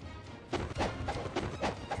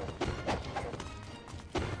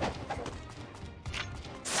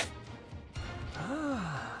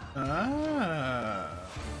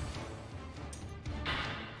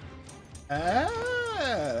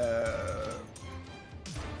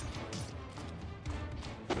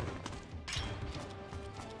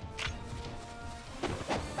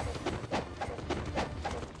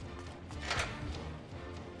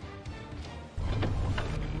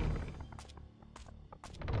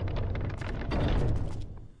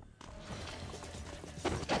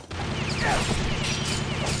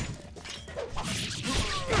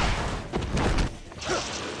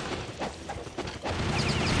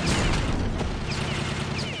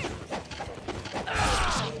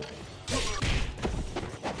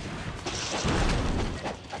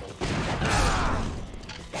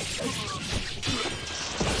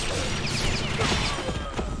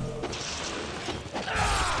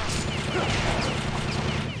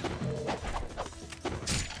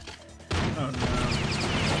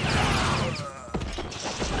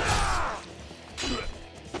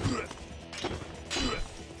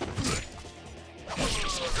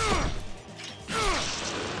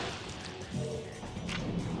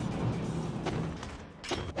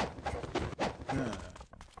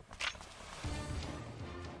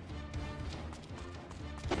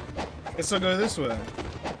 Guess I'll go this way.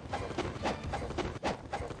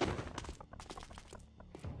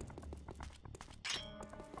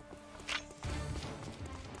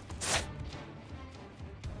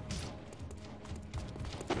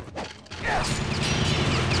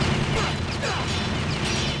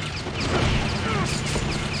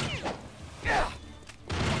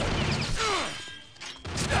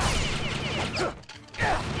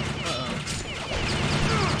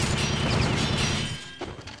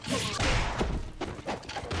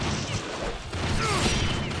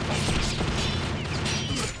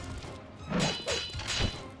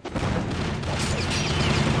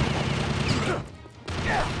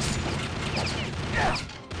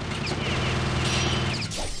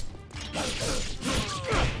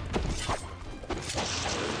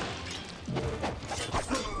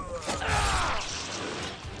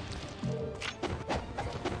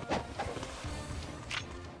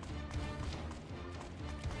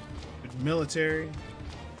 Military.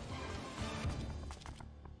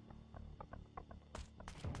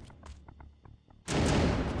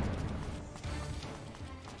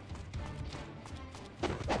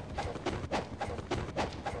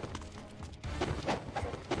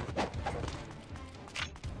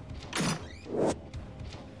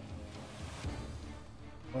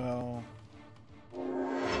 Well,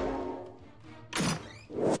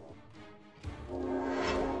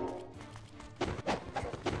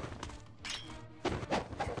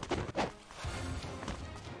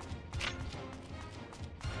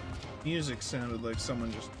 music sounded like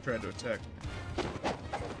someone just tried to attack me.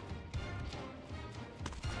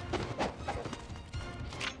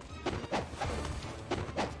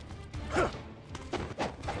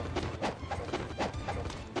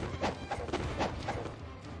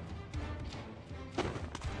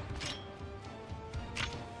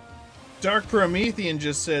 Dark Promethean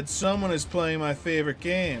just said, someone is playing my favorite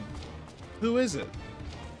game. Who is it?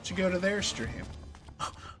 Should go to their stream.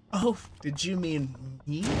 Oh, did you mean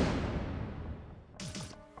me?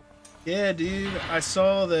 Yeah, dude, I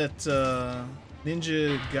saw that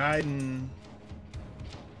Ninja Gaiden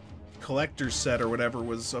collector's set or whatever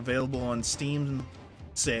was available on Steam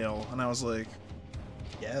sale, and I was like,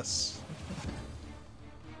 yes.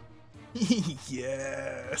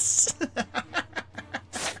 Yes.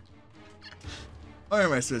 Where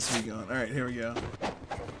am I supposed to be going? Alright, here we go.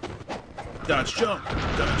 Dodge jump,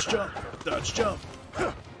 dodge jump, dodge jump.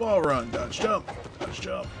 Wall run, dodge jump, dodge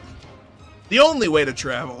jump. The only way to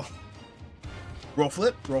travel. Roll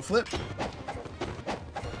flip, roll flip.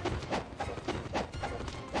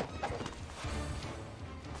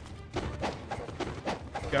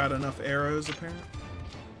 Got enough arrows, apparently.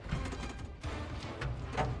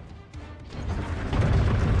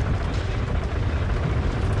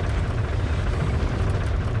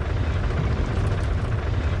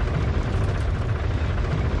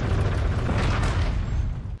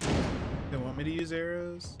 They want me to use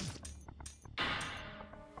arrows?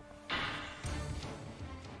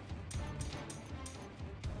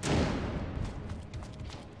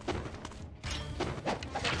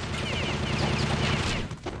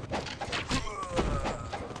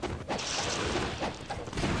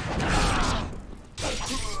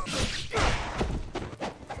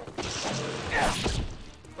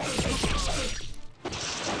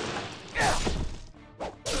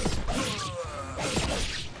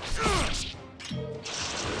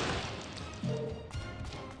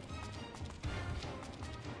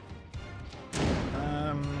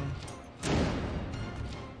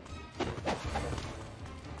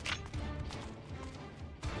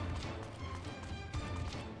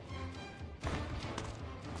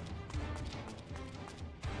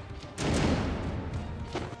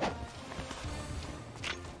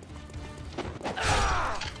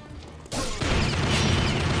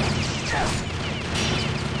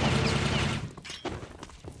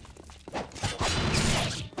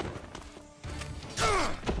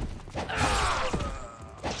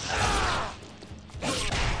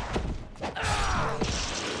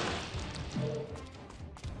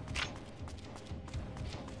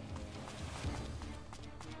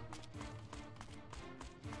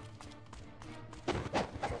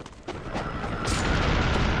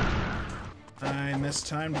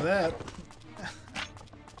 mistimed that.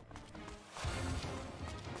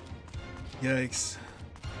 Yikes.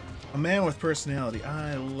 A man with personality.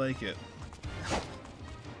 I like it.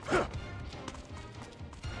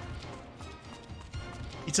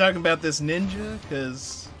 You talking about this ninja?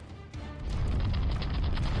 Because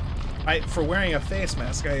for wearing a face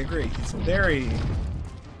mask, I agree. He's very...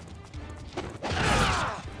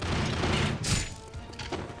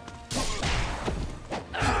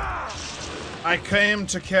 I came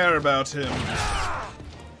to care about him,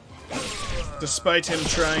 despite him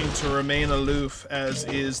trying to remain aloof, as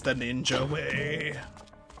is the ninja way.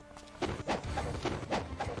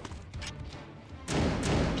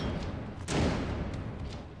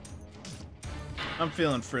 I'm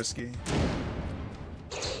feeling frisky.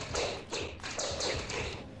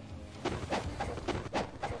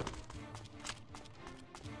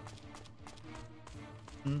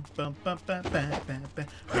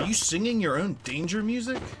 Are you singing your own danger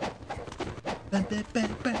music?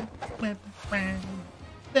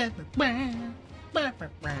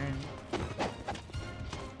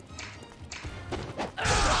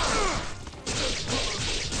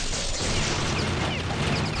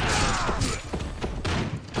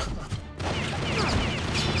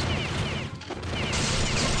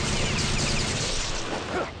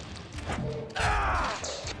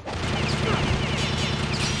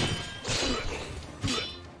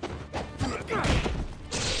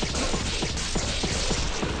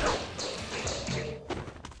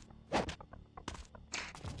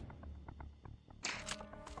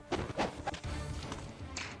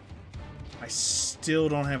 Still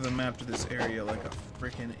don't have the map to this area like a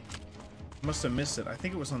freaking... Must have missed it. I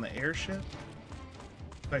think it was on the airship.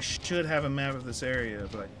 I should have a map of this area,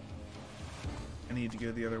 but I need to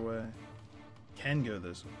go the other way. Can go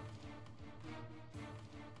this way.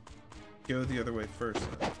 Go the other way first,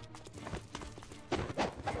 though.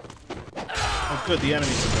 Oh good, the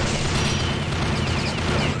enemies are there.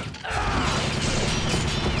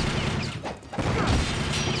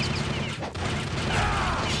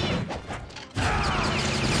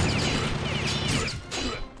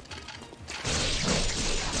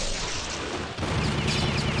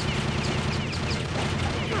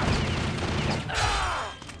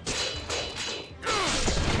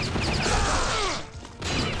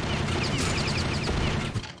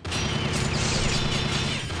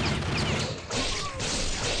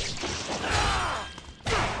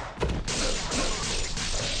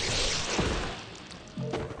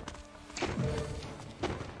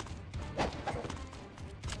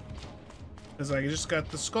 Because I just got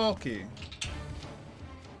the skull key.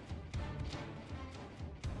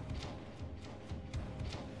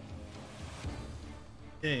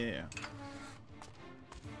 Yeah.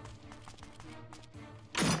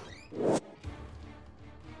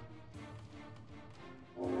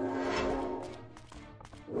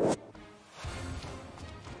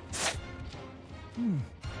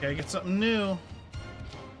 Gotta get something new.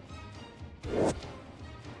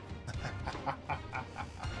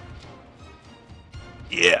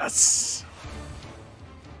 Yes!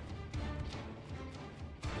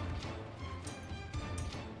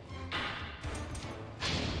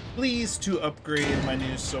 Pleased to upgrade my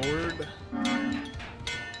new sword.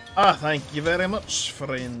 Ah, thank you very much,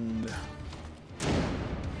 friend.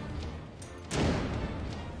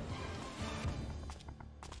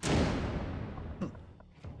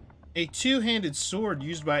 A two-handed sword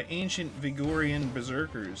used by ancient Vigorian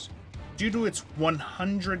berserkers. Due to its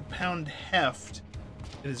 100-pound heft,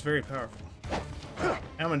 it is very powerful.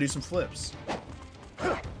 I'm gonna do some flips.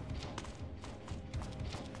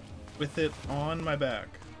 With it on my back.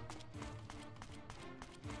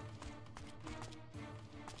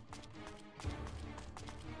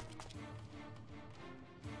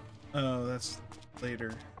 Oh, that's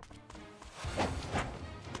later.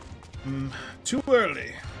 Too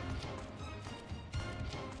early.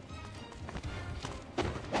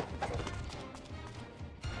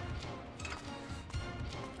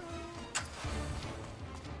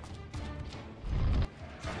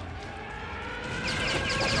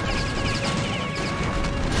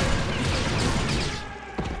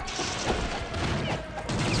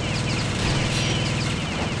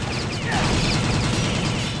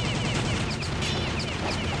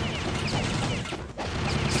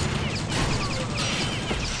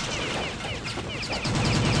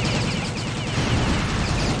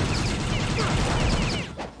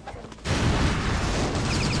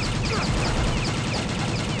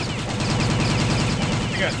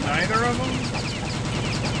 Neither of them?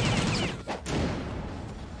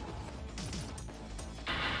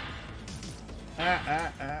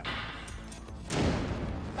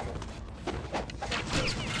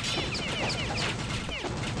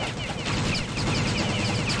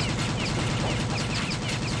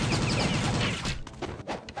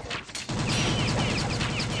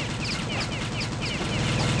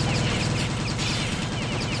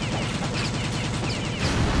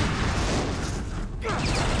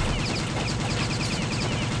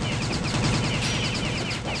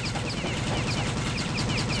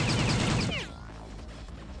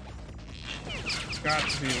 got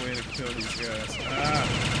to be a way to kill these guys. Ah.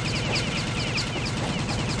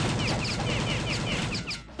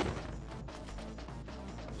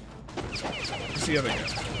 Where's the other guy?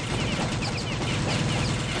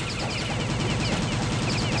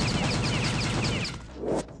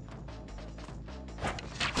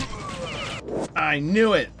 I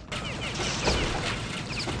knew it!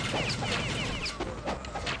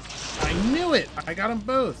 I knew it! I got them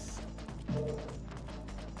both.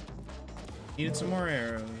 Needed some more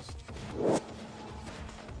arrows.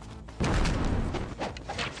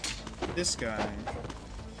 This guy.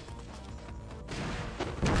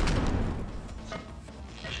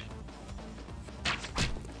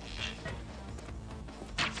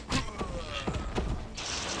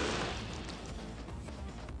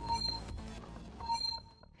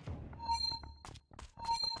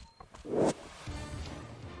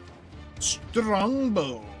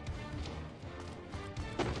 Strongbow.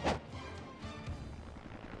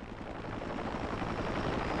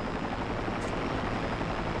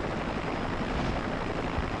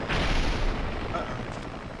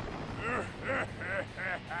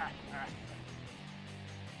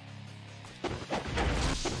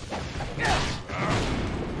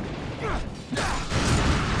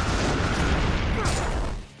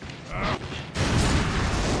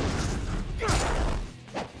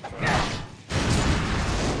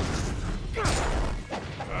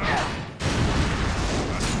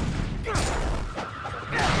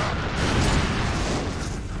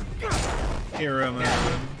 Hero mode.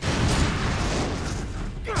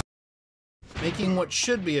 Making what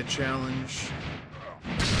should be a challenge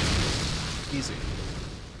easy.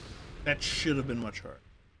 That should have been much harder.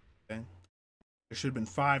 Okay? There should have been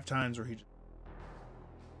 5 times where he just...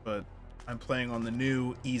 But I'm playing on the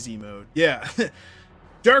new easy mode. Yeah.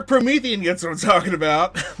 Dark Promethean gets what I'm talking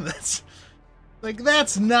about. That's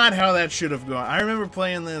not how that should have gone. I remember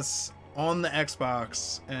playing this on the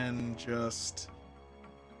Xbox and just...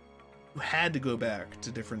 You had to go back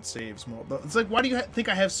to different saves more. But it's like, why do you think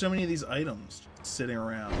I have so many of these items sitting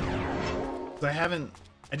around? 'Cause I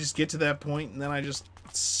just get to that point and then I just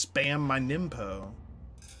spam my Nimpo.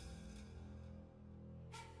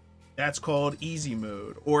 That's called easy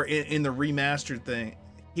mode. Or in the remastered thing,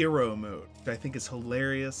 hero mode. Which I think is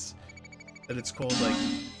hilarious that it's called like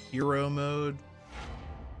hero mode.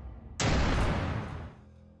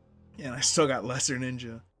 Yeah, and I still got Lesser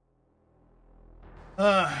Ninja.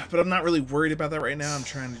 But I'm not really worried about that right now. I'm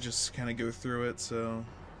trying to just kind of go through it, so...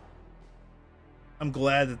 I'm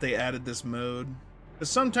glad that they added this mode. Because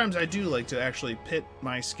sometimes I do like to actually pit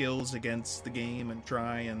my skills against the game and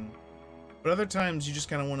try and... But other times you just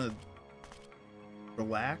kind of want to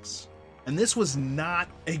relax. And this was not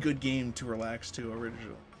a good game to relax to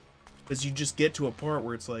originally. Because you just get to a part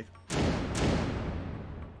where it's like... I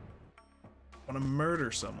want to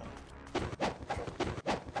murder someone.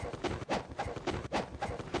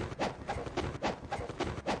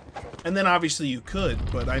 And then obviously you could,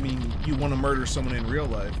 but I mean, you want to murder someone in real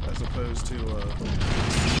life as opposed to,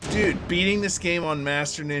 Dude, beating this game on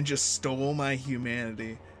Master Ninja stole my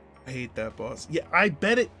humanity. I hate that boss. Yeah, I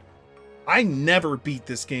bet it... I never beat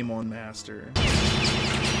this game on Master. I'd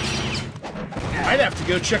have to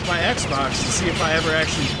go check my Xbox to see if I ever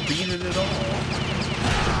actually beat it at all.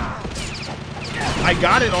 I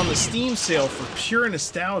got it on the Steam sale for pure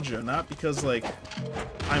nostalgia, not because, like...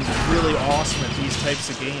 I'm really awesome at these types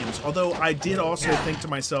of games. Although I did also think to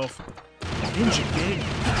myself, Ninja Gaiden.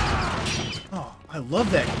 Oh, I love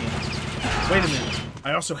that game. Wait a minute.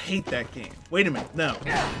 I also hate that game. Wait a minute. No.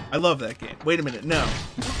 I love that game. Wait a minute. No.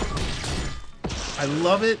 I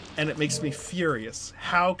love it, and it makes me furious.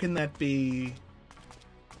 How can that be?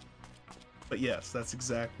 But yes, that's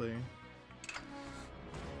exactly...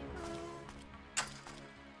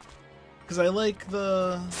 Because I like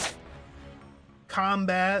the...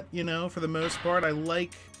 combat, you know, for the most part. I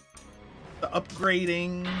like the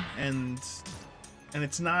upgrading and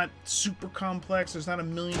it's not super complex. There's not a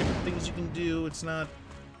million different things you can do. It's not...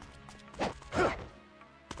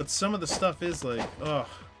 But some of the stuff is like, ugh,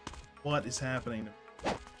 what is happening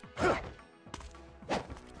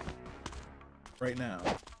right now?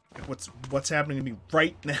 What's happening to me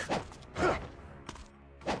right now?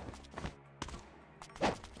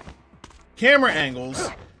 Camera angles.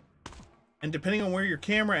 And depending on where your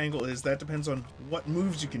camera angle is, that depends on what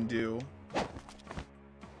moves you can do.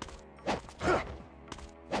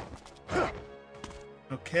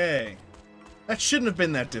 Okay. That shouldn't have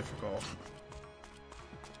been that difficult.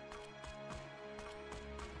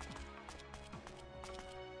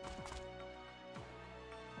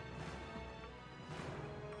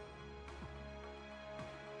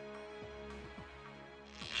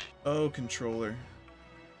 Oh, controller.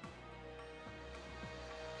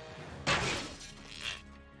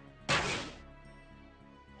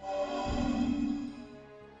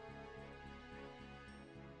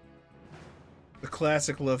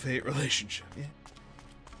 classic love-hate relationship. Yeah.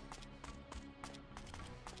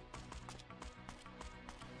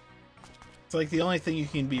 It's like the only thing you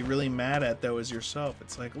can be really mad at, though, is yourself.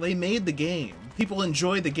 It's like, they made the game. People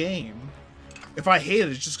enjoy the game. If I hate it,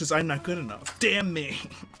 it's just because I'm not good enough. Damn me.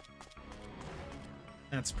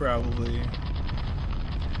 That's probably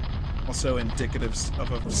also indicative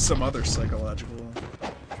of some other psychological...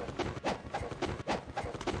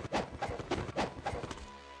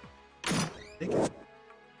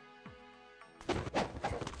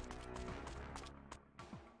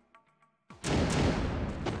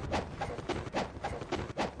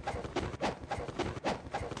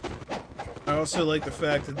 I also like the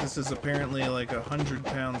fact that this is apparently like a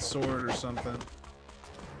 100-pound sword or something.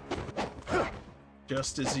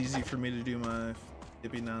 Just as easy for me to do my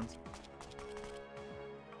hippie nonsense.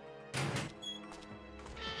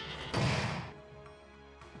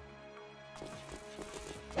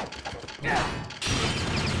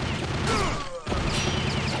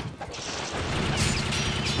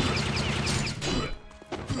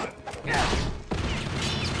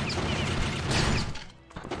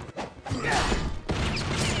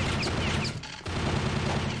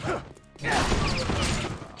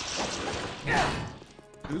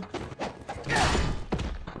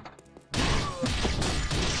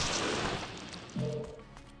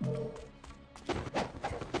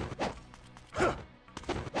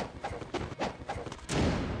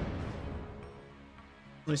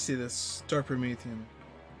 Let me see this. Dark Promethean.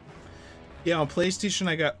 Yeah, on PlayStation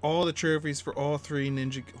I got all the trophies for all 3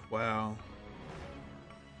 Ninja... Wow.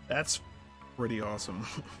 That's pretty awesome.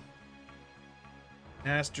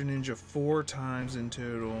 Master Ninja 4 times in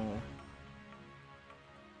total.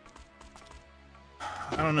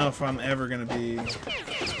 I don't know if I'm ever gonna be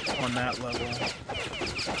on that level.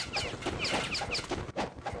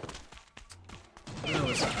 No,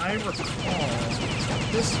 as I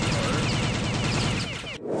recall, this part...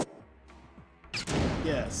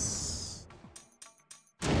 Yes.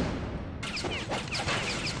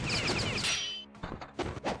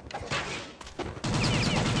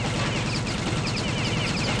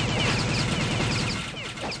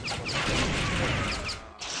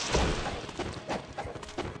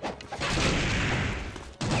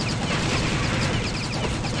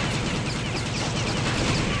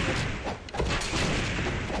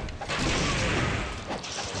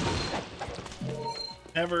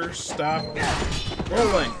 Never stop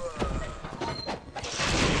rolling.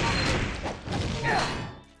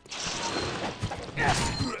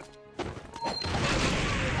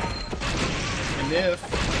 And if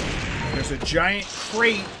there's a giant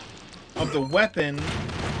crate of the weapon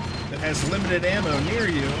that has limited ammo near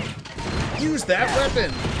you, use that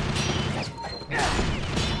weapon.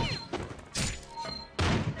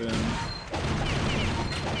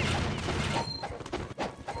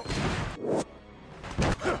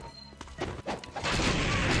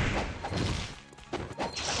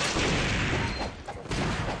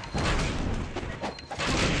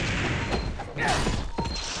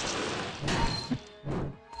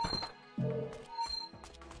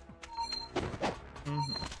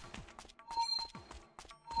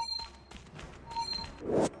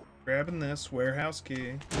 Grabbing this warehouse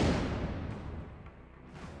key.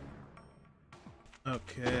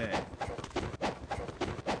 Okay.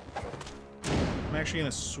 I'm actually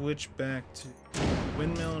gonna switch back to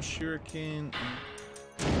windmill, shuriken,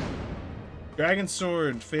 dragon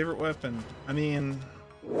sword, favorite weapon. I mean,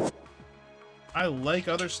 I like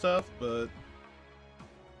other stuff, but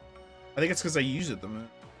I think it's because I use it the most.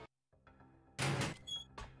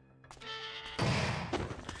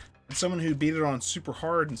 Someone who beat it on super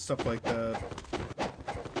hard and stuff like that.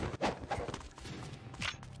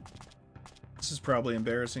 This is probably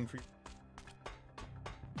embarrassing for you.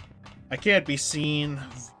 I can't be seen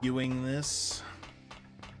viewing this.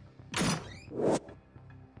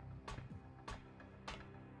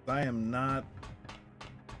 I am not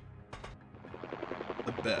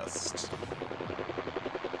the best.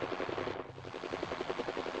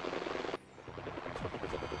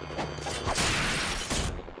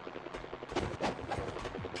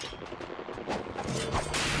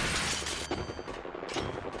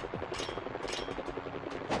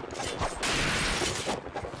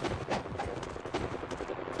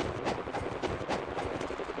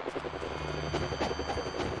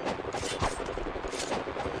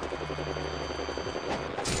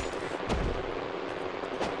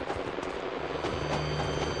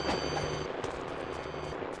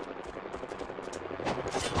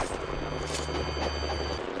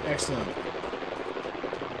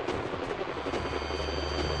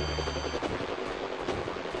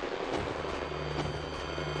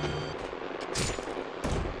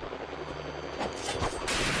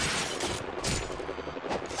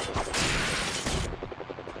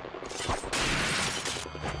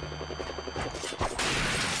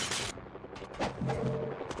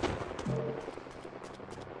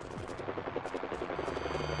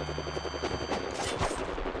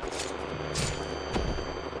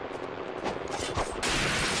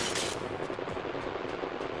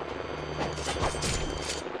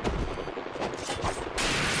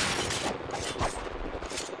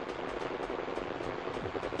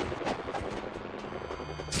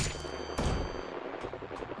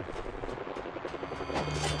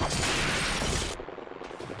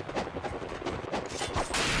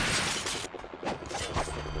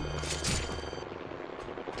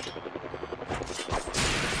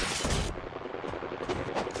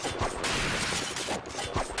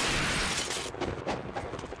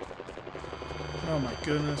 Oh my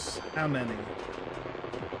goodness. How many?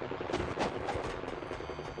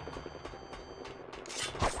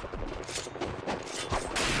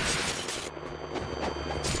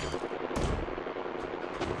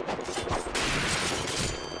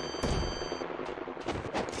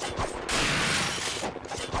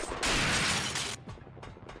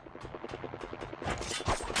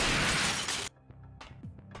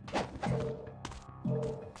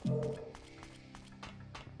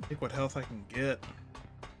 What health I can get.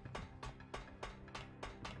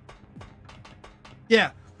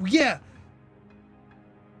 Yeah.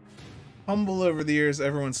 Humble over the years,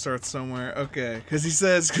 everyone starts somewhere. Okay, because he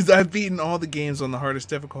says, because I've beaten all the games on the hardest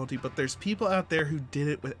difficulty, but there's people out there who did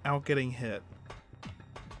it without getting hit.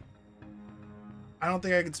 I don't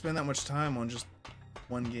think I could spend that much time on just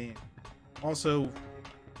one game. Also,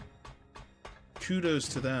 kudos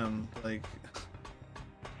to them. Like,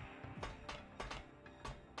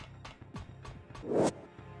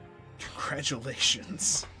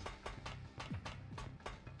 congratulations.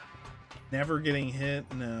 Never getting hit?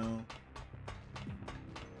 No.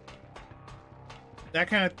 That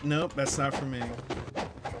kind of... Nope, that's not for me.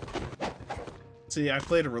 See, I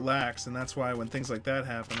play to relax, and that's why when things like that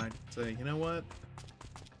happen, I say, you know what?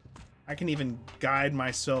 I can even guide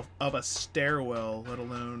myself up a stairwell, let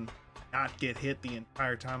alone not get hit the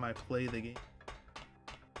entire time I play the game.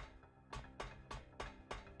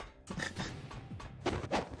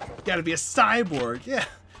 Gotta be a cyborg, yeah.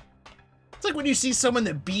 It's like when you see someone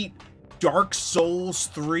that beat Dark Souls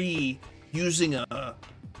 3 using a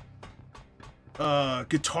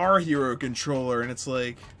Guitar Hero controller, and it's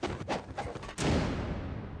like,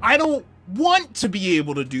 I don't want to be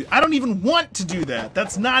able to do, I don't even want to do that.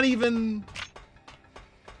 That's not even,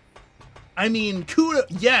 I mean, kudos,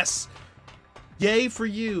 yes, yay for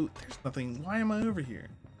you. There's nothing, why am I over here?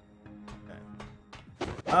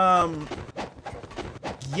 Okay.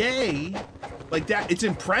 Yay, like that, it's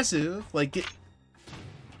impressive, like it,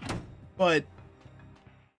 but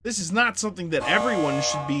this is not something that everyone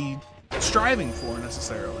should be striving for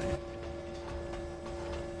necessarily.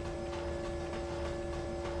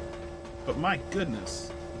 But my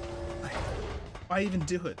goodness, why even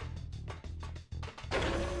do it?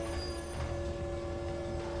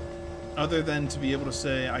 Other than to be able to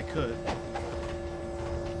say I could.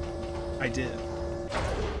 I did.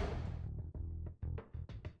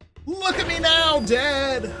 Look at me now,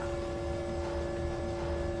 Dad!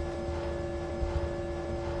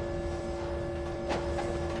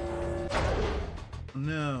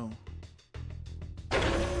 No.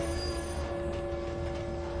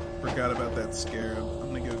 Forgot about that scarab.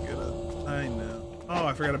 I'm gonna go get it. I know. Oh,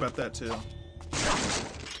 I forgot about that too.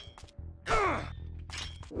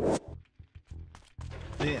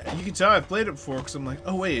 Yeah, you can tell I've played it before because I'm like,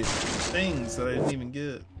 oh wait, things that I didn't even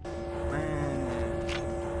get.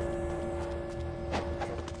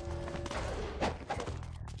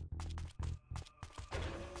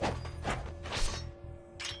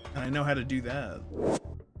 I know how to do that.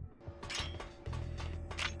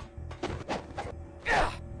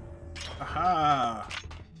 Aha!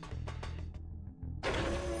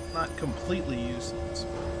 Not completely useless,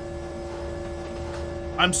 but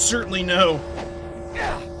I'm certainly no.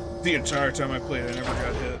 The entire time I played, I never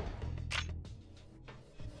got hit.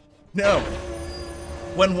 No.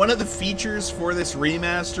 When one of the features for this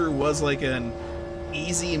remaster was like an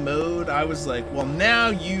easy mode, I was like, well, now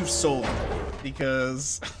you've sold me.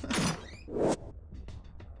 Because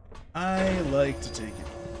I like to take it.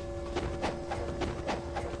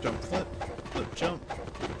 Jump, flip, flip, jump,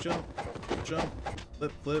 jump, jump,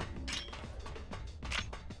 flip, flip.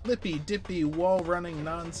 Lippy dippy wall running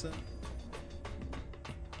nonsense.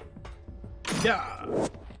 Yeah.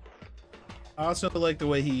 I also like the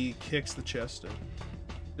way he kicks the chest in.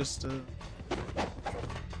 Just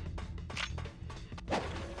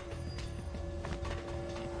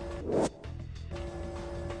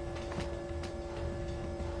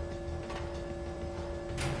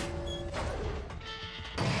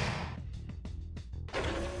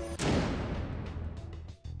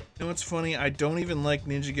You know what's funny? I don't even like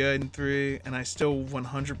Ninja Gaiden 3, and I still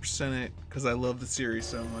 100% it because I love the series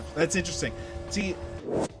so much. That's interesting. See,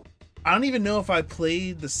 I don't even know if I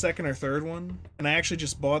played the second or third one, and I actually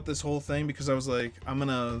just bought this whole thing because I was like, I'm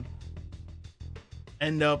gonna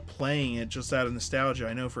end up playing it just out of nostalgia.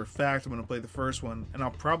 I know for a fact I'm gonna play the first one, and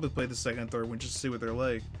I'll probably play the second and third one just to see what they're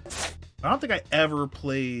like. I don't think I ever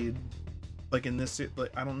played, like in this,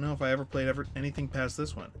 like I don't know if I ever played anything past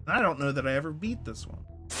this one. And I don't know that I ever beat this one.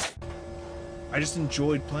 I just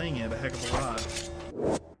enjoyed playing it a heck of a lot.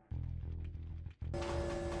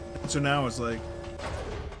 And so now it's like,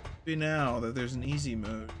 maybe now that there's an easy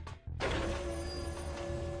mode,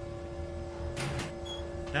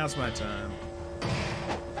 Now's my time.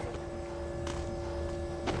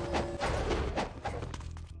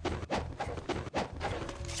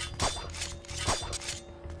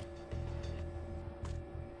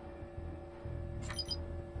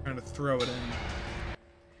 Trying to throw it in.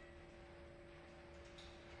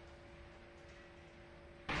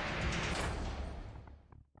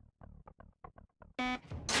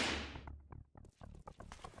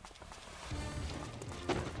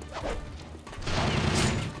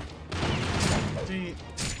 See,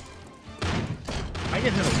 I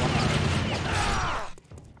get hit a lot.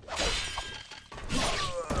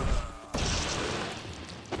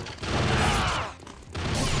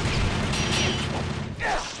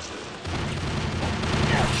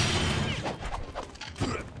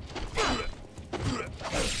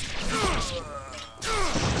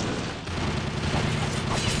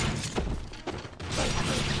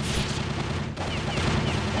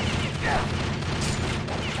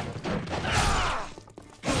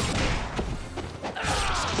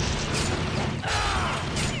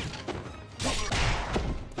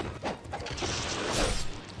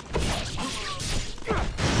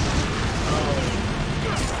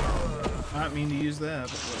 Not mean to use that,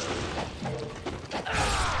 but whatever.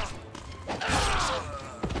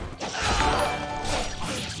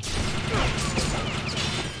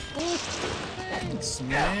 Oh, thanks,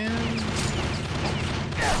 man.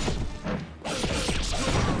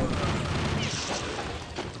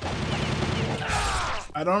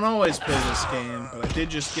 I don't always play this game, but I did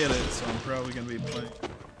just get it, so I'm probably gonna be playing.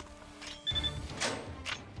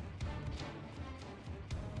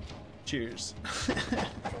 Cheers.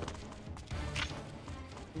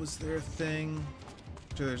 Was there a thing?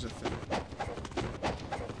 I'm sure there's a thing.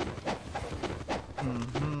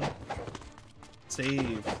 Mm-hmm.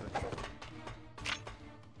 Save.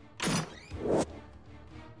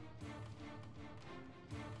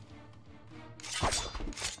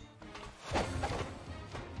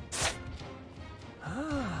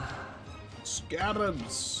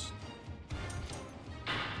 Scarabs.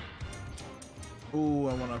 Ooh,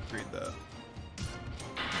 I want to upgrade that.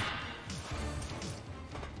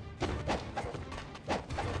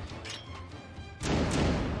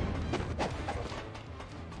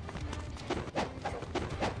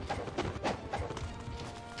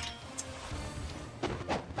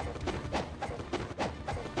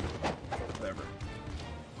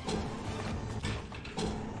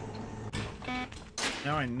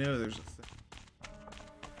 Now I know there's a thing.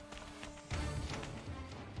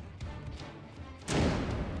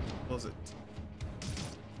 What was it?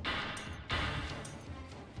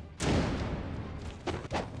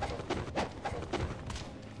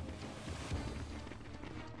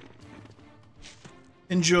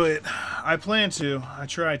 Enjoy it. I plan to. I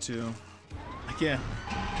try to. I can't.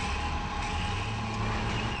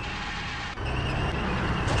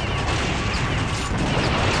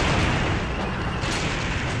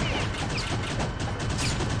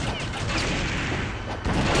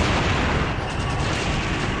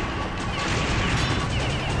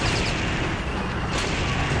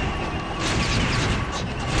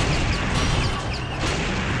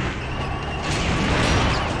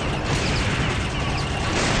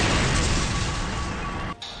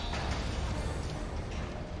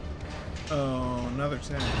 Oh, another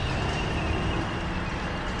tank.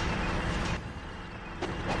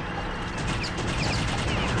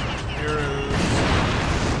 Arrows.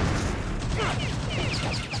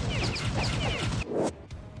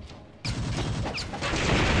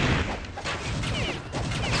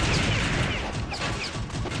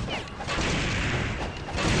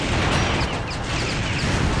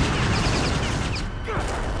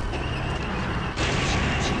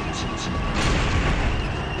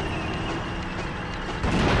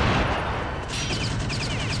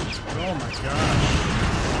 Oh my gosh.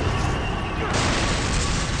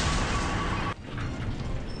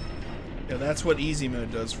 Yeah, that's what easy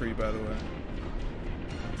mode does for you, by the way.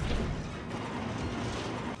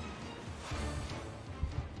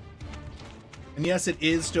 And yes, it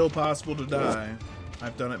is still possible to die.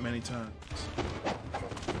 I've done it many times.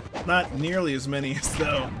 Not nearly as many as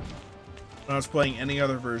though when I was playing any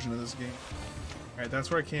other version of this game. Alright,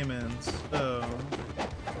 that's where I came in, so...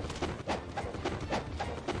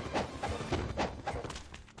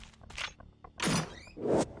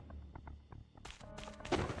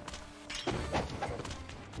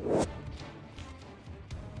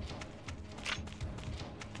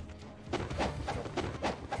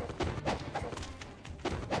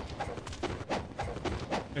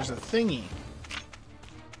 There's a thingy.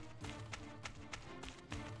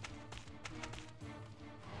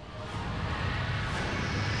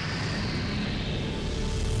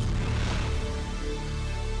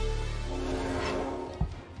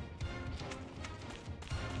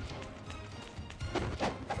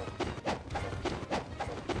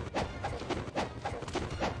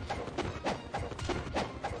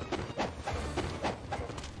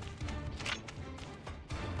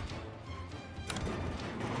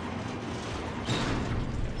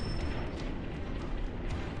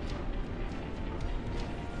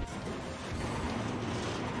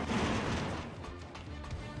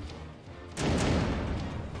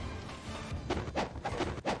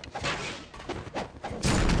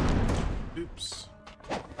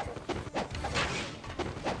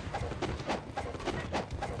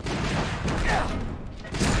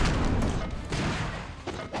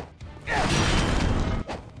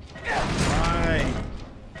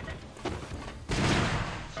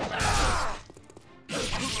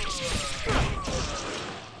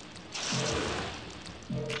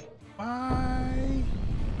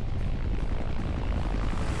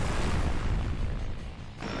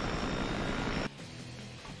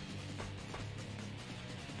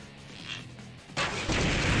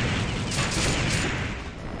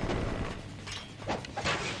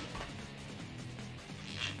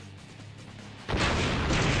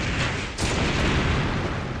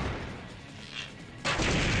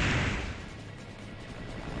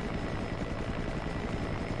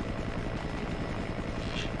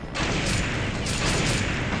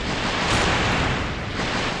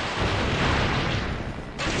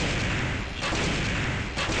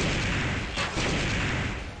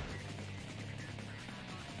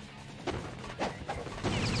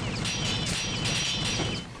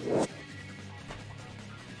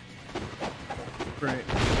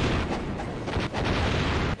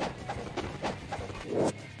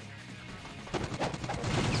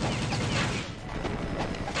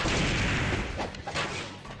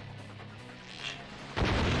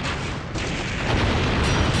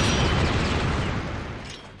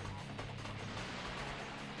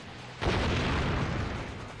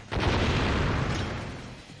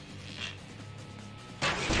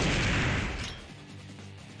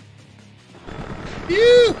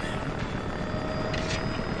 Phew!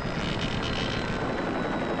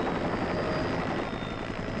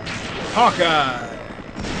 Hawkeye!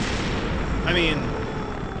 I mean,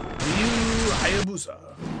 Ryu Hayabusa.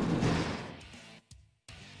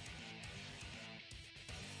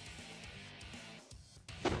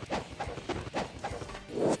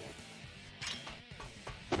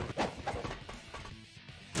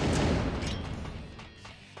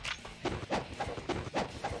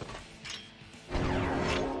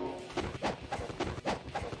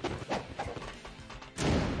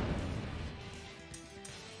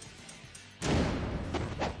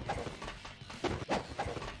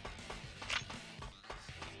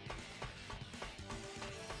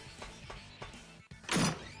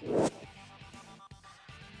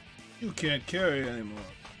 You can't carry anymore.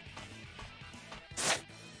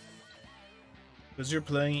 Because you're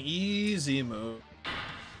playing easy mode.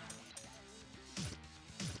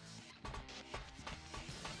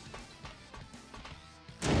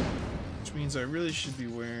 Which means I really should be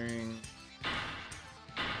wearing...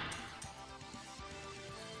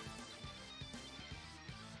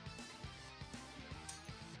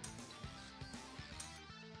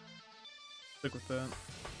 Stick with that.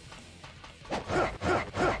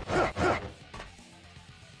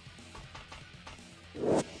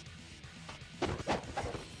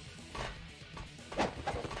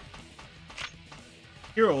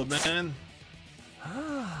 Here, old man.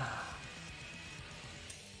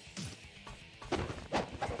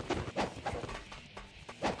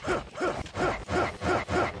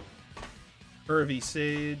 Curvy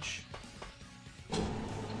sage.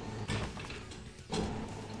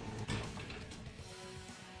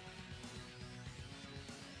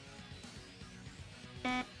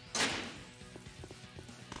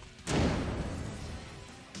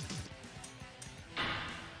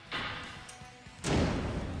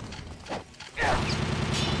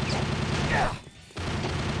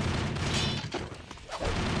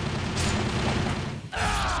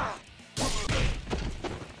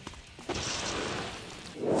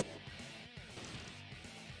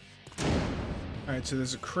 Alright, so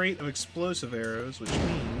there's a crate of explosive arrows, which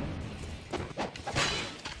means...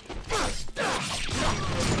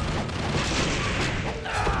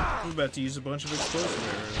 I'm about to use a bunch of explosive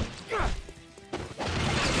arrows.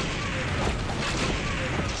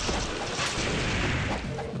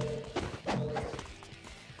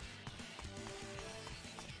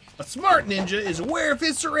 A smart ninja is aware of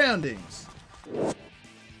his surroundings.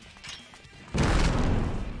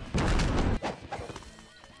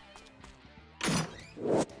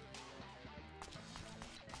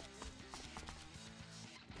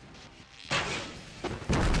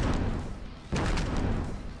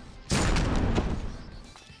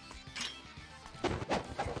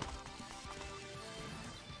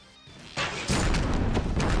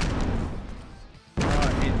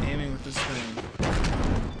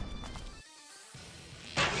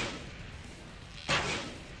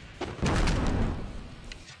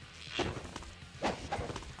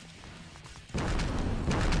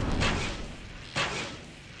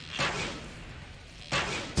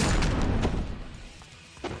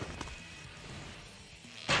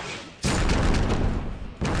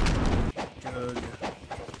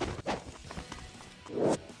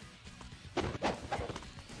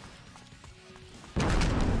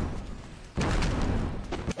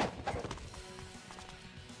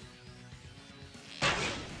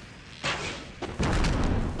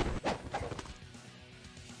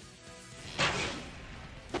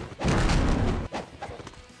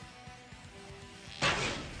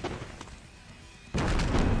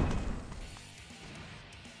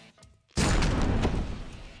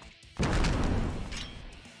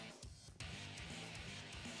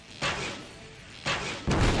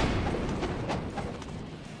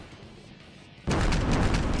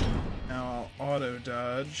 Auto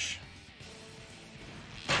dodge.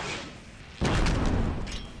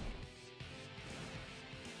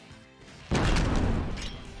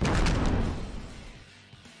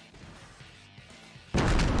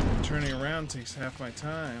 Turning around takes half my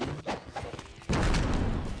time.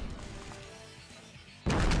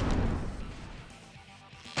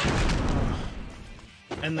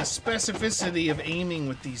 And the specificity of aiming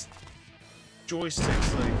with these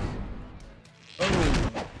joysticks, like... Oh!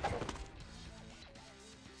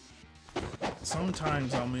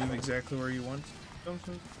 Sometimes I'll move exactly where you want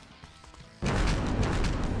something.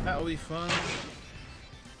 That'll be fun.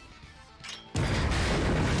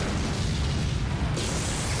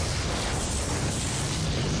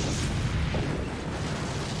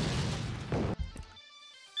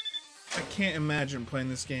 I can't imagine playing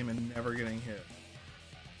this game and never getting hit.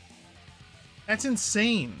 That's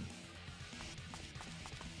insane.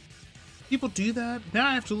 People do that? Now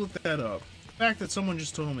I have to look that up. The fact that someone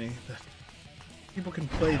just told me that people can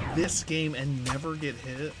play this game and never get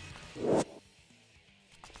hit.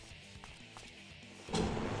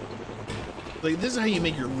 Like, this is how you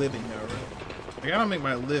make your living though, right? Like, I don't make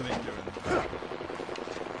my living doing it.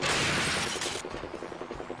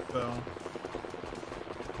 So,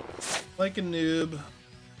 like a noob.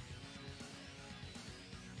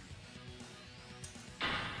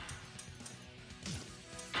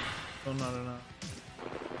 Oh, not enough.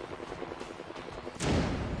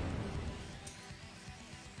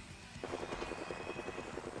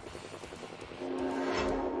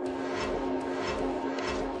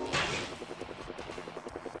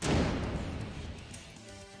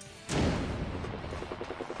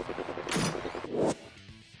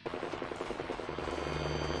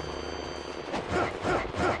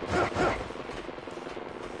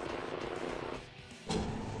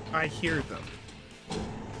 I hear them.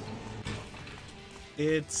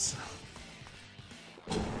 It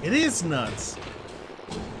is nuts.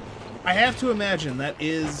 I have to imagine that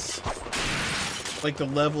is like the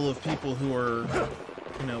level of people who are,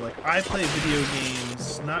 you know, like, I play video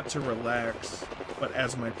games not to relax, but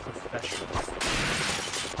as my profession.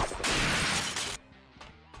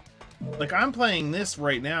 Like, I'm playing this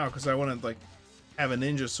right now because I want to, like, have a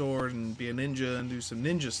ninja sword and be a ninja and do some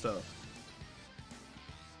ninja stuff.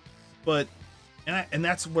 But, and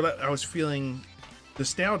that's what I was feeling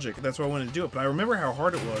nostalgic. That's why I wanted to do it. But I remember how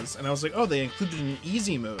hard it was, and I was like, oh, they included an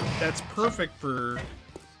easy mode. That's perfect for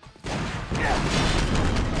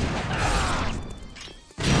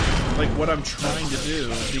like what I'm trying to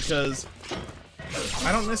do, because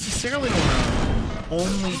I don't necessarily want to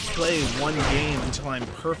only play one game until I'm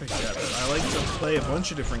perfect at it. I like to play a bunch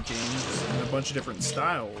of different games in a bunch of different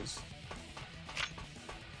styles.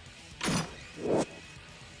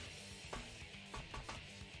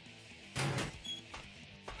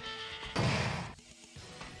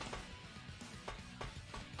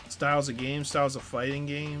 Styles of games, styles of fighting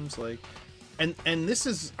games, like, and this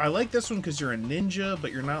is, I like this one because you're a ninja,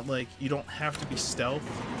 but you're not, like, you don't have to be stealth.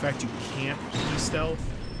 In fact, you can't be stealth.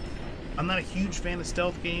 I'm not a huge fan of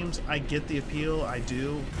stealth games. I get the appeal, I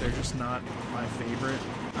do. They're just not my favorite.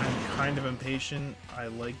 I'm kind of impatient. I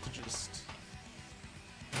like to just...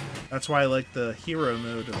 That's why I like the hero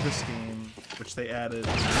mode of this game, which they added.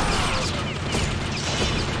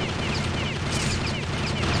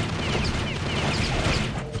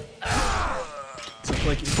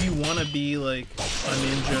 Like, if you want to be like a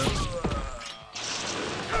ninja,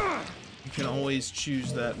 you can always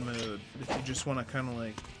choose that mode. But if you just want to kind of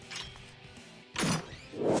like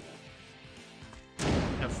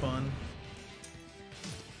have fun,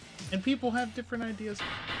 and people have different ideas.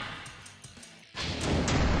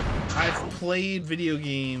 I've played video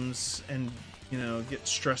games and, you know, get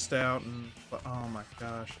stressed out and, oh my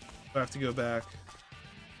gosh, I have to go back.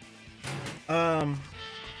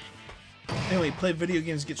 Anyway, play video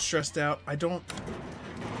games, get stressed out. I don't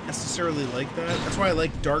necessarily like that. That's why I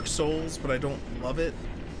like Dark Souls, but I don't love it.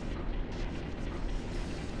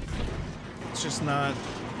 It's just not...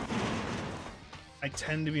 I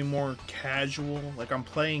tend to be more casual. Like, I'm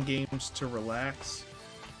playing games to relax.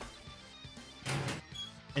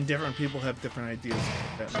 And different people have different ideas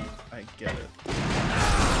of that. I get it.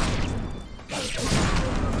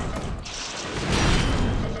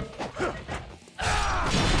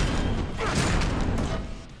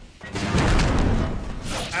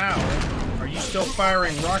 Ow! Are you still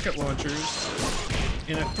firing rocket launchers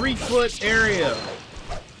in a 3-foot area?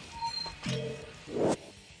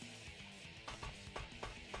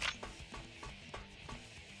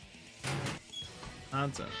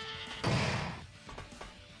 Nonsense.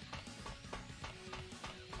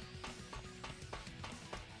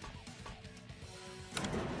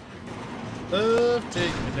 Love, take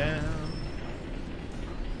me down.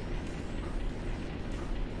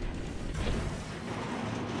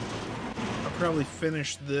 I'll probably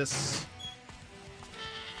finish this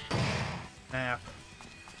map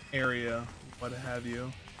area, what have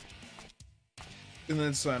you, and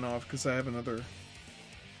then sign off because I have another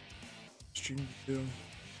stream to do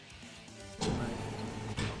tonight.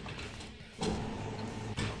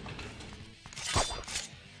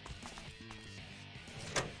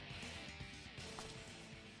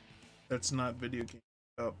 That's not video game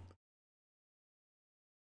up.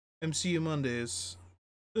 MCU Mondays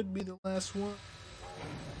could be the last one.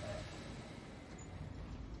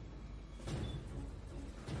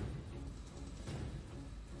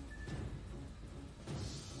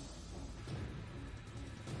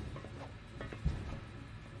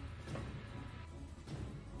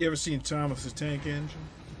 You ever seen Thomas the Tank Engine?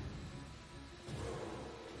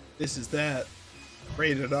 This is that.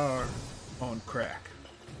 Rated R on crack.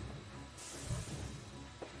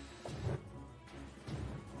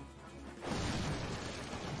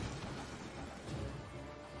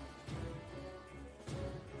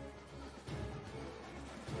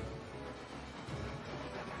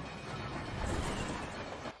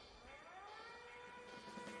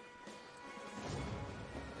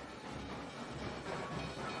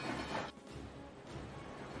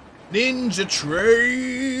 Ninja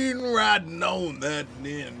train, riding on that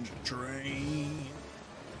ninja train.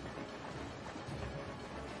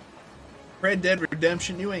 Red Dead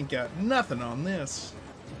Redemption, you ain't got nothing on this.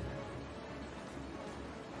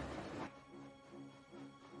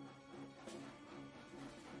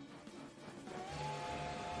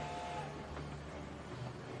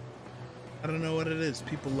 I don't know what it is.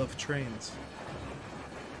 People love trains.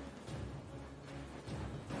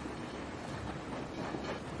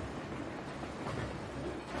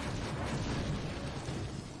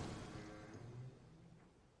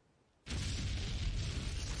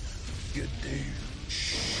 Good dude.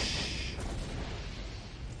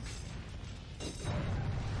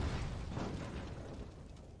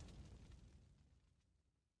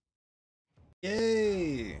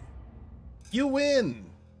 Yay! You win!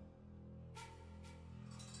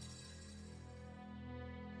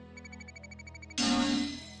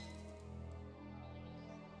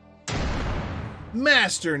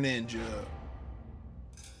 Master Ninja!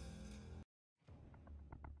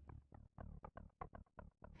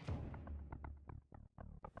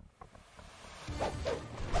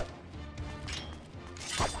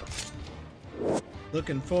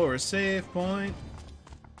 Looking for a save point.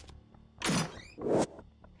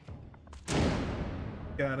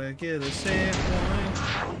 Gotta get a save point.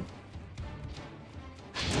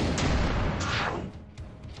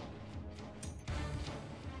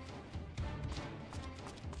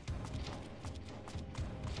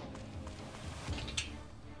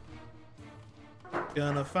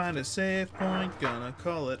 Gonna find a save point, gonna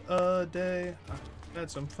call it a day. I had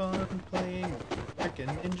some fun playing a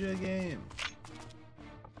freaking ninja game.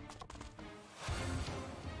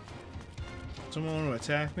 Someone want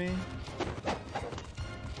to attack me?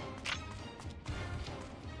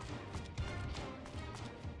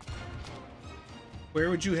 Where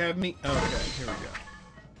would you have me? Oh, okay, here we go.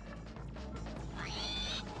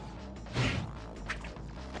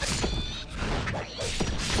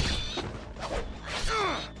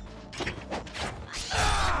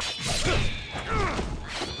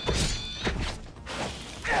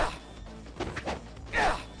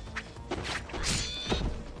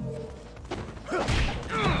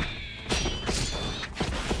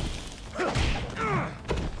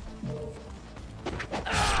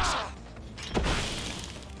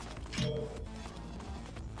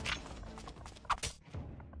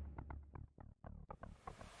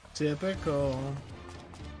 Typical.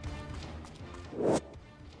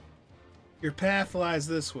 Your path lies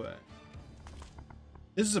this way.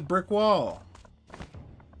 This is a brick wall.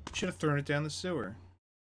 Should have thrown it down the sewer.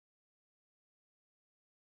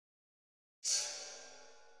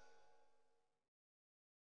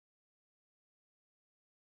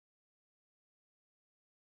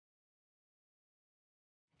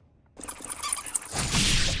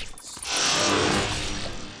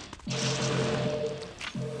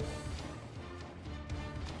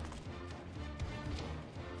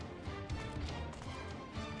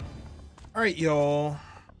 Alright, y'all.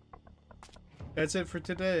 That's it for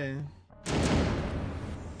today.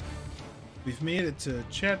 We've made it to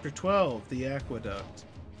Chapter 12, the Aqueduct.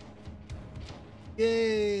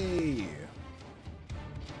 Yay!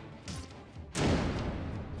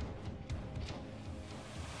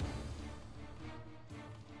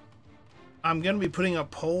 I'm going to be putting up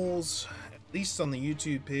polls, at least on the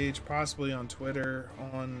YouTube page, possibly on Twitter,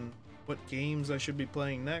 on what games I should be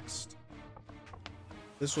playing next.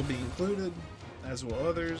 This will be included, as will others.